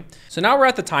time, so now we're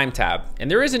at the time tab, and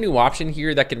there is a new option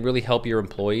here that can really help your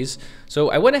employees.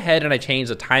 So I went ahead and I changed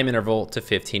the time interval to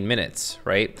 15 minutes,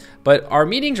 right? But our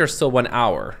meetings are still 1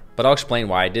 hour, but I'll explain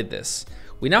why I did this.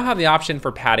 We now have the option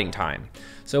for padding time.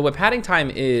 So what padding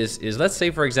time is let's say,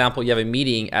 for example, you have a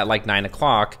meeting at like 9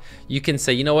 o'clock, you can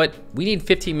say, we need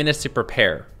 15 minutes to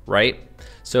prepare, right?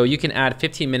 So you can add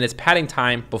 15 minutes padding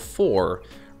time before,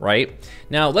 right?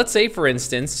 Now, let's say, for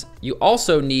instance, you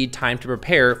also need time to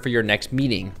prepare for your next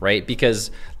meeting, right? Because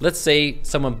let's say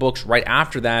someone books right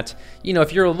after that.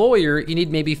 If you're a lawyer, you need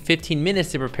maybe 15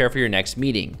 minutes to prepare for your next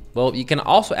meeting. Well, you can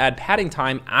also add padding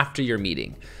time after your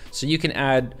meeting. So you can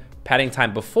add padding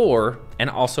time before and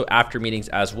also after meetings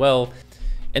as well.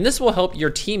 And this will help your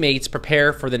teammates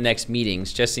prepare for the next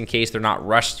meetings, just in case they're not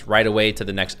rushed right away to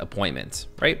the next appointment,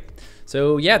 right?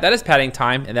 So yeah, that is padding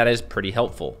time, and that is pretty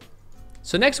helpful.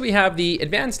 So next we have the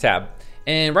Advanced tab.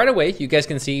 And right away, you guys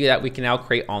can see that we can now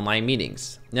create online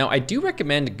meetings. Now, I do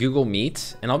recommend Google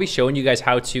Meet, and I'll be showing you guys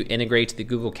how to integrate the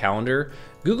Google Calendar.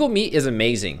 Google Meet is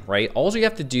amazing, right? All you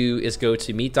have to do is go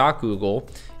to meet.google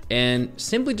and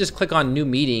simply just click on New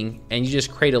Meeting, and you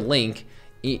just create a link,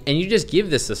 and you just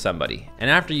give this to somebody. And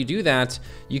after you do that,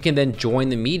 you can then join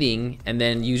the meeting, and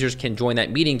then users can join that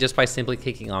meeting just by simply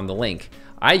clicking on the link.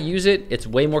 I use it, it's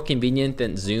way more convenient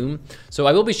than Zoom. So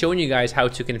I will be showing you guys how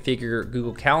to configure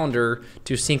Google Calendar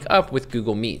to sync up with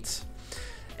Google Meets.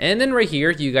 And then right here,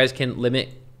 you guys can limit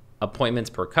appointments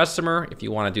per customer if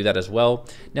you want to do that as well.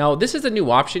 Now, this is a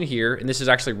new option here, and this is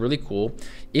actually really cool.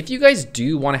 If you guys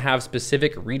do want to have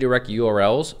specific redirect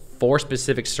URLs for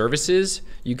specific services,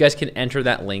 you guys can enter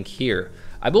that link here.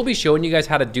 I will be showing you guys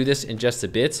how to do this in just a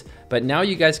bit, but now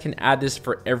you guys can add this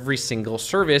for every single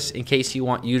service in case you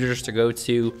want users to go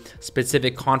to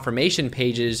specific confirmation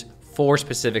pages for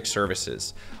specific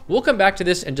services. We'll come back to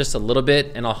this in just a little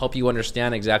bit, and I'll help you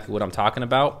understand exactly what I'm talking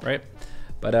about, right?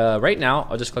 But right now,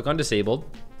 I'll just click on disabled.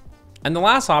 And the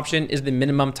last option is the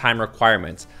minimum time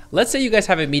requirements. Let's say you guys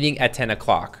have a meeting at 10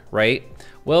 o'clock, right?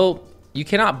 Well, you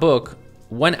cannot book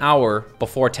 1 hour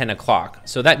before 10 o'clock.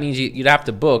 So that means you'd have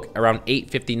to book around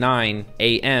 8:59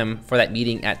 a.m. for that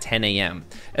meeting at 10 a.m.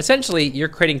 Essentially, you're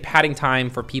creating padding time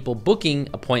for people booking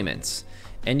appointments.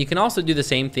 And you can also do the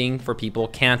same thing for people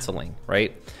canceling,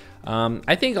 right?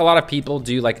 I think a lot of people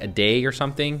do like a day or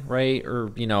something, right?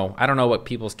 Or, you know, I don't know what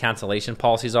people's cancellation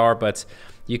policies are, but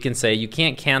you can say you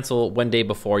can't cancel 1 day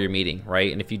before your meeting,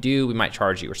 right? And if you do, we might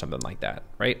charge you or something like that,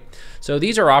 right? So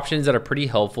these are options that are pretty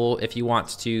helpful if you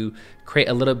want to create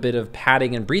a little bit of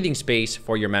padding and breathing space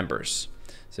for your members.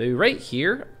 So right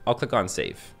here, I'll click on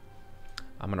save.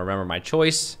 I'm gonna remember my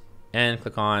choice and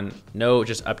click on no,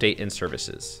 just update in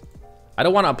services. I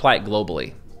don't wanna apply it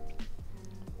globally.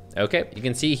 Okay, you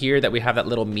can see here that we have that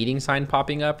little meeting sign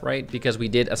popping up, right? Because we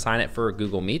did assign it for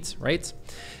Google Meets, right?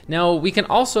 Now we can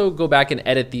also go back and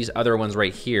edit these other ones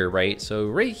right here, right? So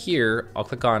right here, I'll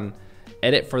click on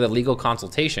edit for the legal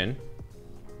consultation,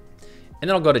 and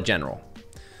then I'll go to general.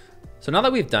 So now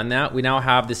that we've done that, we now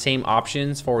have the same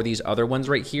options for these other ones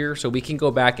right here. So we can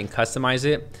go back and customize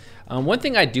it. One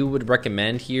thing I would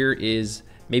recommend here is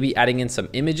maybe adding in some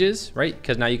images, right?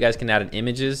 Because now you guys can add in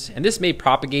images, and this may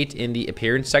propagate in the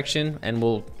appearance section, and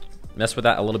we'll mess with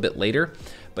that a little bit later.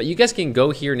 But you guys can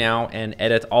go here now and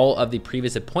edit all of the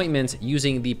previous appointments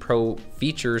using the Pro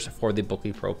features for the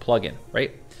Bookly Pro plugin,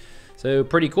 right? So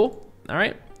pretty cool. All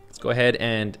right, let's go ahead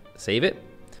and save it.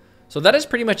 So that is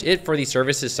pretty much it for the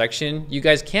services section. You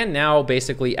guys can now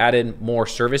basically add in more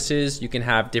services. You can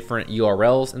have different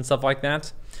URLs and stuff like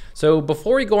that. So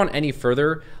before we go on any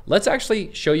further, let's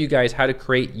actually show you guys how to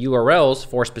create URLs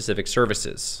for specific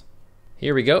services.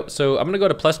 Here we go. So I'm gonna go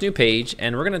to plus new page,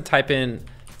 and we're gonna type in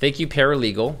thank you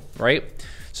paralegal, right?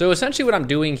 So essentially what I'm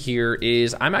doing here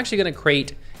is I'm actually gonna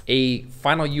create a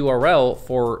final URL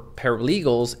for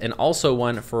paralegals and also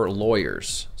one for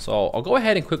lawyers. So I'll go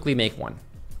ahead and quickly make one.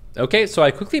 Okay, so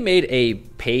I quickly made a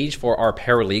page for our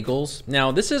paralegals.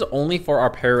 Now this is only for our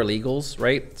paralegals,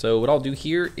 right? So what I'll do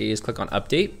here is click on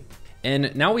update.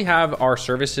 And now we have our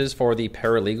services for the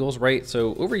paralegals, right?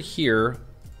 So over here,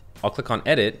 I'll click on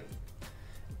edit.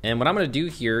 And what I'm gonna do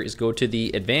here is go to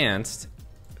the advanced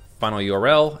final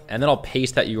URL, and then I'll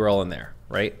paste that URL in there,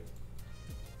 right?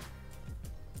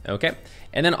 Okay,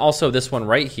 and then also this one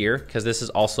right here, because this is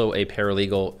also a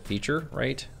paralegal feature,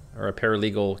 right? Or a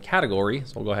paralegal category.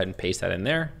 So we'll go ahead and paste that in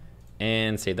there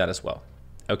and save that as well.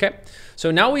 Okay,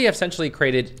 so now we have essentially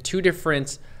created two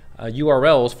different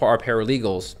URLs for our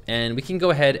paralegals, and we can go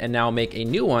ahead and now make a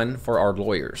new one for our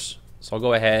lawyers. So I'll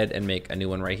go ahead and make a new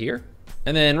one right here.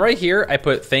 And then right here, I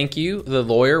put thank you, the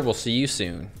lawyer will see you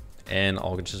soon. And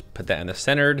I'll just put that in the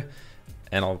centered,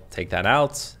 and I'll take that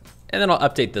out, and then I'll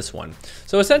update this one.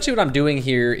 So essentially what I'm doing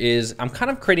here is I'm kind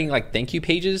of creating like thank you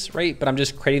pages, right? But I'm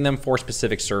just creating them for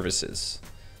specific services.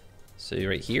 So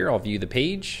right here, I'll view the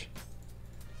page.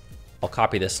 I'll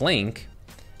copy this link,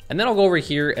 and then I'll go over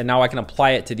here, and now I can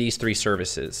apply it to these three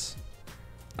services.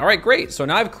 All right, great. So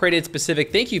now I've created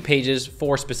specific thank you pages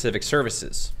for specific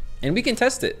services, and we can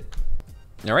test it.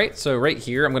 All right, so right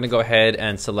here, I'm gonna go ahead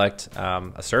and select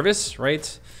a service,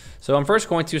 right? So I'm first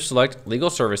going to select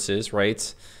legal services,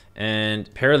 right? And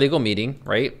paralegal meeting,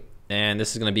 right? And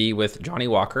this is gonna be with Johnny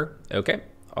Walker. Okay,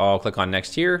 I'll click on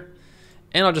next here,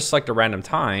 and I'll just select a random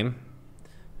time.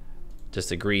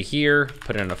 Just agree here,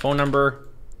 put in a phone number,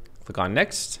 click on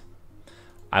next.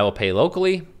 I will pay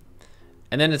locally,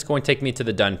 and then it's going to take me to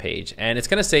the done page, and it's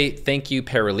going to say thank you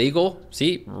paralegal.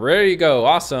 See, there you go.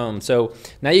 Awesome. So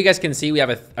now you guys can see we have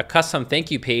a custom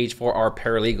thank you page for our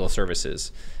paralegal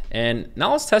services. And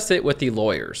now let's test it with the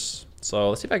lawyers. So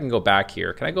let's see if I can go back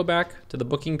here. Can I go back to the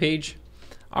booking page?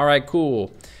 All right,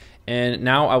 cool. And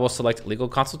now I will select legal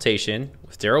consultation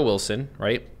with Daryl Wilson,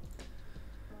 right?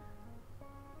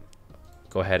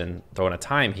 Go ahead and throw in a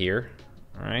time here.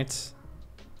 All right.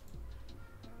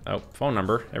 Oh, phone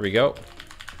number. There we go.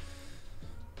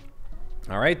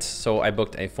 All right, so I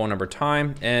booked a phone number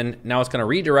time, and now it's going to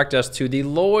redirect us to the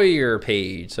lawyer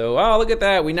page. So, oh, look at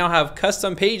that. We now have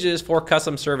custom pages for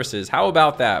custom services. How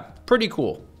about that? Pretty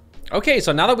cool. Okay,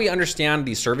 so now that we understand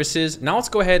these services, now let's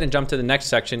go ahead and jump to the next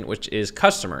section, which is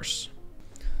customers.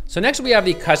 So next we have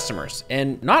the customers,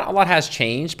 and not a lot has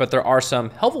changed, but there are some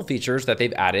helpful features that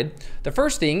they've added. The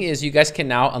first thing is you guys can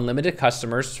now unlimited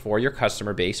customers for your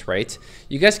customer base, right?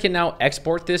 You guys can now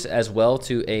export this as well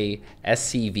to a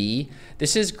SCV.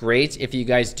 This is great if you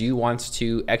guys do want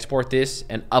to export this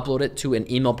and upload it to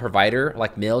an email provider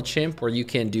like MailChimp, where you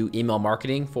can do email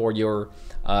marketing for your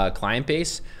client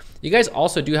base. You guys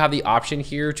also do have the option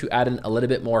here to add in a little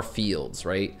bit more fields,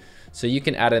 right? So you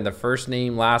can add in the first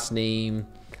name, last name,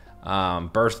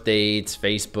 birth dates,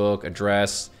 Facebook,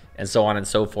 address, and so on and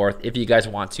so forth if you guys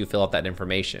want to fill out that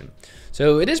information.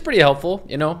 So it is pretty helpful,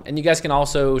 you know, and you guys can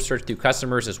also search through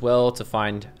customers as well to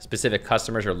find specific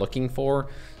customers you're looking for.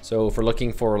 So if we're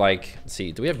looking for, like, let's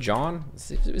see, do we have John? Let's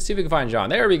see if we can find John.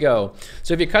 There we go.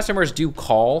 So if your customers do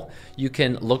call, you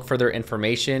can look for their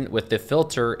information with the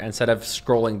filter instead of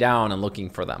scrolling down and looking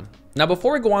for them. Now,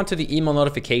 before we go on to the email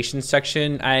notifications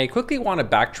section, I quickly want to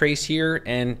backtrace here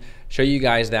and show you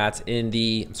guys that in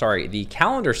the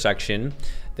calendar section,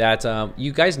 that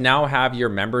you guys now have your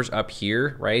members up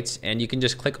here, right? And you can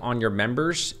just click on your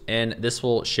members, and this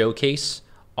will showcase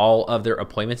all of their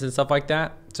appointments and stuff like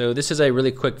that. So this is a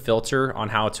really quick filter on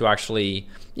how to actually,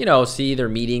 you know, see their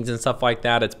meetings and stuff like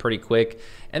that. It's pretty quick.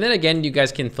 And then again, you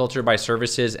guys can filter by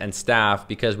services and staff,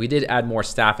 because we did add more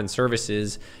staff and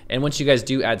services. And once you guys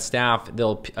do add staff,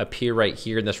 they'll appear right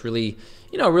here in this really,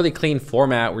 you know, really clean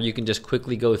format where you can just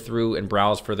quickly go through and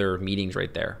browse for their meetings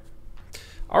right there.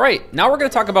 All right, now we're gonna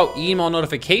talk about email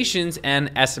notifications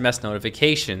and SMS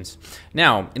notifications.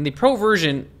 Now, in the pro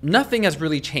version, nothing has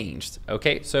really changed,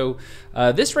 okay? So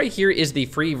this right here is the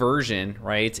free version,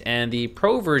 right? And the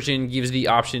pro version gives the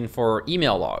option for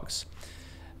email logs.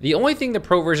 The only thing the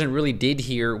pro version really did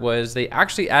here was they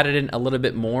actually added in a little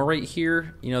bit more right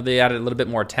here. You know, they added a little bit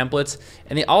more templates,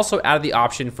 and they also added the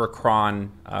option for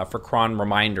cron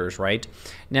reminders, right?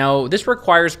 Now, this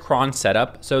requires cron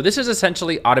setup. So this is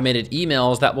essentially automated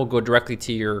emails that will go directly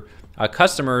to your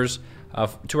customers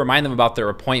to remind them about their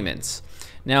appointments.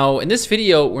 Now, in this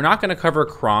video, we're not gonna cover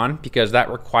cron because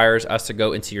that requires us to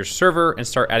go into your server and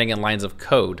start adding in lines of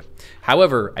code.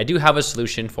 However, I do have a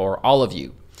solution for all of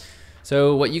you.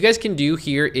 So what you guys can do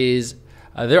here is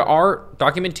there are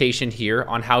documentation here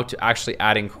on how to actually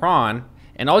add in cron,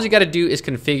 and all you got to do is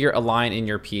configure a line in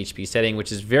your PHP setting,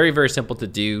 which is very, very simple to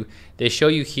do. They show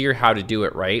you here how to do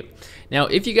it, right? Now,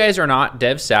 if you guys are not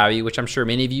dev savvy, which I'm sure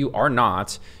many of you are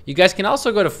not, you guys can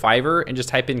also go to Fiverr and just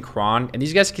type in cron, and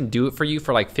these guys can do it for you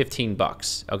for like 15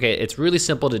 bucks. Okay, it's really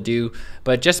simple to do,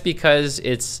 but just because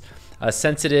it's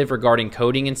sensitive regarding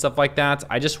coding and stuff like that,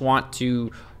 I just want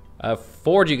to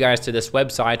forward you guys to this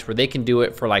website where they can do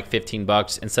it for like 15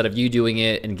 bucks instead of you doing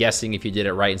it and guessing if you did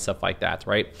it right and stuff like that,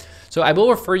 right? So I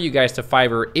will refer you guys to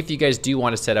Fiverr if you guys do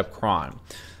want to set up cron.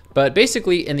 But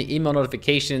basically in the email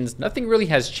notifications, nothing really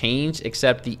has changed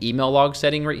except the email log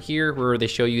setting right here where they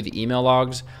show you the email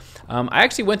logs. I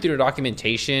actually went through the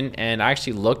documentation and I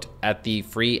actually looked at the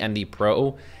free and the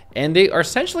pro, and they are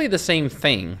essentially the same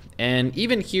thing. And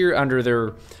even here under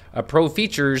their pro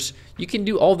features, you can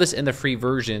do all this in the free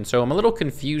version. So I'm a little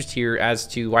confused here as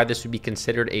to why this would be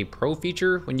considered a pro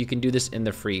feature when you can do this in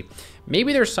the free.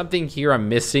 Maybe there's something here I'm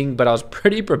missing, but I was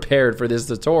pretty prepared for this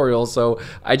tutorial, so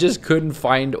I just couldn't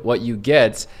find what you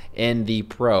get in the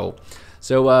pro.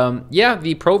 So yeah,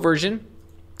 the pro version,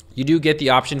 you do get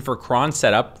the option for cron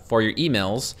setup for your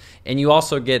emails, and you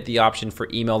also get the option for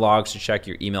email logs to check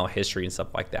your email history and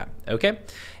stuff like that, okay?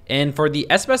 And for the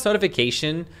SMS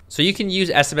notification, so you can use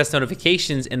SMS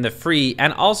notifications in the free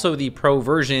and also the pro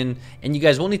version, and you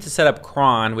guys will need to set up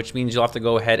cron, which means you'll have to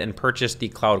go ahead and purchase the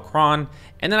cloud cron.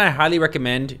 And then I highly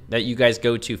recommend that you guys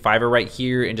go to Fiverr right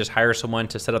here and just hire someone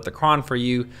to set up the cron for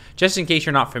you, just in case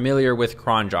you're not familiar with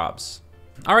cron jobs.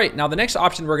 All right, now the next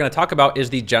option we're gonna talk about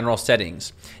is the general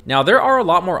settings. Now there are a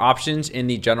lot more options in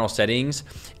the general settings.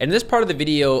 And in this part of the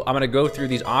video, I'm gonna go through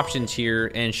these options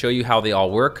here and show you how they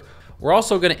all work. We're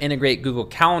also going to integrate Google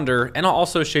Calendar, and I'll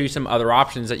also show you some other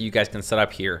options that you guys can set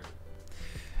up here.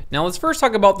 Now let's first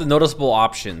talk about the noticeable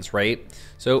options, right?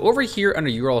 So over here under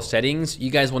URL settings,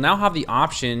 you guys will now have the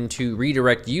option to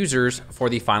redirect users for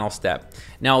the final step.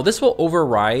 Now this will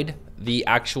override the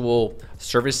actual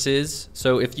services.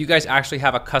 So if you guys actually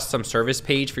have a custom service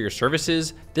page for your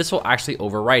services, this will actually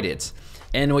override it.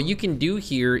 And what you can do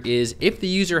here is if the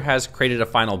user has created a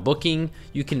final booking,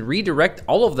 you can redirect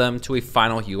all of them to a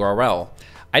final URL.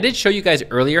 I did show you guys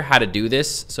earlier how to do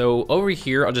this. So over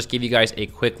here, I'll just give you guys a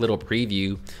quick little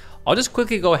preview. I'll just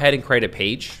quickly go ahead and create a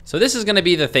page. So this is gonna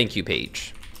be the thank you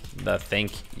page. The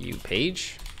thank you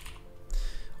page.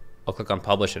 I'll click on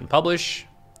publish and publish.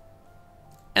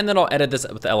 And then I'll edit this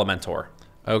with Elementor.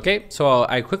 Okay, so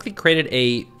I quickly created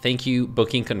a thank you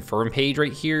booking confirm page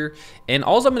right here. And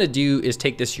all I'm gonna do is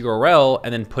take this URL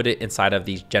and then put it inside of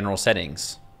these general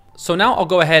settings. So now I'll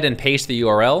go ahead and paste the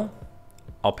URL.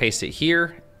 I'll paste it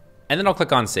here, and then I'll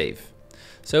click on save.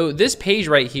 So this page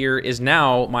right here is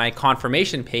now my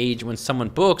confirmation page when someone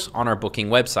books on our booking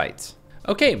websites.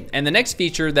 Okay, and the next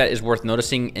feature that is worth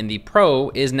noticing in the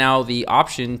Pro is now the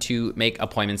option to make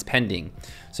appointments pending.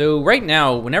 So right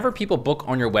now, whenever people book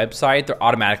on your website, they're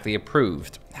automatically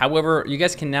approved. However, you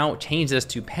guys can now change this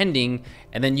to pending,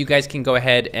 and then you guys can go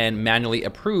ahead and manually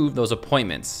approve those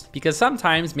appointments, because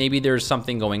sometimes maybe there's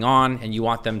something going on and you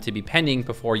want them to be pending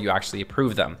before you actually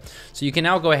approve them. So you can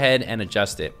now go ahead and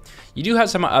adjust it. You do have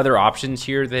some other options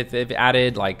here that they've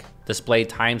added, like display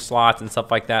time slots and stuff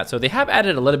like that. So they have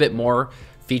added a little bit more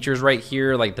features right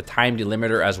here, like the time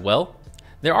delimiter as well.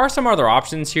 There are some other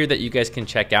options here that you guys can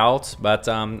check out, but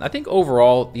I think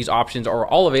overall these options are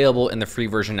all available in the free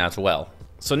version as well.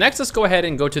 So next, let's go ahead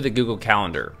and go to the Google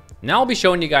Calendar. Now I'll be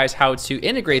showing you guys how to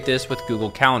integrate this with Google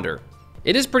Calendar.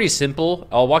 It is pretty simple.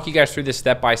 I'll walk you guys through this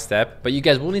step by step, but you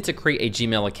guys will need to create a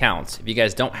Gmail account. If you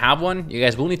guys don't have one, you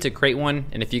guys will need to create one.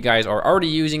 And if you guys are already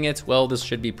using it, well, this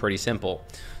should be pretty simple.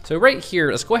 So right here,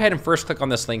 let's go ahead and first click on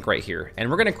this link right here, and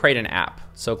we're gonna create an app.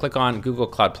 So click on Google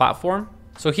Cloud Platform.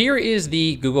 So here is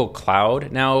the Google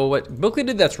Cloud. Now what Bookly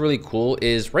did that's really cool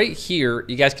is right here,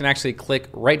 you guys can actually click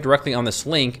right directly on this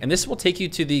link, and this will take you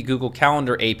to the Google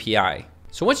Calendar API.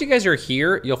 So once you guys are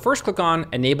here, you'll first click on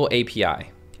Enable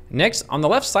API. Next, on the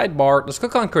left sidebar, let's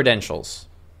click on Credentials.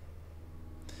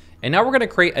 And now we're gonna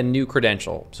create a new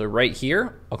credential. So right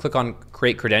here, I'll click on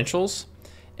Create Credentials.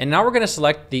 And now we're gonna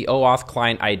select the OAuth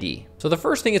client ID. So the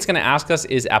first thing it's gonna ask us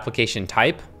is application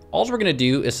type. All we're gonna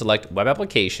do is select Web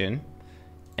Application,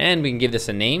 and we can give this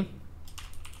a name,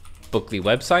 Bookly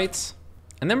Websites.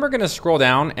 And then we're gonna scroll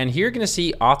down, and here you're gonna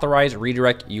see Authorize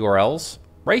Redirect URLs.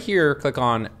 Right here, click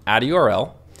on Add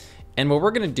URL. And what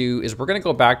we're gonna do is we're gonna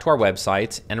go back to our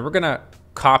website, and we're gonna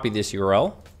copy this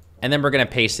URL, and then we're gonna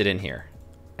paste it in here.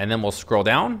 And then we'll scroll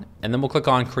down, and then we'll click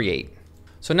on Create.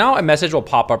 So now a message will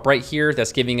pop up right here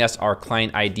that's giving us our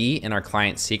client ID and our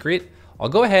client secret. I'll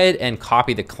go ahead and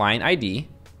copy the client ID,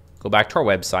 go back to our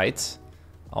website.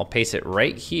 I'll paste it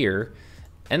right here,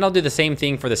 and I'll do the same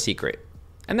thing for the secret.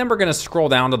 And then we're gonna scroll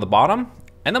down to the bottom,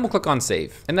 and then we'll click on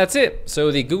Save. And that's it.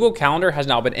 So the Google Calendar has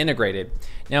now been integrated.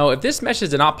 Now, if this message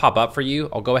did not pop up for you,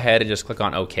 I'll go ahead and just click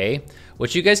on OK.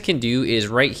 What you guys can do is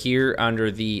right here under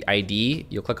the ID,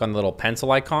 you'll click on the little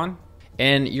pencil icon,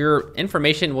 and your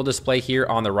information will display here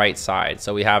on the right side.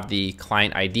 So we have the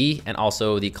client ID and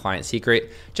also the client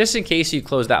secret, just in case you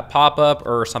close that pop-up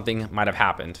or something might have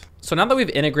happened. So now that we've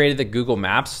integrated the Google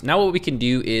Maps, now what we can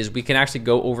do is we can actually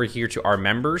go over here to our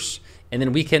members, and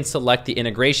then we can select the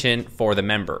integration for the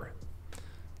member.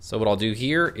 So what I'll do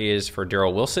here is for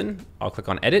Daryl Wilson, I'll click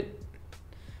on Edit.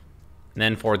 And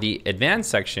then for the advanced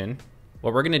section,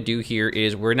 what we're gonna do here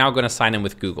is we're now gonna sign in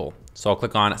with Google. So I'll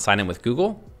click on Sign in with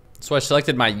Google. So I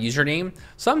selected my username.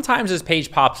 Sometimes this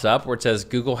page pops up where it says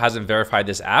Google hasn't verified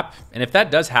this app. And if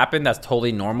that does happen, that's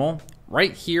totally normal.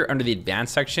 Right here under the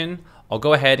advanced section, I'll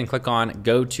go ahead and click on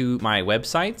Go to my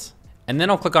website, and then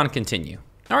I'll click on Continue.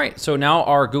 All right, so now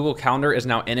our Google Calendar is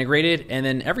now integrated, and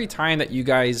then every time that you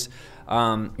guys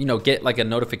get like a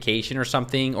notification or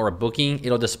something or a booking,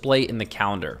 it'll display in the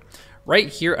calendar. Right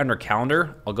here under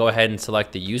Calendar, I'll go ahead and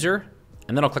select the user,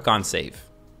 and then I'll click on Save.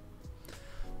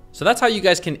 So that's how you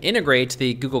guys can integrate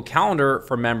the Google Calendar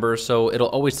for members, so it'll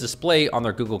always display on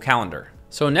their Google Calendar.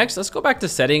 So next, let's go back to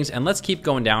settings, and let's keep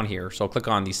going down here. So I'll click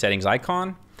on the settings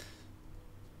icon.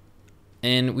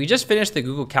 And we just finished the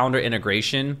Google Calendar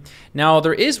integration. Now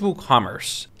there is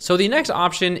WooCommerce. So the next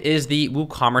option is the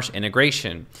WooCommerce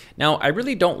integration. Now I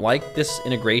really don't like this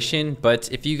integration,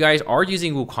 but if you guys are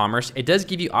using WooCommerce, it does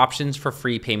give you options for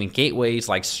free payment gateways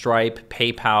like Stripe,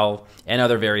 PayPal, and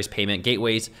other various payment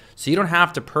gateways. So you don't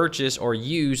have to purchase or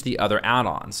use the other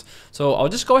add-ons. So I'll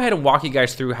just go ahead and walk you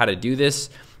guys through how to do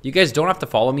this. You guys don't have to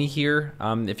follow me here.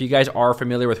 If you guys are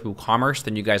familiar with WooCommerce,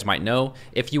 then you guys might know.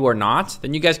 If you are not,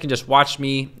 then you guys can just watch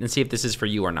me and see if this is for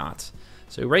you or not.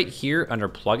 So right here under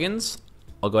plugins,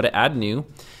 I'll go to add new,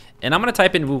 and I'm gonna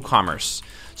type in WooCommerce.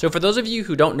 So for those of you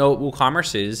who don't know what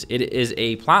WooCommerce is, it is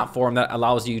a platform that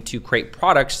allows you to create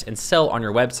products and sell on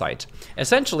your website.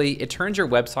 Essentially, it turns your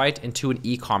website into an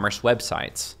e-commerce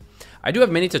website. I do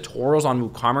have many tutorials on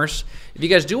WooCommerce. If you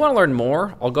guys do want to learn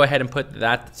more, I'll go ahead and put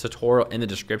that tutorial in the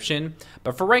description.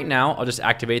 But for right now, I'll just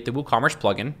activate the WooCommerce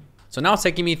plugin. So now it's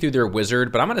taking me through their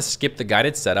wizard, but I'm going to skip the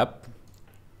guided setup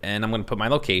and I'm going to put my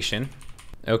location.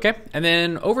 Okay, and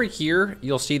then over here,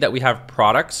 you'll see that we have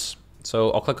products.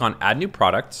 So I'll click on add new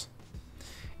product.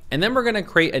 And then we're going to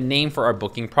create a name for our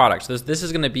booking product. So this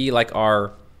is going to be like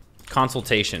our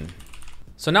consultation.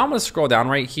 So now I'm gonna scroll down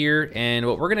right here, and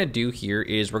what we're gonna do here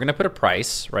is we're gonna put a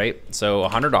price, right? So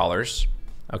 $100,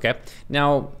 okay?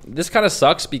 Now, this kind of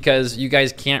sucks because you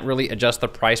guys can't really adjust the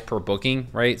price per booking,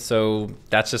 right? So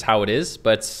that's just how it is,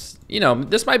 but you know,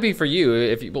 this might be for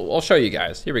you. I'll show you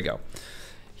guys, here we go.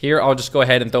 Here, I'll just go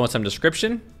ahead and throw in some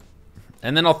description,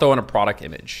 and then I'll throw in a product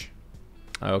image,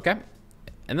 okay?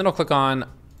 And then I'll click on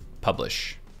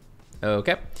publish,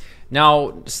 okay?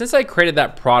 Now, since I created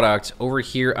that product over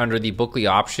here under the Bookly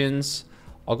options,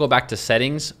 I'll go back to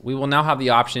settings. We will now have the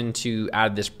option to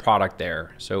add this product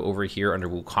there. So over here under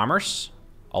WooCommerce,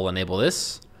 I'll enable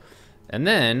this. And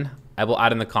then I will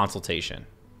add in the consultation.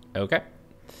 Okay.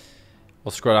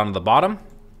 We'll scroll down to the bottom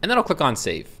and then I'll click on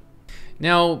save.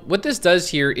 Now, what this does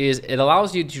here is it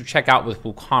allows you to check out with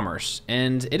WooCommerce.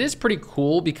 And it is pretty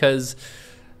cool because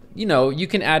you know, you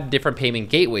can add different payment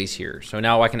gateways here. So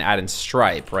now I can add in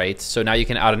Stripe, right? So now you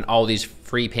can add in all these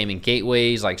free payment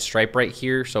gateways like Stripe right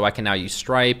here. So I can now use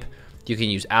Stripe. You can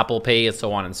use Apple Pay and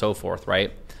so on and so forth,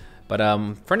 right? But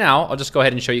for now, I'll just go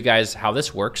ahead and show you guys how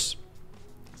this works.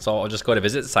 So I'll just go to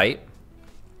visit site.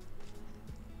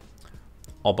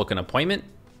 I'll book an appointment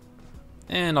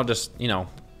and I'll just, you know,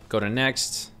 go to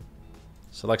next,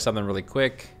 select something really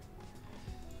quick,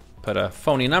 put a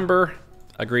phony number,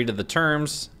 agree to the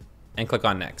terms, and click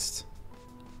on next.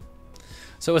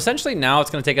 So essentially now it's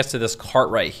gonna take us to this cart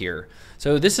right here.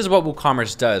 So this is what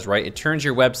WooCommerce does, right? It turns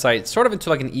your website sort of into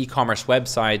like an e-commerce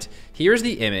website. Here's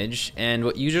the image, and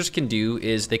what users can do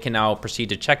is they can now proceed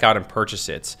to check out and purchase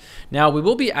it. Now we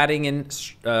will be adding in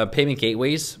payment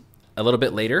gateways a little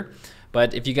bit later.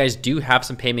 But if you guys do have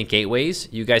some payment gateways,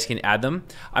 you guys can add them.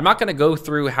 I'm not gonna go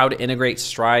through how to integrate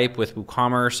Stripe with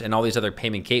WooCommerce and all these other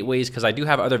payment gateways because I do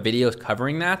have other videos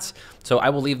covering that. So I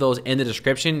will leave those in the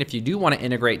description if you do wanna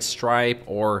integrate Stripe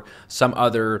or some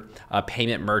other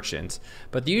payment merchant.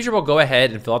 But the user will go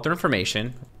ahead and fill out their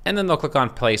information and then they'll click on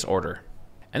place order.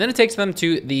 And then it takes them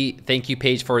to the thank you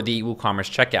page for the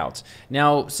WooCommerce checkout.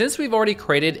 Now, since we've already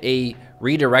created a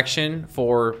redirection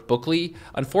for Bookly,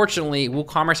 unfortunately,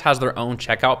 WooCommerce has their own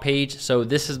checkout page. So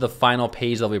this is the final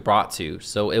page they'll be brought to.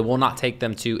 So it will not take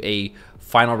them to a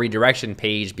final redirection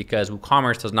page because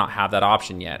WooCommerce does not have that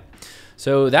option yet.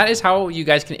 So that is how you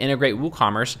guys can integrate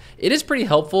WooCommerce. It is pretty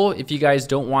helpful if you guys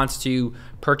don't want to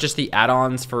purchase the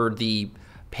add-ons for the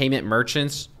payment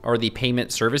merchants or the payment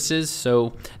services.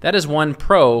 So that is one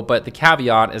pro, but the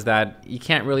caveat is that you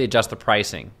can't really adjust the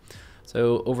pricing.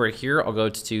 So over here, I'll go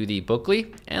to the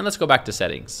Bookly and let's go back to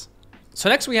settings. So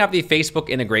next we have the Facebook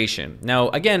integration. Now,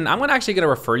 again, I'm actually gonna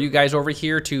refer you guys over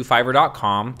here to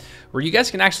Fiverr.com where you guys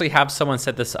can actually have someone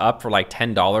set this up for like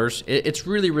 $10. It's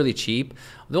really, really cheap.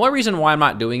 The only reason why I'm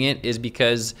not doing it is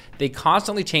because they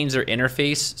constantly change their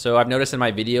interface. So I've noticed in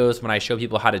my videos when I show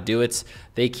people how to do it,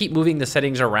 they keep moving the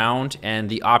settings around and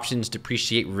the options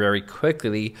depreciate very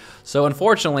quickly. So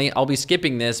unfortunately, I'll be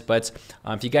skipping this, but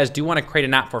if you guys do wanna create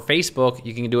an app for Facebook,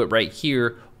 you can do it right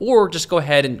here, or just go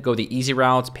ahead and go the easy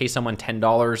route, pay someone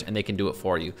 $10 and they can do it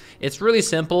for you. It's really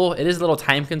simple. It is a little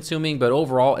time consuming, but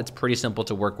overall it's pretty simple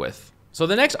to work with. So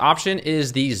the next option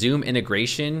is the Zoom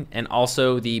integration and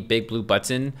also the big blue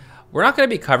button. We're not gonna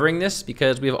be covering this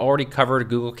because we've already covered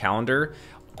Google Calendar.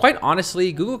 Quite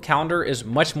honestly, Google Calendar is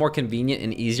much more convenient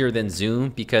and easier than Zoom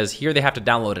because here they have to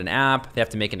download an app, they have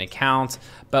to make an account.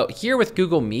 But here with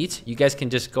Google Meet, you guys can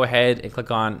just go ahead and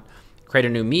click on create a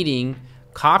new meeting,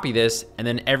 copy this, and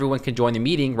then everyone can join the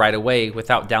meeting right away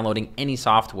without downloading any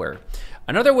software.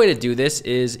 Another way to do this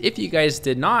is if you guys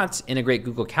did not integrate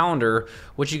Google Calendar,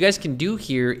 what you guys can do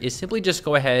here is simply just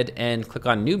go ahead and click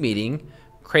on New Meeting,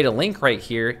 create a link right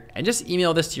here, and just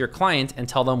email this to your client and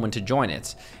tell them when to join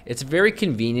it. It's very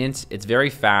convenient, it's very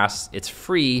fast, it's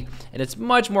free, and it's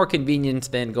much more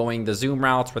convenient than going the Zoom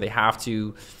route where they have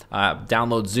to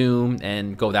download Zoom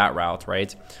and go that route,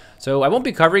 right? So I won't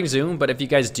be covering Zoom, but if you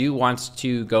guys do want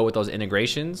to go with those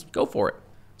integrations, go for it.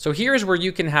 So here's where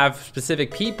you can have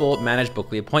specific people manage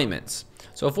Bookly appointments.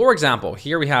 So for example,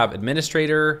 here we have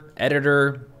administrator,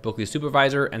 editor, Bookly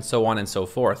supervisor, and so on and so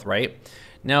forth, right?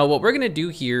 Now what we're gonna do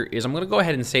here is I'm gonna go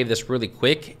ahead and save this really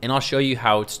quick, and I'll show you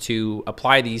how to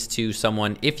apply these to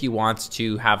someone if you want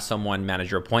to have someone manage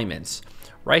your appointments.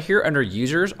 Right here under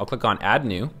users, I'll click on add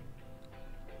new.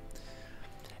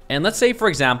 And let's say, for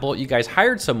example, you guys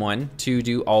hired someone to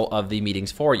do all of the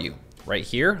meetings for you. Right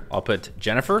here, I'll put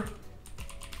Jennifer,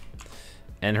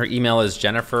 and her email is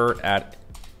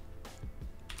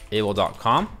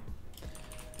jennifer@able.com.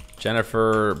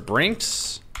 Jennifer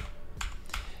Brinks.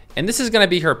 And this is gonna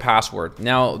be her password.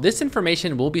 Now, this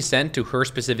information will be sent to her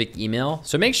specific email,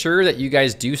 so make sure that you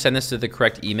guys do send this to the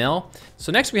correct email.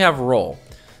 So next we have role.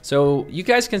 So you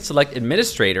guys can select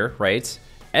administrator, right?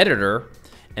 Editor,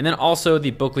 and then also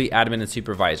the Bookly admin and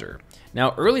supervisor.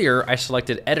 Now earlier I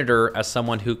selected editor as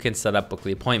someone who can set up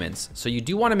Bookly appointments. So you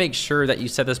do wanna make sure that you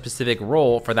set the specific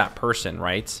role for that person,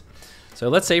 right? So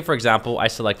let's say, for example, I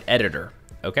select editor,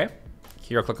 okay?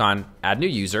 Here I'll click on add new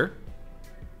user.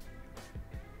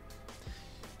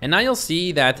 And now you'll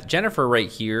see that Jennifer right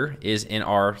here is in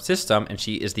our system and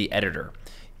she is the editor.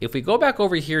 If we go back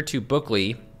over here to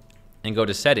Bookly and go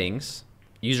to settings,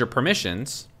 user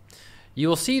permissions, you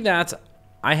will see that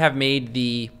I have made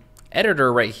the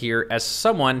editor right here as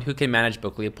someone who can manage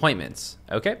Bookly appointments,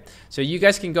 okay? So you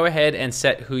guys can go ahead and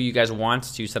set who you guys want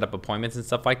to set up appointments and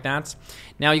stuff like that.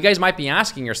 Now you guys might be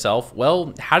asking yourself,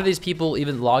 well, how do these people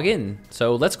even log in?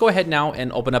 So let's go ahead now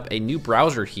and open up a new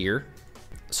browser here.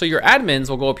 So your admins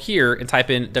will go up here and type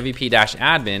in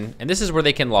wp-admin, and this is where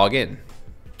they can log in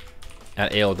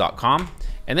at AO.com.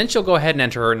 And then she'll go ahead and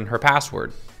enter her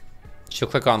password. She'll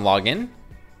click on login.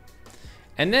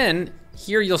 And then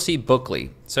here you'll see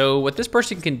Bookly. So what this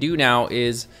person can do now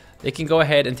is they can go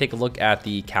ahead and take a look at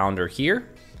the calendar here.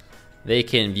 They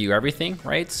can view everything,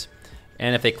 right?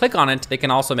 And if they click on it, they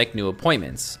can also make new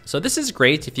appointments. So this is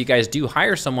great. If you guys do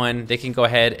hire someone, they can go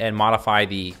ahead and modify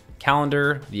the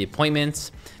calendar, the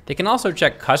appointments. They can also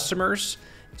check customers.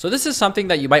 So this is something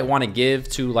that you might want to give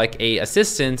to like a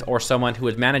assistant or someone who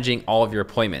is managing all of your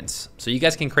appointments. So you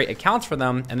guys can create accounts for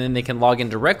them and then they can log in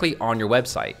directly on your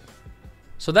website.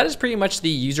 So that is pretty much the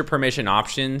user permission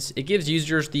options. It gives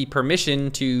users the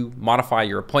permission to modify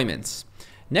your appointments.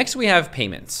 Next we have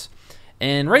payments.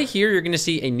 And right here, you're gonna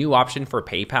see a new option for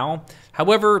PayPal.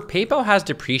 However, PayPal has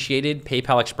depreciated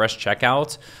PayPal Express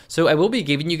checkout. So I will be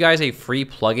giving you guys a free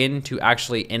plugin to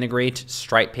actually integrate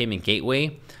Stripe Payment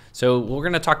Gateway. So we're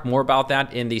gonna talk more about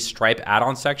that in the Stripe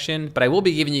add-on section, but I will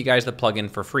be giving you guys the plugin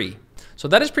for free. So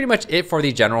that is pretty much it for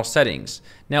the general settings.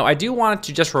 Now I do want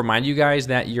to just remind you guys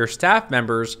that your staff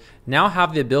members now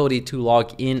have the ability to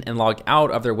log in and log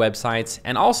out of their websites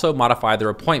and also modify their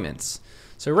appointments.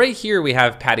 So right here we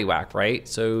have Paddywhack, right?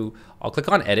 So I'll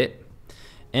click on edit.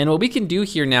 And what we can do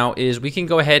here now is we can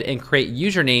go ahead and create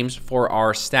usernames for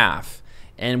our staff.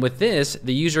 And with this,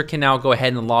 the user can now go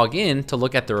ahead and log in to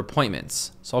look at their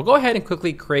appointments. So I'll go ahead and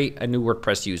quickly create a new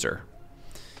WordPress user.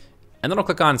 And then I'll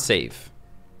click on save.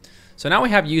 So now we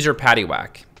have user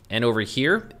Paddywhack. And over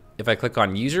here, if I click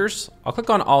on users, I'll click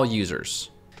on all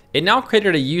users. It now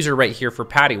created a user right here for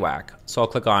Paddywhack. So I'll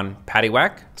click on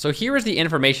Paddywhack. So here is the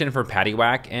information for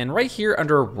Paddywhack. And right here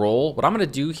under role, what I'm gonna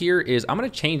do here is I'm gonna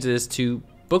change this to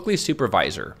Bookly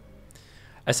Supervisor.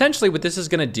 Essentially what this is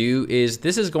gonna do is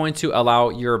this is going to allow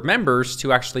your members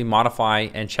to actually modify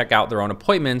and check out their own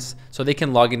appointments so they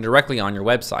can log in directly on your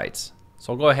websites.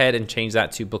 So I'll go ahead and change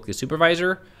that to Bookly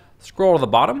Supervisor, scroll to the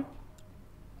bottom,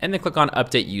 and then click on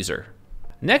Update User.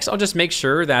 Next, I'll just make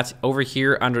sure that over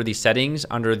here under the settings,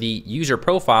 under the user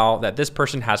profile, that this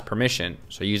person has permission.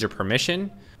 So user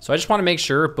permission. So I just wanna make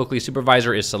sure Bookly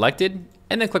Supervisor is selected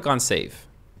and then click on Save.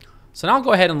 So now I'll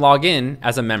go ahead and log in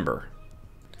as a member.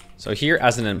 So here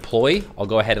as an employee, I'll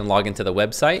go ahead and log into the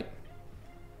website.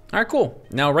 All right, cool.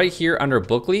 Now right here under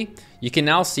Bookly, you can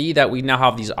now see that we now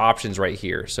have these options right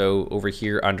here. So over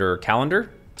here under calendar,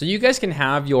 so you guys can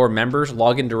have your members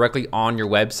log in directly on your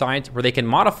website where they can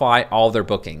modify all their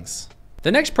bookings.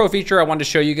 The next pro feature I wanted to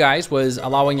show you guys was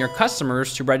allowing your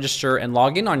customers to register and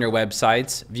log in on your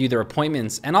websites, view their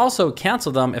appointments, and also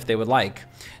cancel them if they would like.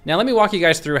 Now let me walk you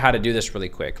guys through how to do this really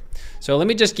quick. So let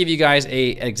me just give you guys an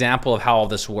example of how all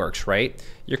this works, right?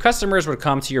 Your customers would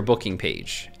come to your booking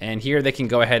page, and here they can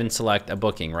go ahead and select a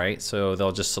booking, right? So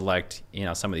they'll just select,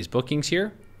 some of these bookings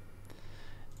here,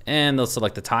 and they'll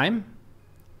select the time,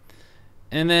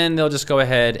 and then they'll just go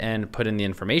ahead and put in the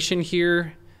information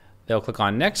here. They'll click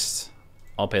on next.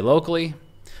 I'll pay locally.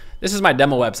 This is my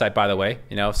demo website, by the way,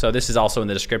 so this is also in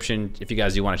the description if you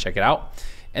guys do want to check it out.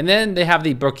 And then they have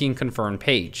the booking confirmed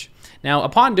page. Now,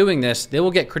 upon doing this, they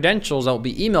will get credentials that will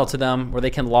be emailed to them where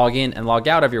they can log in and log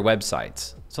out of your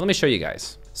websites. So let me show you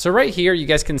guys. So right here, you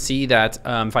guys can see that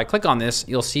if I click on this,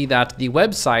 you'll see that the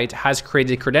website has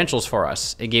created credentials for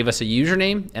us. It gave us a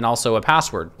username and also a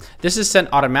password. This is sent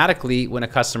automatically when a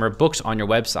customer books on your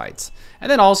websites. And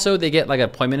then also they get like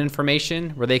appointment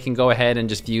information where they can go ahead and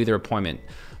just view their appointment.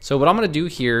 So what I'm gonna do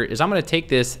here is I'm gonna take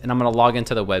this and I'm gonna log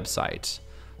into the website.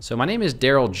 So my name is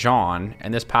Daryl John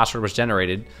and this password was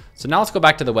generated. So now let's go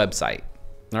back to the website.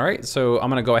 All right, so I'm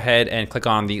gonna go ahead and click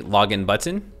on the login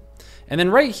button. And then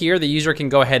right here, the user can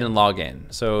go ahead and log in.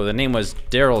 So the name was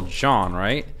Daryl John,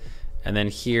 right? And then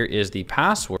here is the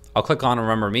password. I'll click on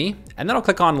Remember Me, and then I'll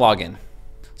click on Login.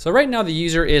 So right now the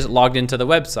user is logged into the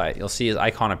website. You'll see his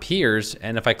icon appears,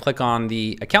 and if I click on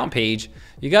the account page,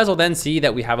 you guys will then see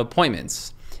that we have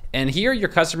appointments. And here your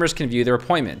customers can view their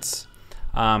appointments.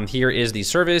 Here is the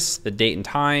service, the date and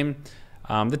time.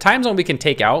 The time zone we can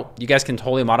take out. You guys can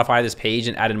totally modify this page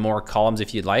and add in more columns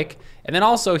if you'd like. And then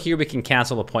also here we can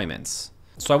cancel appointments.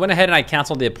 So I went ahead and I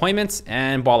canceled the appointments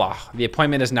and voila, the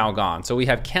appointment is now gone. So we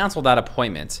have canceled that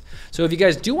appointment. So if you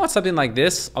guys do want something like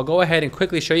this, I'll go ahead and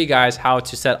quickly show you guys how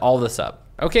to set all this up.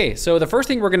 Okay, so the first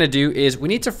thing we're gonna do is we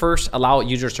need to first allow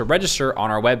users to register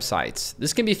on our websites.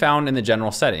 This can be found in the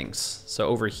general settings. So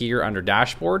over here under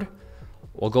dashboard,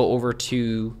 we'll go over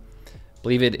to, I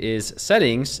believe it is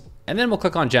settings, and then we'll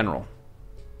click on general.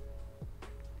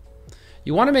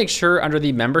 You want to make sure under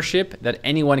the membership that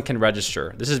anyone can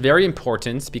register. This is very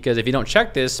important because if you don't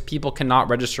check this, people cannot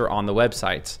register on the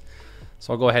website.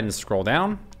 So I'll go ahead and scroll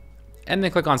down and then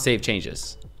click on Save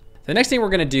Changes. The next thing we're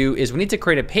going to do is we need to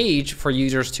create a page for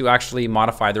users to actually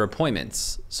modify their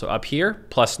appointments. So up here,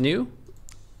 plus new,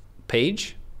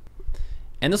 page.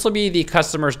 And this will be the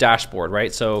customer's dashboard,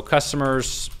 right? So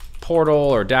customer's portal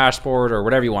or dashboard or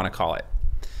whatever you want to call it.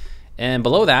 And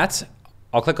below that,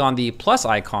 I'll click on the plus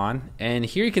icon, and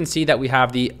here you can see that we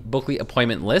have the Bookly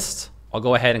appointment list. I'll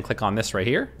go ahead and click on this right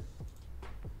here.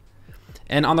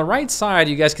 And on the right side,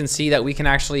 you guys can see that we can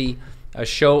actually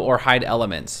show or hide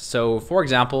elements. So for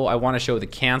example, I want to show the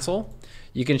cancel.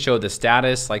 You can show the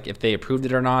status, like if they approved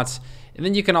it or not. And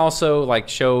then you can also like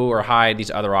show or hide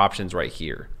these other options right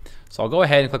here. So I'll go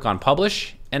ahead and click on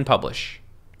publish and publish.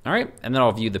 All right, and then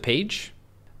I'll view the page.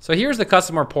 So here's the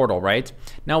customer portal, right?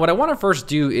 Now what I want to first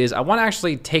do is I want to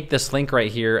actually take this link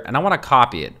right here and I want to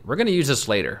copy it. We're going to use this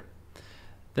later.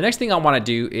 The next thing I want to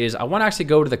do is I want to actually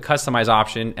go to the customize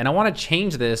option and I want to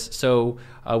change this so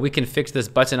we can fix this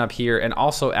button up here and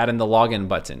also add in the login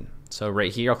button. So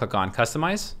right here, I'll click on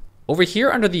customize. Over here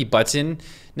under the button,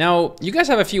 now you guys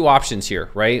have a few options here,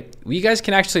 right? You guys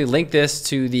can actually link this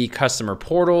to the customer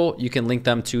portal. You can link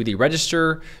them to the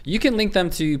register. You can link them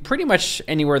to pretty much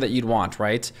anywhere that you'd want,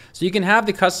 right? So you can have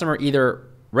the customer either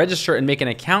register and make an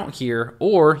account here,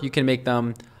 or you can make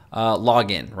them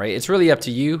log in, right? It's really up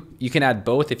to you. You can add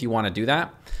both if you want to do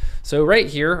that. So right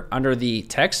here under the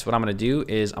text, what I'm going to do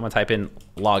is I'm going to type in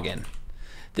login.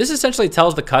 This essentially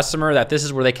tells the customer that this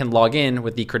is where they can log in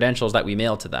with the credentials that we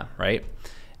mailed to them, right?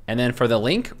 And then for the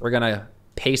link, we're gonna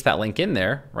paste that link in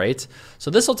there, right?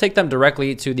 So this will take them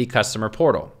directly to the customer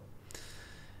portal.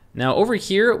 Now over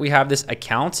here, we have this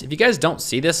account. If you guys don't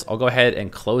see this, I'll go ahead and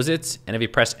close it. And if you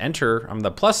press enter on the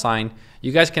plus sign,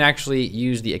 you guys can actually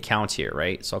use the account here,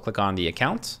 right? So I'll click on the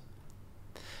account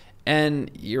and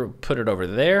you put it over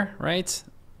there, right?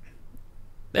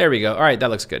 There we go. All right, that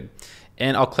looks good.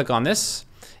 And I'll click on this.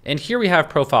 And here we have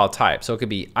profile type. So it could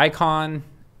be icon,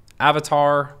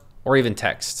 avatar, or even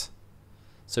text.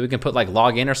 So we can put like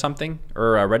login or something,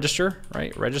 or register,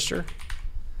 right? Register.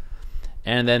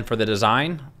 And then for the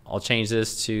design, I'll change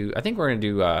this to, I think we're gonna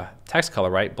do text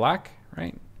color, right? Black,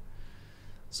 right?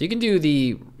 So you can do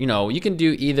the, you can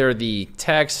do either the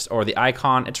text or the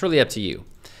icon. It's really up to you.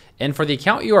 And for the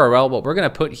account URL, what we're gonna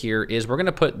put here is we're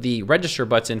gonna put the register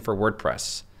button for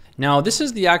WordPress. Now this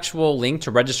is the actual link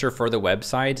to register for the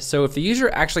website. So if the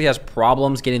user actually has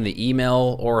problems getting the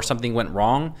email or something went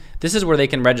wrong, this is where they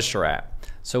can register at.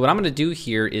 So what I'm gonna do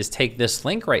here is take this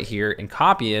link right here and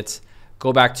copy it,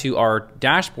 go back to our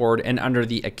dashboard, and under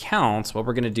the accounts, what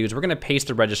we're gonna do is we're gonna paste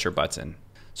the register button.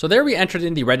 So there we entered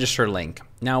in the register link.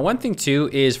 Now, one thing too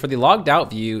is for the logged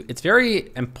out view, it's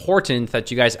very important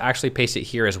that you guys actually paste it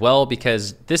here as well,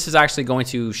 because this is actually going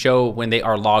to show when they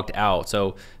are logged out.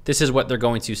 So this is what they're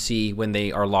going to see when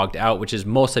they are logged out, which is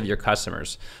most of your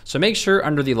customers. So make sure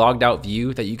under the logged out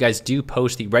view that you guys do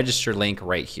post the register link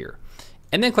right here,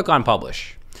 and then click on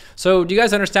publish. So do you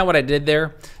guys understand what I did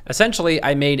there? Essentially,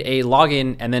 I made a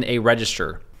login and then a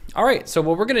register. All right, so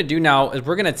what we're gonna do now is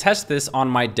we're gonna test this on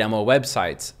my demo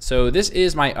websites. So this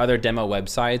is my other demo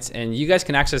websites, and you guys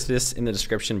can access this in the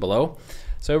description below.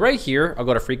 So right here, I'll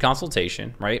go to free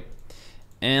consultation, right?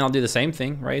 And I'll do the same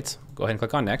thing, right? Go ahead and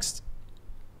click on next.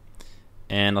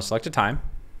 And I'll select a time.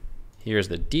 Here's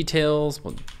the details,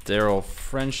 well, Daryl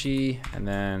Frenchy, and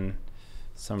then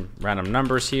some random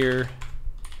numbers here.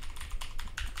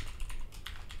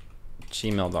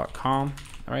 gmail.com,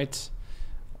 all right?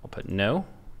 I'll put no.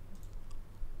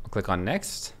 Click on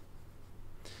next.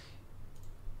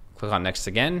 Click on next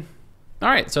again. All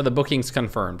right, so the booking's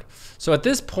confirmed. So at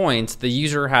this point, the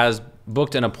user has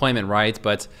booked an appointment, right?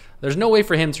 But there's no way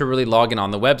for him to really log in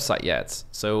on the website yet.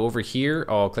 So over here,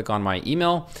 I'll click on my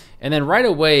email, and then right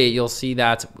away, you'll see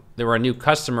that there were a new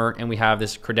customer and we have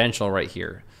this credential right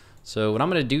here. So what I'm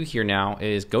gonna do here now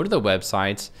is go to the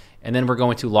website, and then we're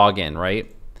going to log in,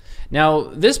 right? Now,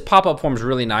 this pop-up form is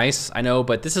really nice, I know,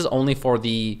 but this is only for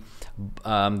the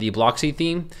Blocksy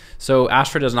theme. So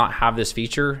Astra does not have this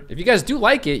feature. If you guys do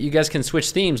like it, you guys can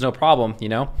switch themes, no problem, you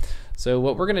know? So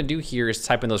what we're gonna do here is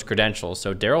type in those credentials.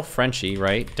 So Daryl Frenchy,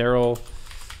 right? Daryl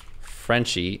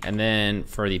Frenchy, and then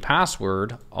for the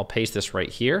password, I'll paste this right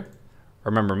here.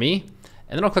 Remember me,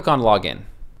 and then I'll click on login.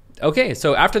 Okay,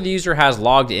 so after the user has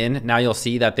logged in, now you'll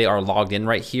see that they are logged in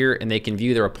right here and they can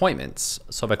view their appointments.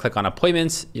 So if I click on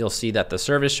appointments, you'll see that the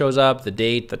service shows up, the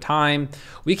date, the time.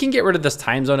 We can get rid of this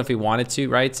time zone if we wanted to,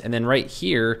 right? And then right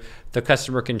here, the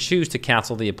customer can choose to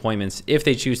cancel the appointments if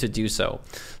they choose to do so.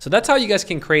 So that's how you guys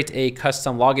can create a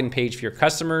custom login page for your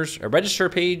customers, a register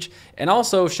page, and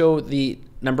also show the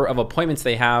number of appointments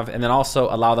they have, and then also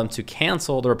allow them to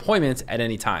cancel their appointments at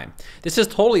any time. This is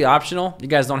totally optional. You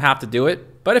guys don't have to do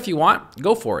it, but if you want,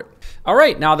 go for it. All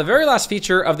right, now the very last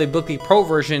feature of the Bookly Pro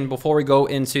version before we go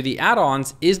into the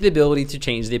add-ons is the ability to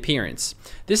change the appearance.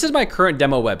 This is my current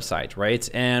demo website, right?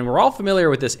 And we're all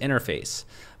familiar with this interface.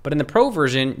 But in the Pro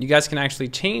version, you guys can actually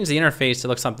change the interface to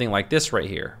look something like this right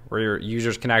here, where your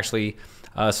users can actually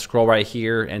scroll right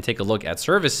here and take a look at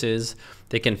services.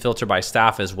 They can filter by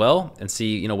staff as well and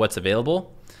see, what's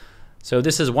available. So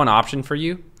this is one option for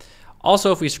you.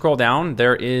 Also, if we scroll down,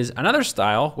 there is another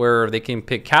style where they can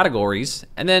pick categories,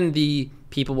 and then the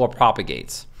people will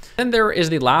propagate. Then there is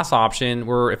the last option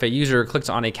where if a user clicks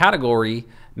on a category,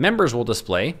 members will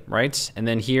display, right? And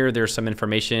then here there's some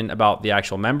information about the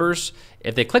actual members.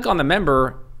 If they click on the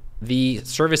member, the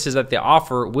services that they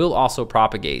offer will also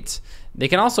propagate. They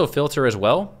can also filter as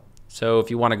well. So if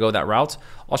you want to go that route,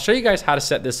 I'll show you guys how to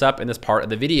set this up in this part of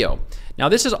the video. Now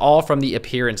this is all from the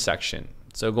appearance section.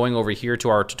 So going over here to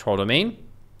our tutorial domain,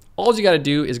 all you got to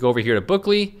do is go over here to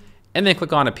Bookly and then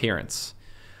click on appearance.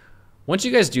 Once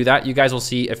you guys do that, you guys will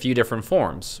see a few different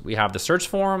forms. We have the search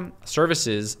form,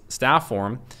 services, staff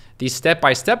form, the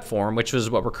step-by-step form, which is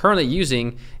what we're currently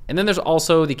using, and then there's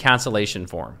also the cancellation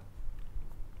form.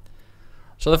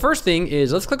 So the first thing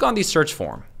is, let's click on the search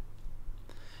form.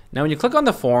 Now when you click on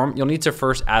the form, you'll need to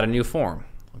first add a new form.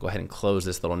 I'll go ahead and close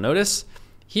this little notice.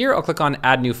 Here, I'll click on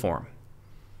add new form.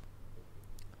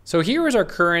 So here is our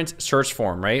current search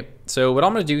form, right? So what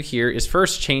I'm gonna do here is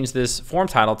first change this form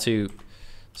title to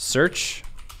search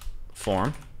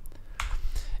form.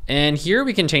 And here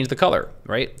we can change the color,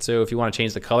 right? So if you want to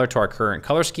change the color to our current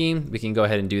color scheme, we can go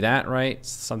ahead and do that, right?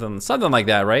 Something like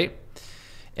that, right?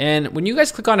 And when you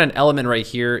guys click on an element right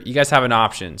here, you guys have an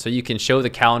option. So you can show the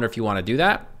calendar if you want to do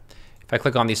that. If I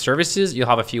click on these services, you'll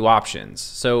have a few options.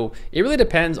 So it really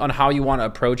depends on how you want to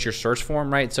approach your search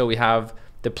form, right? So we have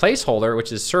the placeholder,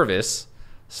 which is service,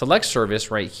 select service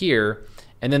right here,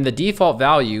 and then the default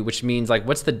value, which means like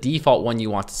what's the default one you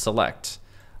want to select.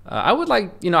 I would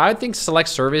I think select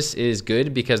service is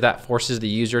good because that forces the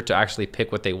user to actually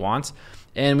pick what they want.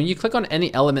 And when you click on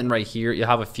any element right here, you'll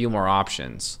have a few more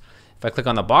options. If I click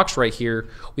on the box right here,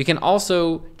 we can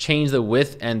also change the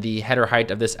width and the header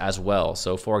height of this as well.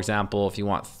 So for example, if you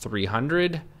want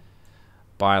 300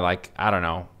 by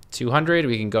 200,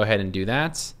 we can go ahead and do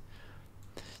that.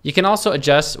 You can also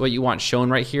adjust what you want shown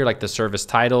right here, like the service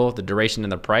title, the duration,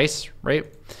 and the price, right?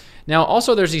 Now,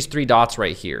 also there's these three dots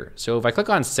right here. So if I click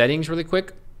on settings really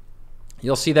quick,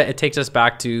 you'll see that it takes us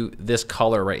back to this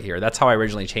color right here. That's how I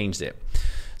originally changed it.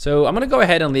 So I'm gonna go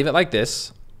ahead and leave it like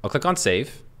this. I'll click on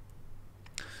save.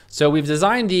 So we've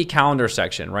designed the calendar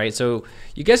section, right? So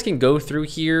you guys can go through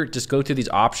here, just go through these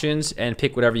options and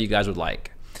pick whatever you guys would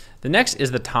like. The next is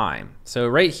the time. So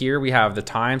right here we have the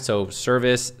time, so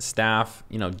service, staff,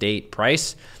 date,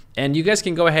 price. And you guys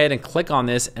can go ahead and click on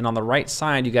this, and on the right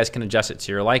side, you guys can adjust it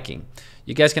to your liking.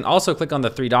 You guys can also click on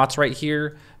the three dots right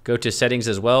here, go to settings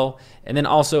as well, and then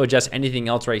also adjust anything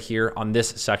else right here on this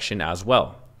section as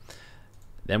well.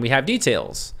 Then we have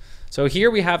details. So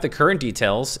here we have the current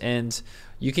details, and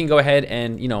you can go ahead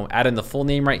and add in the full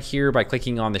name right here by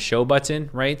clicking on the show button,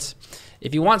 right?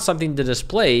 If you want something to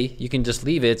display, you can just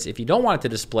leave it. If you don't want it to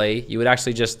display, you would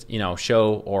actually just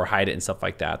show or hide it and stuff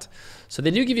like that. So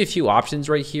they do give you a few options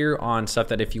right here on stuff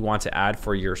that if you want to add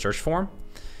for your search form.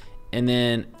 And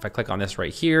then if I click on this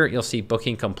right here, you'll see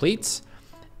booking complete.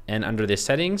 And under the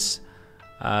settings,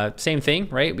 same thing,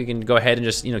 right? We can go ahead and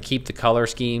just keep the color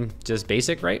scheme just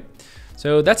basic, right?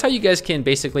 So that's how you guys can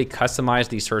basically customize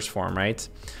the search form, right?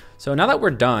 So now that we're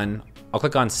done, I'll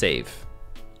click on save.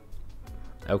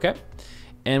 Okay.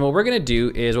 And what we're gonna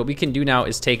do is, what we can do now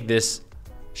is take this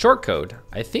short code.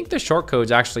 I think the short code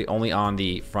is actually only on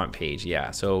the front page.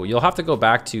 Yeah, so you'll have to go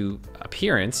back to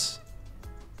appearance.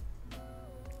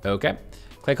 Okay,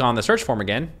 click on the search form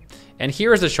again. And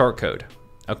here is the short code.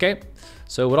 Okay,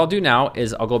 so what I'll do now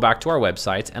is I'll go back to our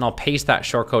website and I'll paste that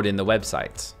short code in the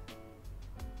website.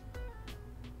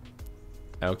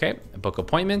 Okay, book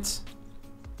appointments.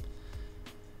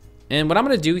 And what I'm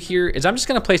gonna do here is I'm just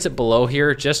gonna place it below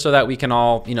here just so that we can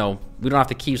all, we don't have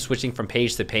to keep switching from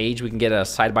page to page. We can get a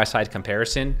side-by-side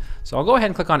comparison. So I'll go ahead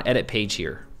and click on edit page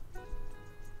here.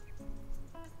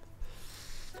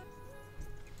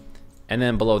 And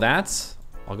then below that,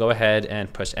 I'll go ahead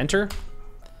and push enter.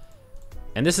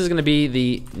 And this is gonna be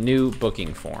the new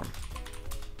booking form.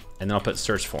 And then I'll put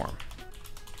search form.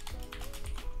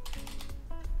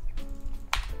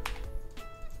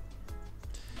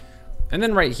 And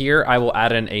then right here, I will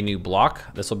add in a new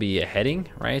block. This will be a heading,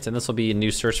 right? And this will be a new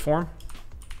search form.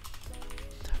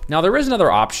 Now there is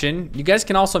another option. You guys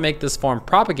can also make this form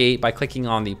propagate by clicking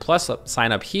on the plus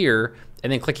sign up here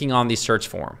and then clicking on the search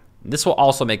form. This will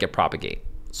also make it propagate.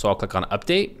 So I'll click on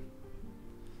update.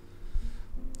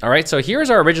 All right, so here's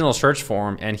our original search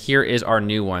form and here is our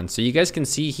new one. So you guys can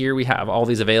see here we have all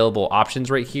these available options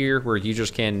right here where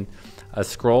users can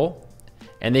scroll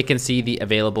and they can see the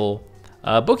available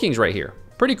bookings right here.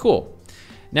 Pretty cool.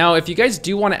 Now, if you guys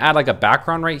do want to add like a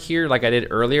background right here, like I did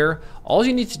earlier, all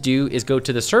you need to do is go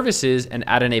to the services and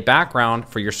add in a background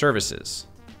for your services.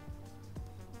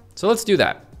 So let's do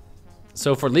that.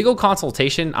 So for legal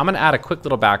consultation, I'm going to add a quick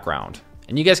little background.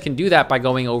 And you guys can do that by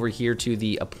going over here to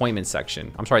the appointment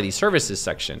section. I'm sorry, the services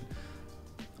section.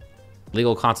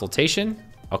 Legal consultation,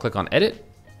 I'll click on edit.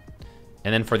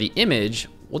 And then for the image,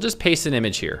 we'll just paste an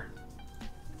image here.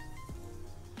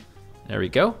 There we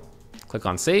go. Click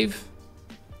on save.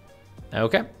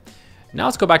 Okay. Now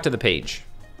let's go back to the page.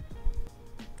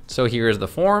 So here is the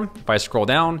form. If I scroll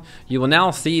down, you will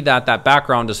now see that that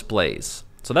background displays.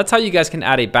 So that's how you guys can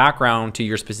add a background to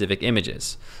your specific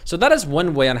images. So that is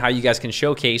one way on how you guys can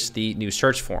showcase the new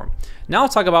search form. Now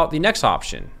let's talk about the next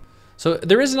option. So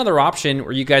there is another option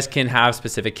where you guys can have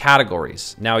specific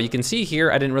categories. Now you can see here,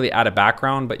 I didn't really add a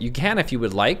background, but you can if you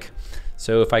would like.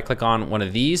 So if I click on one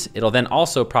of these, it'll then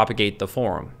also propagate the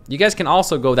form. You guys can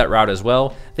also go that route as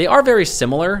well. They are very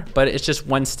similar, but it's just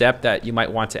one step that you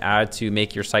might want to add to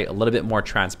make your site a little bit more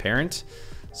transparent.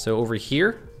 So over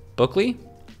here, Bookly,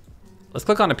 let's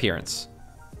click on appearance.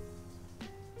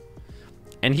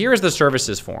 And here is the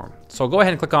services form. So I'll go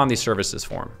ahead and click on the services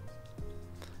form.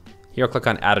 Here I'll click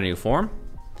on add a new form.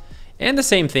 And the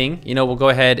same thing, we'll go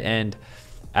ahead and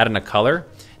add in a color.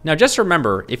 Now just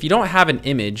remember, if you don't have an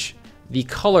image, the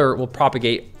color will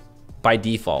propagate by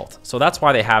default. So that's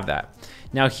why they have that.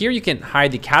 Now here you can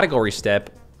hide the category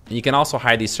step, and you can also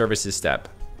hide the services step.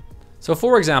 So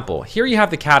for example, here you have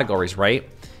the categories, right?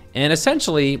 And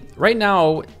essentially right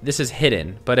now this is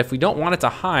hidden, but if we don't want it to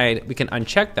hide, we can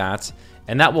uncheck that,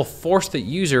 and that will force the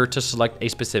user to select a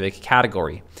specific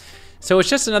category. So it's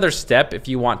just another step if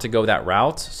you want to go that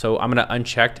route. So I'm gonna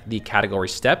uncheck the category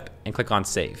step and click on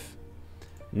save.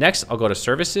 Next, I'll go to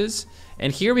services,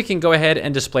 and here we can go ahead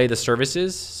and display the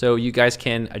services. So you guys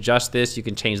can adjust this. You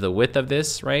can change the width of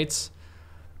this, right?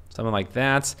 Something like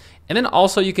that. And then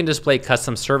also you can display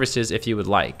custom services if you would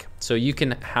like. So you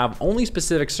can have only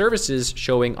specific services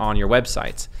showing on your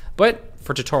website. But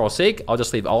for tutorial sake, I'll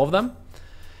just leave all of them.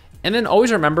 And then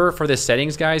always remember for the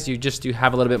settings, guys, you just do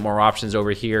have a little bit more options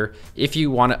over here if you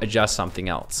want to adjust something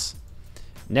else.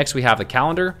 Next, we have the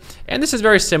calendar, and this is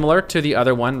very similar to the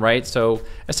other one, right? So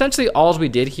essentially all we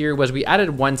did here was we added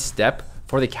one step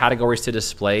for the categories to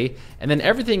display, and then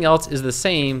everything else is the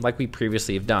same like we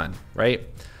previously have done, right?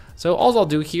 So all I'll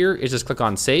do here is just click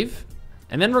on save,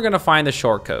 and then we're gonna find the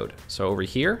short code. So over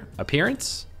here,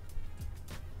 appearance,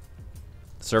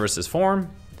 services form,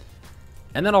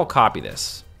 and then I'll copy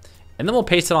this, and then we'll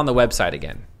paste it on the website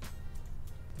again.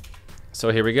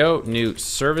 So here we go, new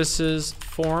services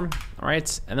form, all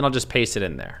right, and then I'll just paste it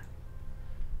in there.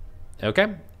 Okay,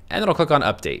 and then I'll click on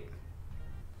update.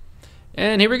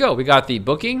 And here we go, we got the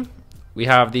booking, we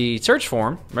have the search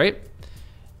form, right?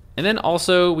 And then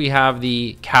also we have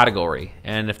the category.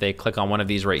 And if they click on one of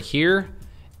these right here,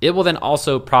 it will then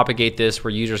also propagate this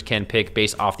where users can pick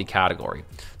based off the category.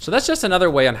 So that's just another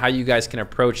way on how you guys can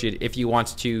approach it if you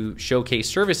want to showcase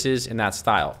services in that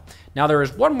style. Now there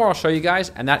is one more I'll show you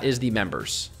guys, and that is the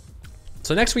members.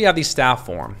 So next we have the staff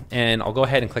form, and I'll go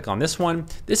ahead and click on this one.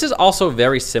 This is also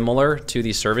very similar to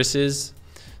the services.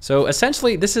 So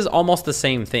essentially this is almost the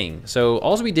same thing. So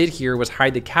all we did here was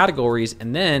hide the categories,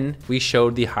 and then we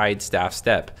showed the hide staff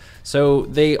step. So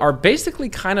they are basically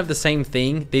kind of the same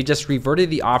thing. They just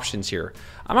reverted the options here.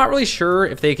 I'm not really sure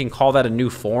if they can call that a new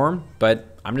form,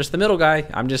 but I'm just the middle guy.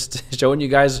 I'm just showing you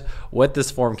guys what this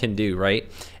form can do,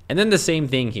 right? And then the same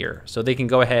thing here. So they can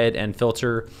go ahead and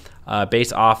filter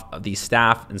based off of the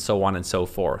staff and so on and so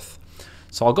forth.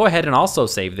 So I'll go ahead and also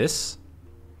save this.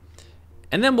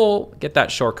 And then we'll get that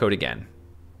short code again.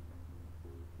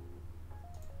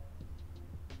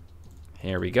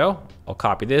 Here we go. I'll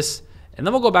copy this, and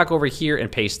then we'll go back over here and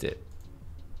paste it.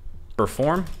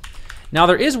 Perform. Now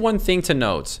there is one thing to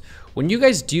note. When you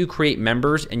guys do create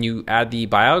members and you add the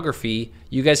biography,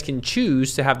 you guys can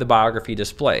choose to have the biography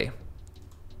display.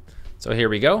 So here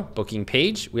we go, booking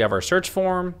page. We have our search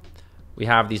form, we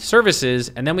have the services,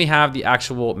 and then we have the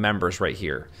actual members right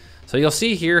here. So you'll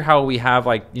see here how we have,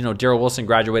 like, you know, Daryl Wilson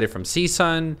graduated from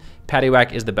CSUN,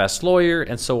 Paddywhack is the best lawyer,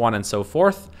 and so on and so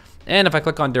forth. And if I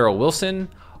click on Daryl Wilson,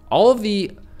 all of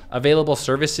the available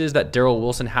services that Daryl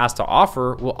Wilson has to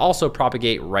offer will also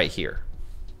propagate right here.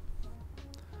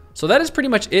 So that is pretty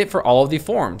much it for all of the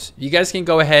forms. You guys can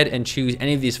go ahead and choose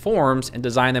any of these forms and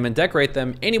design them and decorate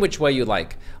them any which way you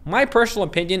like. My personal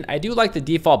opinion, I do like the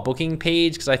default booking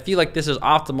page because I feel like this is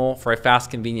optimal for a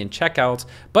fast, convenient checkout,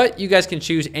 but you guys can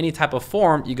choose any type of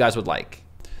form you guys would like.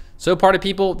 So party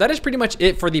people, that is pretty much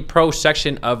it for the pro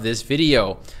section of this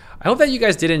video. I hope that you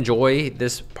guys did enjoy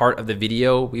this part of the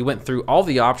video. We went through all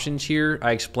the options here. I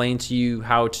explained to you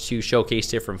how to showcase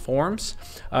different forms.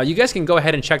 You guys can go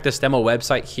ahead and check this demo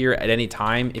website here at any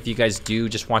time if you guys do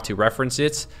just want to reference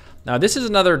it. Now this is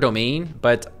another domain,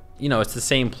 but you know, it's the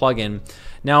same plugin.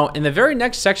 Now in the very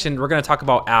next section, we're gonna talk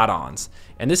about add-ons.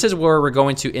 And this is where we're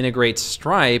going to integrate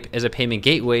Stripe as a payment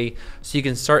gateway so you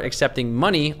can start accepting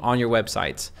money on your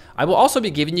websites. I will also be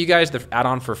giving you guys the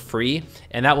add-on for free,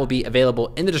 and that will be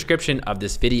available in the description of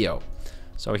this video.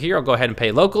 So here I'll go ahead and pay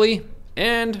locally,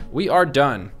 and we are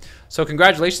done. So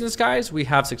congratulations guys, we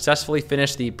have successfully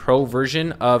finished the pro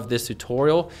version of this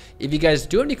tutorial. If you guys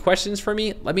do have any questions for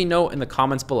me, let me know in the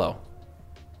comments below.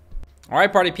 All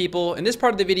right, party people, in this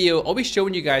part of the video, I'll be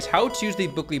showing you guys how to use the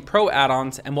Bookly Pro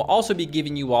add-ons, and we'll also be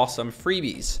giving you all some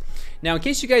freebies. Now, in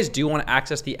case you guys do want to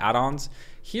access the add-ons,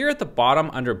 here at the bottom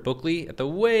under Bookly, at the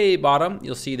way bottom,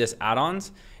 you'll see this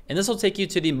add-ons, and this will take you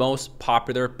to the most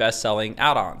popular best-selling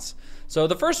add-ons. So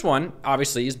the first one,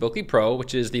 obviously, is Bookly Pro,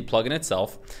 which is the plugin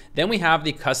itself. Then we have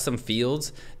the custom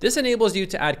fields. This enables you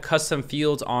to add custom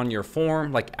fields on your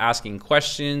form, like asking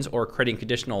questions or creating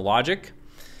conditional logic.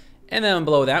 And then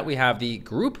below that, we have the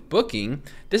group booking.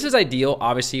 This is ideal,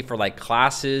 obviously, for like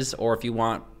classes or if you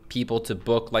want people to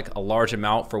book like a large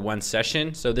amount for one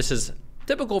session. So this is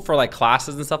typical for like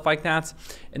classes and stuff like that.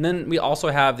 And then we also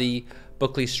have the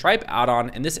Bookly Stripe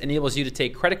add-on, and this enables you to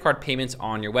take credit card payments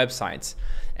on your websites.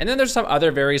 And then there's some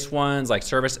other various ones like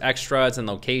service extras and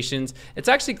locations. It's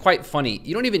actually quite funny.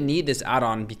 You don't even need this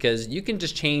add-on because you can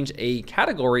just change a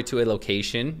category to a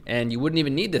location and you wouldn't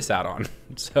even need this add-on.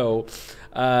 So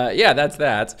yeah, that's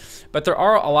that. But there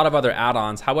are a lot of other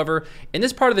add-ons. However, in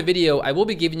this part of the video, I will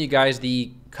be giving you guys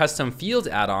the custom fields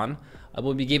add-on. I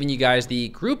will be giving you guys the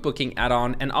group booking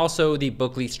add-on and also the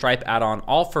Bookly Stripe add-on,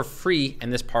 all for free in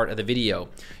this part of the video.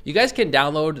 You guys can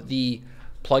download the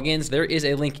plugins. There is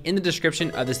a link in the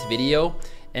description of this video,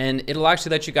 and it'll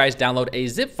actually let you guys download a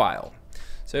zip file.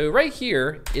 So right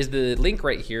here is the link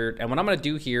right here, and what I'm gonna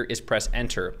do here is press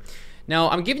enter. Now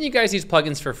I'm giving you guys these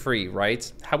plugins for free,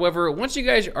 right? However, once you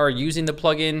guys are using the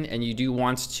plugin and you do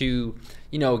want to,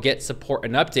 get support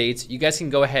and updates, you guys can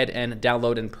go ahead and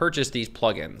download and purchase these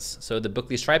plugins. So the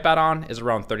Bookly Stripe add-on is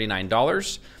around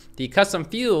 $39. The custom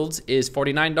fields is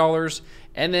 $49.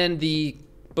 And then the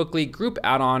Bookly group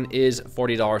add-on is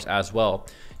 $40 as well.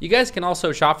 You guys can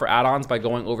also shop for add-ons by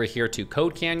going over here to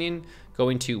Code Canyon,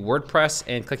 going to WordPress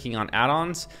and clicking on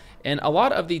add-ons. And a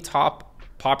lot of the top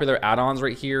popular add-ons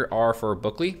right here are for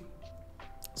Bookly.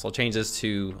 So I'll change this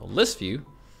to list view.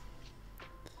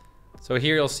 So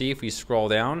here you'll see if we scroll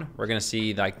down, we're gonna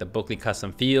see like the Bookly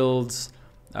custom fields,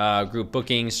 group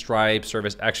bookings, Stripe,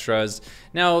 service extras.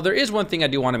 Now there is one thing I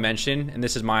do want to mention, and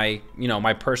this is my,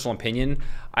 my personal opinion.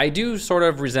 I do sort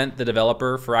of resent the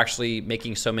developer for actually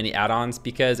making so many add-ons,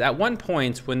 because at one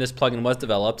point when this plugin was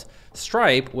developed,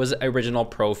 Stripe was the original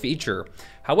pro feature.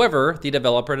 However, the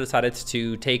developer decided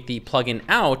to take the plugin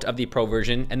out of the pro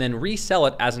version and then resell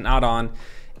it as an add-on.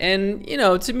 And,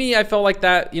 to me, I felt like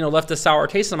that, left a sour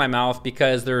taste in my mouth,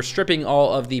 because they're stripping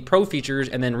all of the pro features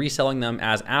and then reselling them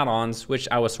as add-ons, which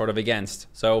I was sort of against.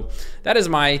 So that is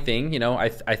my thing. I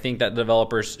think that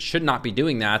developers should not be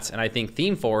doing that. And I think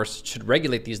ThemeForce should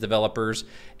regulate these developers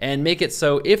and make it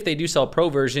so if they do sell pro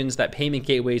versions, that payment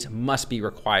gateways must be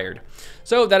required.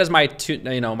 So that is my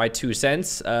my 2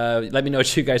 cents. Let me know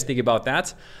what you guys think about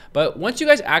that. But once you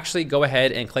guys actually go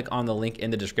ahead and click on the link in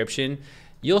the description,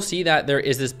 you'll see that there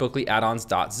is this Bookly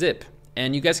addons.zip,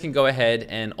 and you guys can go ahead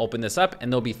and open this up,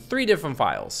 and there'll be 3 different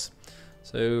files.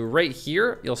 So right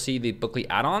here, you'll see the Bookly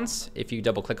add-ons. If you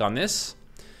double click on this,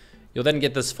 you'll then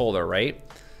get this folder, right?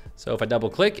 So if I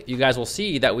double click, you guys will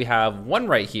see that we have one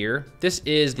right here. This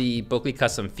is the Bookly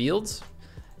custom fields.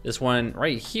 This one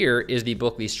right here is the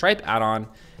Bookly Stripe add-on.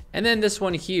 And then this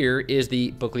one here is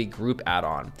the Bookly group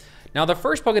add-on. Now the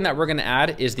first plugin that we're gonna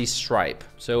add is the Stripe.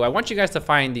 So I want you guys to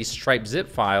find the Stripe zip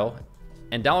file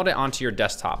and download it onto your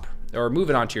desktop, or move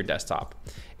it onto your desktop.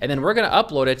 And then we're gonna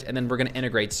upload it, and then we're gonna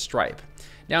integrate Stripe.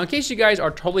 Now in case you guys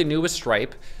are totally new with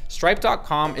Stripe,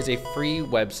 Stripe.com is a free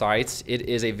website. It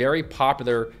is a very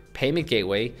popular payment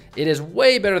gateway. It is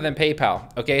way better than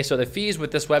PayPal. Okay, so the fees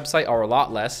with this website are a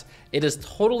lot less. It is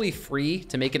totally free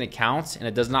to make an account, and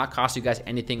it does not cost you guys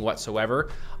anything whatsoever.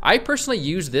 I personally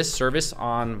use this service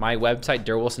on my website,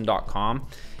 darrylwilson.com,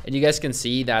 and you guys can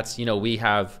see that's, we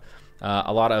have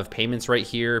a lot of payments right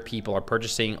here. People are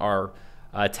purchasing our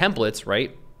templates,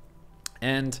 right?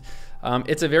 And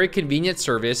it's a very convenient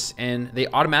service, and they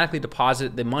automatically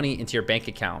deposit the money into your bank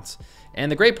accounts. And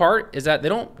the great part is that they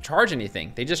don't charge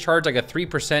anything. They just charge like a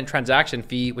 3% transaction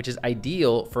fee, which is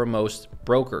ideal for most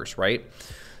brokers, right?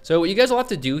 So what you guys will have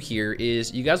to do here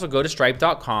is you guys will go to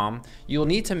stripe.com. You'll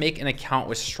need to make an account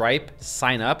with Stripe,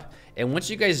 sign up. And once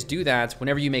you guys do that,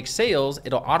 whenever you make sales,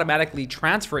 it'll automatically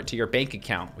transfer it to your bank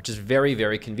account, which is very,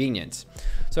 very convenient.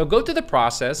 So go through the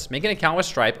process, make an account with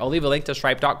Stripe. I'll leave a link to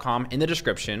stripe.com in the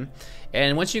description.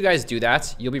 And once you guys do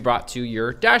that, you'll be brought to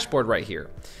your dashboard right here.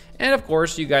 And of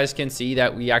course, you guys can see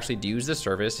that we actually do use this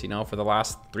service. For the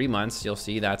last 3 months, you'll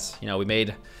see that's, we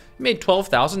made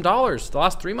 $12,000 the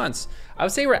last 3 months. I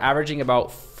would say we're averaging about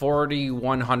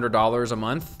 $4,100 a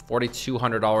month,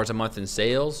 $4,200 a month in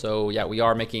sales. So yeah, we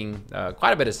are making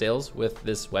quite a bit of sales with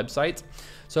this website.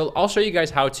 So I'll show you guys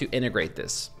how to integrate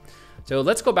this. So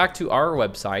let's go back to our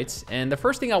website. And the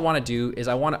first thing I want to do is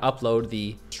I want to upload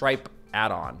the Stripe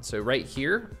add-on. So right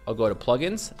here, I'll go to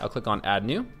plugins. I'll click on add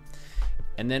new.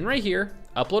 And then right here,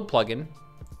 upload plugin,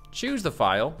 choose the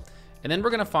file, and then we're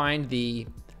gonna find the,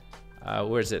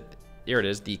 where is it? Here it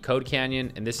is, the Code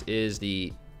Canyon, and this is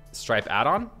the Stripe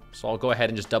add-on. So I'll go ahead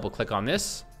and just double click on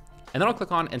this, and then I'll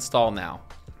click on install now.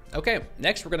 Okay,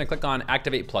 next we're gonna click on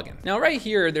activate plugin. Now right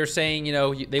here, they're saying,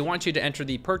 they want you to enter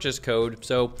the purchase code.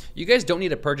 So you guys don't need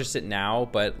to purchase it now,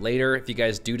 but later, if you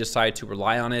guys do decide to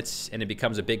rely on it and it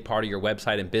becomes a big part of your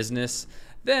website and business,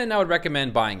 then I would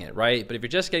recommend buying it, right? But if you're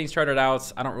just getting started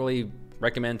out, I don't really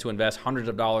recommend to invest hundreds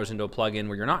of dollars into a plugin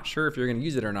where you're not sure if you're gonna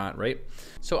use it or not, right?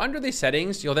 So under the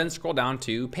settings, you'll then scroll down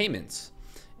to payments.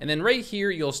 And then right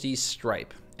here, you'll see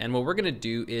Stripe. And what we're gonna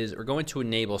do is we're going to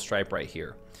enable Stripe right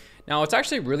here. Now it's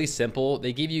actually really simple.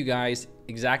 They give you guys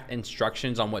exact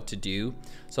instructions on what to do.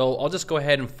 So I'll just go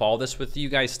ahead and follow this with you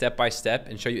guys step by step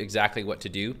and show you exactly what to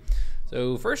do.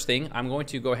 So first thing, I'm going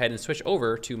to go ahead and switch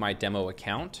over to my demo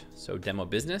account. So demo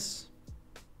business,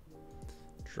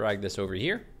 drag this over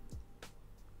here.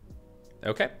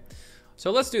 Okay,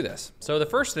 so let's do this. So the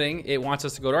first thing, it wants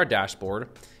us to go to our dashboard,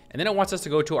 and then it wants us to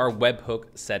go to our webhook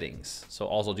settings. So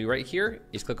all I'll do right here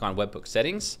is click on webhook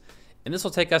settings, and this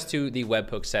will take us to the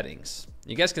webhook settings.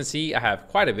 You guys can see I have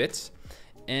quite a bit.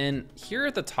 And here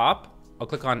at the top, I'll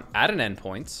click on Addon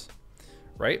endpoints,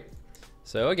 right?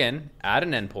 So again,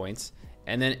 Addon endpoints,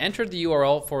 and then enter the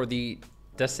URL for the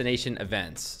destination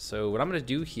events. So what I'm going to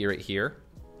do here right here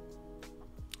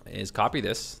is copy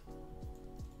this.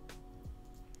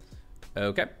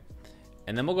 Okay.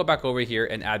 And then we'll go back over here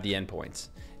and add the endpoints.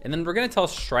 And then we're going to tell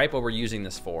Stripe what we're using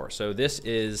this for. So this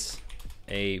is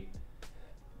a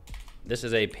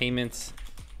payment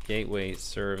gateway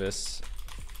service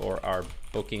for our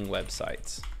booking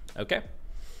websites. Okay.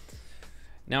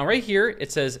 Now right here,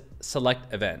 it says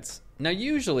select events. Now,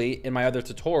 usually in my other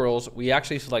tutorials, we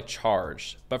actually select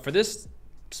charge, but for this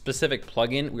specific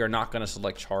plugin, we are not going to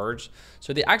select charge.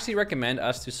 So they actually recommend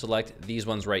us to select these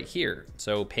ones right here.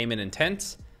 So payment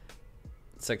intent,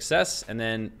 success, and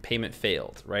then payment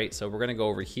failed, right? So we're going to go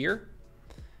over here,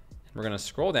 we're going to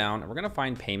scroll down, and we're going to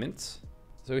find payments.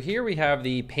 So here we have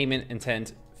the payment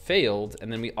intent failed,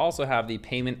 and then we also have the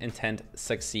payment intent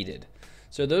succeeded.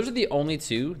 So those are the only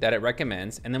two that it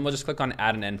recommends, and then we'll just click on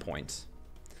add an endpoint.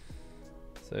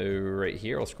 So right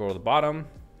here, we'll scroll to the bottom,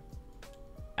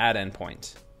 add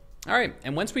endpoint. All right,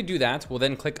 and once we do that, we'll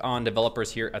then click on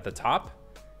developers here at the top.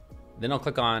 Then I'll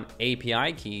click on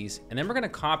API keys, and then we're gonna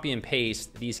copy and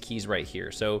paste these keys right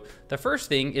here. So the first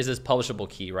thing is this publishable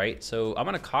key, right? So I'm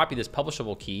gonna copy this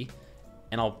publishable key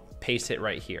and I'll paste it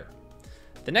right here.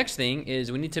 The next thing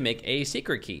is we need to make a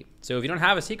secret key. So if you don't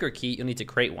have a secret key, you'll need to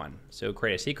create one. So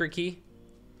create a secret key.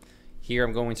 Here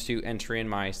I'm going to enter in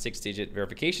my 6-digit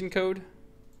verification code.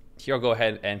 Here I'll go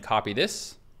ahead and copy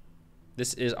this.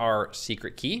 This is our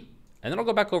secret key. And then I'll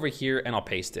go back over here and I'll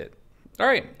paste it. All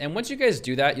right, and once you guys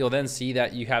do that, you'll then see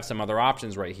that you have some other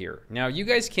options right here. Now you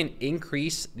guys can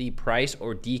increase the price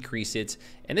or decrease it.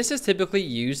 And this is typically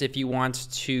used if you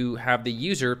want to have the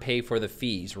user pay for the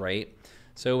fees, right?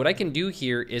 So what I can do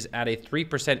here is add a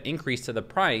 3% increase to the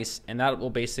price, and that will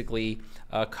basically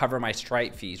cover my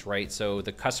Stripe fees, right? So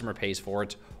the customer pays for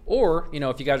it. Or, you know,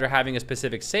 if you guys are having a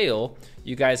specific sale,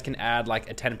 you guys can add like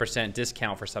a 10%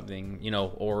 discount for something, you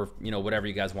know, or, you know, whatever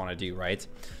you guys want to do, right?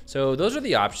 So those are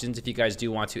the options if you guys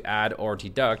do want to add or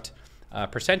deduct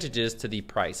percentages to the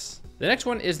price. The next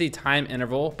one is the time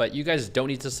interval, but you guys don't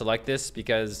need to select this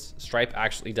because Stripe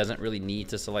actually doesn't really need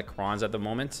to select crons at the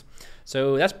moment.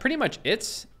 So that's pretty much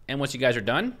it. And once you guys are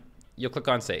done, you'll click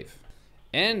on save.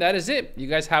 And that is it. You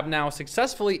guys have now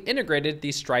successfully integrated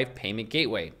the Stripe payment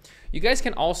gateway. You guys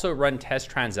can also run test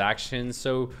transactions.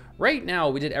 So right now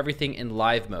we did everything in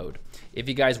live mode. If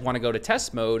you guys want to go to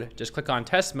test mode, just click on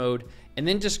test mode and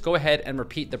then just go ahead and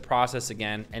repeat the process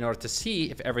again in order to see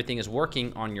if everything is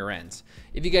working on your end.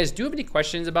 If you guys do have any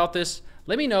questions about this,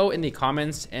 let me know in the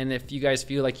comments. And if you guys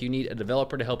feel like you need a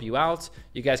developer to help you out,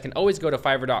 you guys can always go to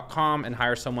fiverr.com and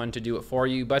hire someone to do it for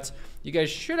you. But you guys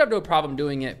should have no problem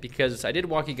doing it because I did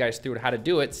walk you guys through how to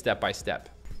do it step by step.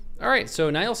 All right, so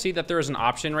now you'll see that there is an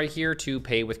option right here to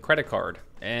pay with credit card.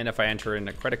 And if I enter in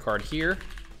a credit card here,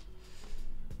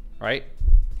 right?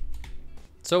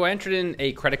 So I entered in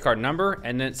a credit card number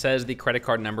and then it says the credit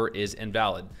card number is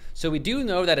invalid. So we do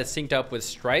know that it's synced up with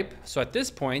Stripe. So at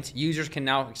this point, users can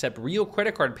now accept real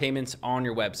credit card payments on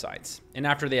your websites. And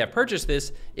after they have purchased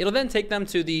this, it'll then take them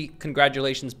to the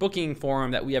congratulations booking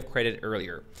form that we have created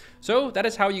earlier. So that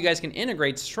is how you guys can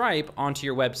integrate Stripe onto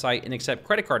your website and accept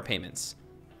credit card payments.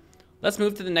 Let's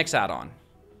move to the next add-on.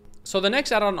 So the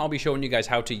next add-on I'll be showing you guys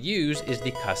how to use is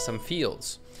the custom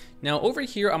fields. Now over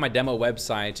here on my demo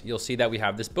website, you'll see that we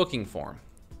have this booking form.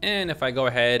 And if I go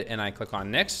ahead and I click on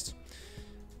next,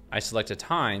 I select a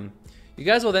time, you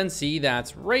guys will then see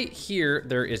that right here,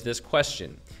 there is this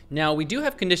question. Now we do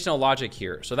have conditional logic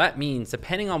here. So that means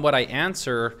depending on what I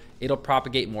answer, it'll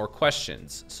propagate more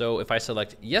questions. So if I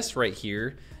select yes right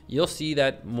here, you'll see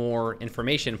that more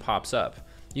information pops up.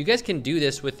 You guys can do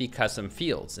this with the custom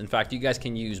fields. In fact, you guys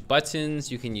can use buttons,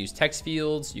 you can use text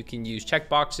fields, you can use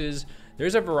checkboxes.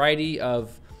 There's a variety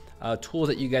of tools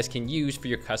that you guys can use for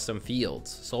your custom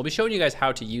fields. So I'll be showing you guys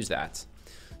how to use that.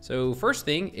 So first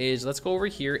thing is let's go over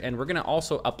here and we're gonna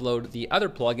also upload the other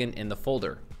plugin in the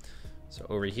folder. So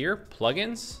over here,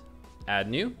 plugins, add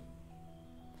new,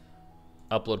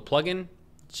 upload plugin,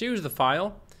 choose the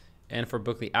file. And for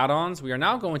Bookly add-ons, we are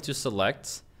now going to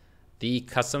select the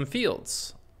custom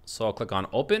fields. So I'll click on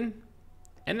open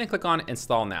and then click on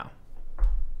install now.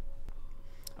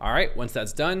 All right, once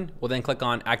that's done, we'll then click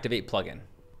on activate plugin.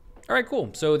 All right,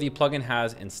 cool. So the plugin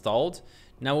has installed.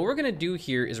 Now what we're gonna do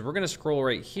here is we're gonna scroll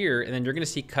right here and then you're gonna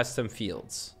see custom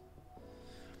fields.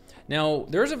 Now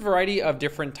there's a variety of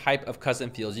different type of custom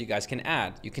fields you guys can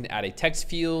add. You can add a text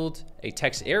field, a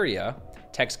text area,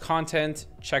 text content,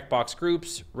 checkbox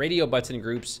groups, radio button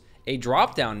groups, a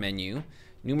drop-down menu,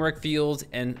 numeric fields,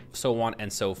 and so on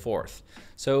and so forth.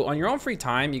 So on your own free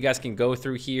time, you guys can go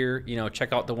through here, you know,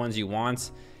 check out the ones you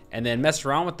want and then mess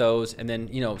around with those and then,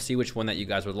 you know, see which one that you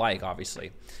guys would like,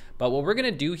 obviously. But what we're gonna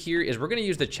do here is we're gonna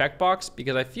use the checkbox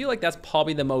because I feel like that's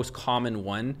probably the most common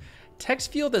one.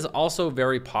 Text field is also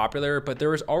very popular, but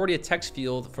there is already a text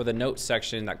field for the notes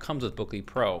section that comes with Bookly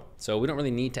Pro. So we don't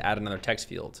really need to add another text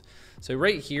field. So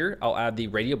right here, I'll add the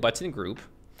radio button group,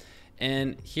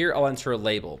 and here I'll enter a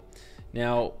label.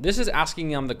 Now, this is asking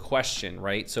them the question,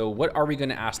 right? So what are we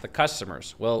gonna ask the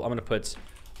customers? Well, I'm gonna put,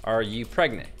 are you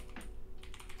pregnant?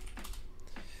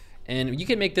 And you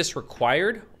can make this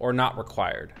required or not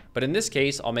required. But in this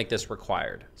case, I'll make this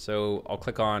required. So I'll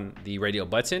click on the radio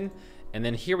button, and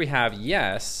then here we have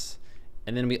yes,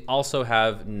 and then we also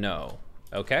have no,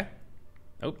 okay?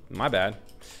 Oh, my bad,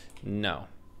 no,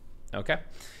 okay?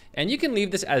 And you can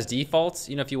leave this as default.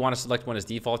 You know, if you want to select one as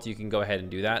default, you can go ahead and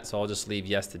do that. So I'll just leave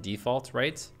yes to default,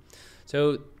 right?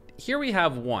 So here we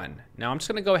have one. Now I'm just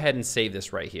gonna go ahead and save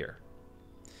this right here.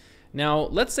 Now,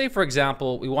 let's say, for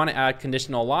example, we want to add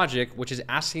conditional logic, which is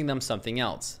asking them something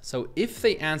else. So if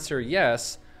they answer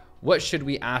yes, what should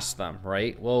we ask them,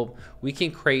 right? Well, we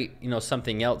can create, you know,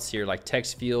 something else here, like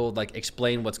text field, like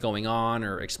explain what's going on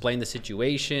or explain the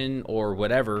situation or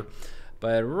whatever.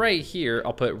 But right here,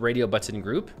 I'll put radio button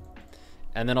group,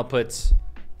 and then I'll put,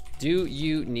 do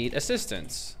you need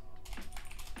assistance?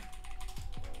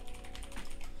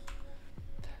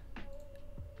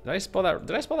 Did I spell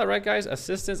that right, guys?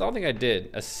 Assistance? I don't think I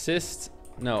did. Assist.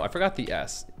 No, I forgot the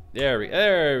S. There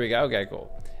we go. Okay,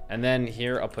 cool. And then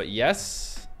here I'll put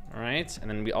yes. All right. And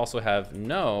then we also have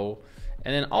no.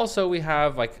 And then also we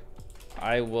have like,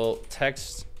 I will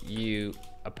text you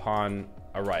upon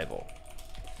arrival.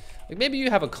 Like maybe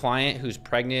you have a client who's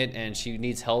pregnant and she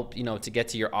needs help, you know, to get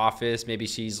to your office. Maybe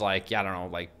she's like, yeah, I don't know,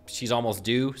 like she's almost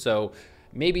due. So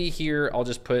maybe here I'll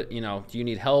just put, you know, do you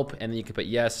need help? And then you can put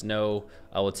yes, no,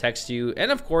 I will text you. And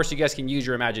of course you guys can use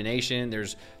your imagination.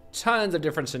 There's tons of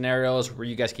different scenarios where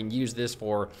you guys can use this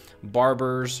for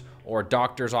barbers or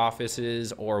doctor's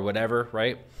offices or whatever,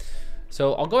 right?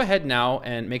 So I'll go ahead now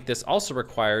and make this also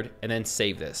required and then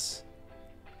save this.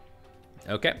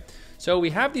 Okay, so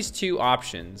we have these two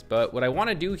options, but what I want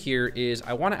to do here is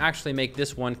I want to actually make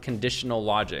this one conditional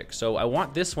logic. So I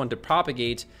want this one to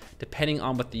propagate depending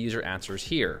on what the user answers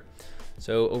here.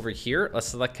 So over here, let's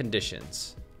select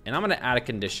conditions, and I'm going to add a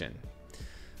condition.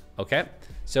 Okay,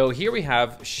 so here we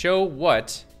have show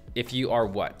what if you are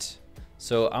what.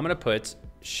 So I'm going to put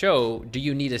show do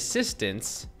you need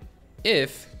assistance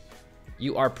if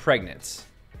you are pregnant,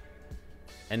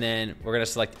 and then we're going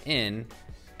to select in,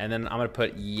 and then I'm going to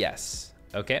put yes.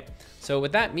 Okay, so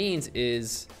what that means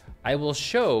is I will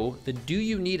show the do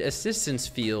you need assistance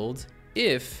field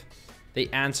if they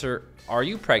answer are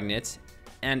you pregnant,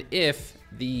 and if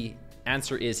the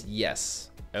answer is yes.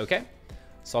 Okay,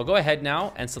 so I'll go ahead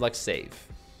now and select save,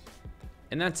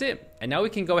 and that's it. And now we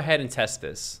can go ahead and test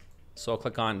this. So I'll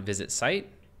click on visit site,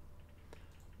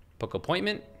 book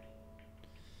appointment,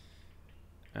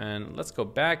 and let's go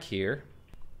back here.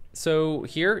 So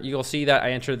here you'll see that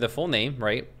I entered the full name,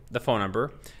 right? The phone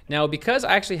number. Now, because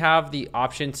I actually have the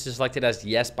option to select it as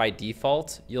yes by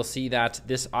default, you'll see that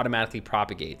this automatically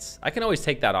propagates. I can always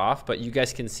take that off, but you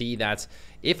guys can see that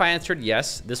if I answered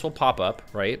yes, this will pop up,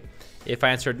 right? If I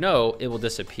answered no, it will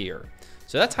disappear.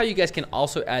 So that's how you guys can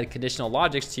also add conditional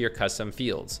logics to your custom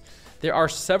fields. There are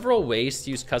several ways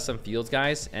to use custom fields,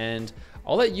 guys, and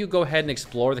I'll let you go ahead and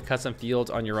explore the custom fields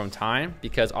on your own time,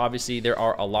 because obviously there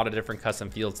are a lot of different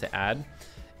custom fields to add.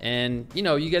 And you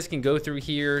know, you guys can go through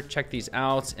here, check these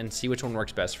out, and see which one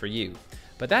works best for you.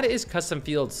 But that is custom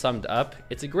fields summed up.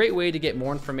 It's a great way to get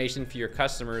more information for your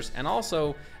customers, and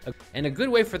also a good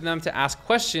way for them to ask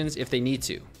questions if they need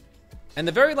to. And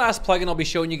the very last plugin I'll be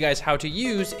showing you guys how to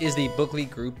use is the Bookly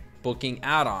Group Booking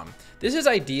add-on. This is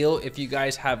ideal if you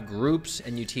guys have groups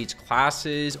and you teach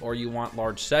classes or you want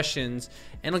large sessions,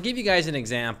 and I'll give you guys an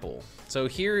example. So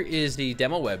here is the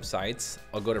demo websites.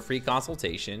 I'll go to free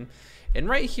consultation, and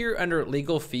right here under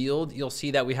legal field, you'll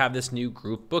see that we have this new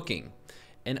group booking.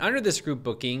 And under this group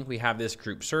booking, we have this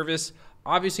group service.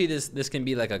 Obviously this can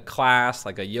be like a class,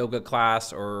 like a yoga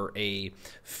class or a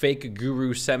fake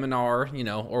guru seminar, you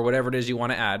know, or whatever it is you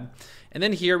want to add. And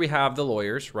then here we have the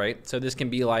lawyers, right? So this can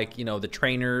be like, you know, the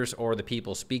trainers or the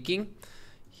people speaking.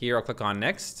 Here I'll click on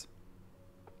next.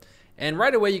 And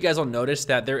right away, you guys will notice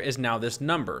that there is now this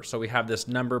number. So we have this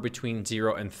number between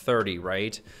 0 and 30,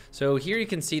 right? So here you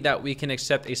can see that we can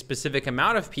accept a specific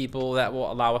amount of people that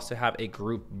will allow us to have a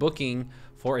group booking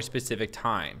for a specific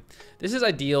time. This is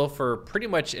ideal for pretty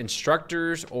much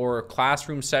instructors or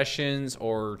classroom sessions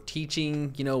or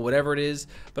teaching, you know, whatever it is,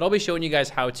 but I'll be showing you guys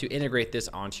how to integrate this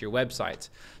onto your website.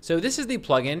 So this is the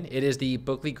plugin. It is the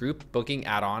Bookly Group Booking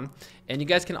add-on, and you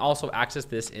guys can also access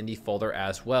this in the folder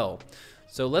as well.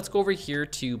 So let's go over here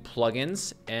to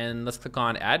plugins and let's click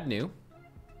on add new.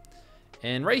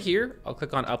 And right here, I'll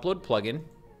click on upload plugin,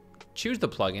 choose the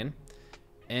plugin.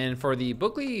 And for the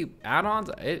Bookly add-ons,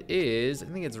 it is, I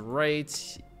think it's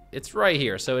right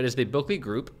here. So it is the Bookly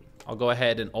group. I'll go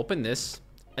ahead and open this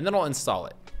and then I'll install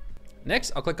it.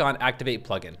 Next, I'll click on activate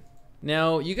plugin.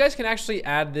 Now you guys can actually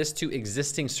add this to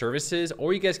existing services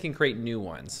or you guys can create new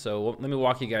ones. So let me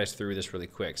walk you guys through this really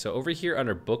quick. So over here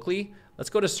under Bookly,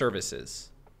 let's go to services.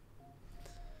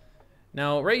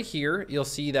 Now right here, you'll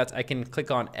see that I can click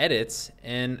on edits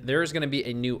and there's gonna be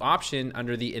a new option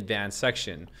under the advanced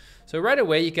section. So right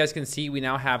away, you guys can see we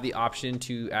now have the option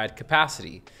to add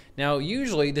capacity. Now,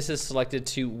 usually this is selected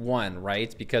to 1,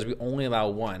 right? Because we only allow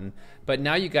 1, but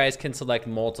now you guys can select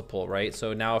multiple, right?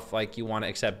 So now if like you wanna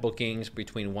accept bookings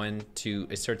between 1 to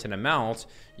a certain amount,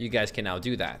 you guys can now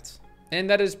do that. And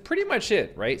that is pretty much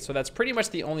it, right? So that's pretty much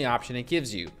the only option it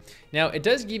gives you. Now, it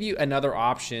does give you another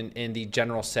option in the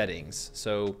general settings.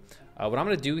 So what I'm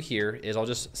gonna do here is I'll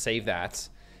just save that.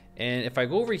 And if I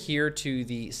go over here to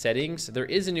the settings, there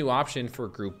is a new option for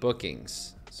group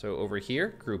bookings. So over here,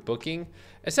 group booking,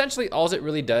 essentially all it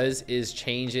really does is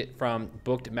change it from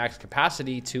booked max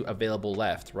capacity to available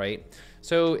left, right?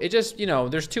 So it just, you know,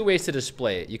 there's 2 ways to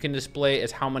display it. You can display it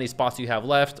as how many spots you have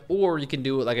left, or you can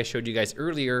do it like I showed you guys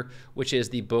earlier, which is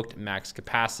the booked max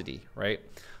capacity, right?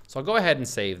 So I'll go ahead and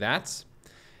save that.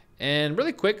 And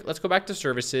really quick, let's go back to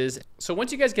services. So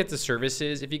once you guys get to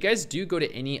services, if you guys do go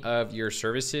to any of your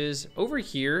services, over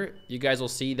here, you guys will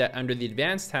see that under the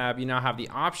advanced tab, you now have the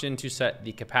option to set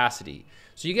the capacity.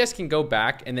 So you guys can go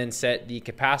back and then set the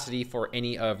capacity for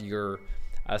any of your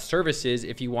services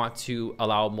if you want to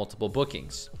allow multiple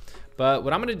bookings. But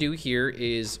what I'm gonna do here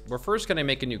is we're first gonna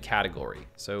make a new category.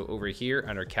 So over here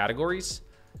under categories,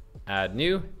 add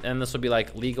new, and this will be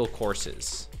like legal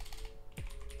courses.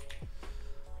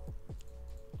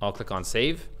 I'll click on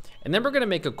save, and then we're gonna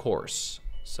make a course.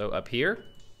 So up here,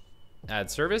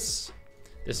 add service.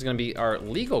 This is gonna be our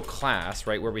legal class,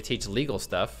 right, where we teach legal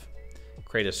stuff.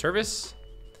 Create a service,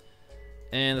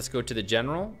 and let's go to the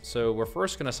general. So we're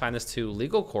first gonna assign this to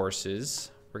legal courses.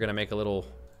 We're gonna make a little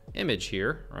image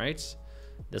here, right?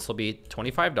 This will be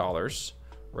 $25.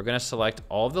 We're gonna select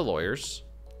all of the lawyers.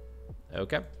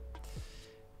 Okay.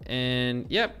 And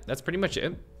yep, that's pretty much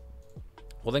it.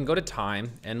 We'll then go to time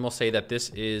and we'll say that this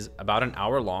is about an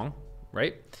hour long,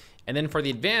 right? And then for the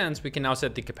advanced, we can now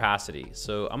set the capacity.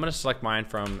 So I'm gonna select mine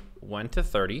from 1 to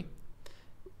 30,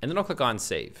 and then I'll click on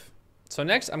save. So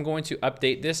next I'm going to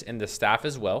update this in the staff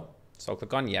as well. So I'll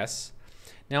click on yes.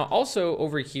 Now also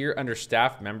over here under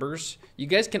staff members, you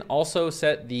guys can also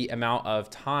set the amount of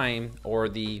time or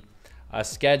the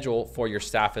schedule for your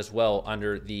staff as well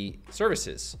under the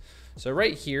services. So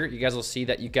right here, you guys will see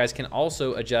that you guys can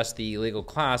also adjust the legal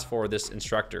class for this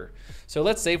instructor. So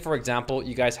let's say, for example,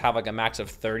 you guys have like a max of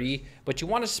 30, but you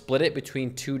want to split it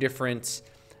between 2 different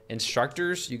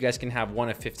instructors. You guys can have one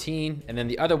of 15, and then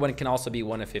the other one can also be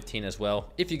one of 15 as well,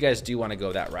 if you guys do want to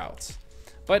go that route.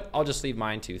 But I'll just leave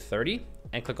mine to 30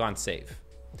 and click on save.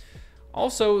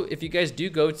 Also, if you guys do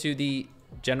go to the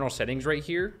general settings right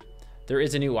here, there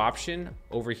is a new option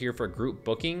over here for group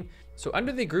booking. So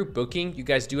under the group booking, you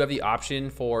guys do have the option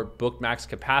for book max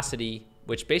capacity,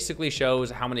 which basically shows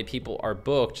how many people are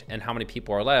booked and how many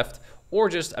people are left, or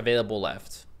just available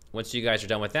left. Once you guys are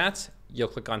done with that, you'll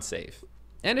click on save.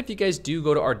 And if you guys do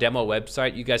go to our demo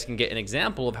website, you guys can get an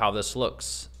example of how this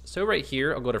looks. So right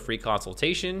here, I'll go to free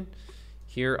consultation.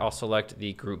 Here, I'll select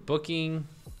the group booking,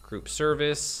 group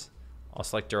service. I'll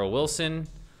select Daryl Wilson.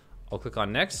 I'll click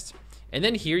on next. And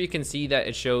then here you can see that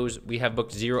it shows we have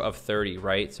booked 0 of 30,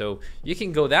 right? So you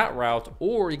can go that route,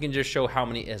 or you can just show how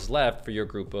many is left for your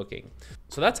group booking.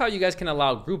 So that's how you guys can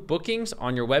allow group bookings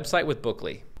on your website with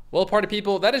Bookly. Well, party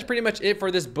people, that is pretty much it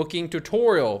for this booking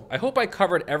tutorial. I hope I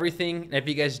covered everything. And if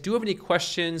you guys do have any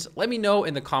questions, let me know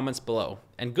in the comments below.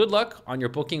 And good luck on your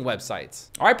booking websites.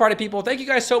 All right, party people, thank you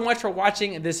guys so much for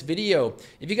watching this video.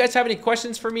 If you guys have any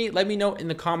questions for me, let me know in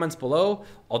the comments below.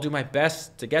 I'll do my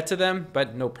best to get to them,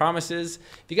 but no promises.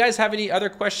 If you guys have any other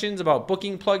questions about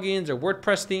booking plugins or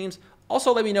WordPress themes,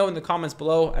 also let me know in the comments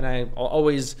below, and I'll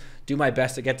always do my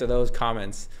best to get to those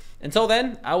comments. Until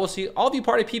then, I will see all of you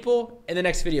party people in the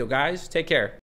next video, guys. Take care.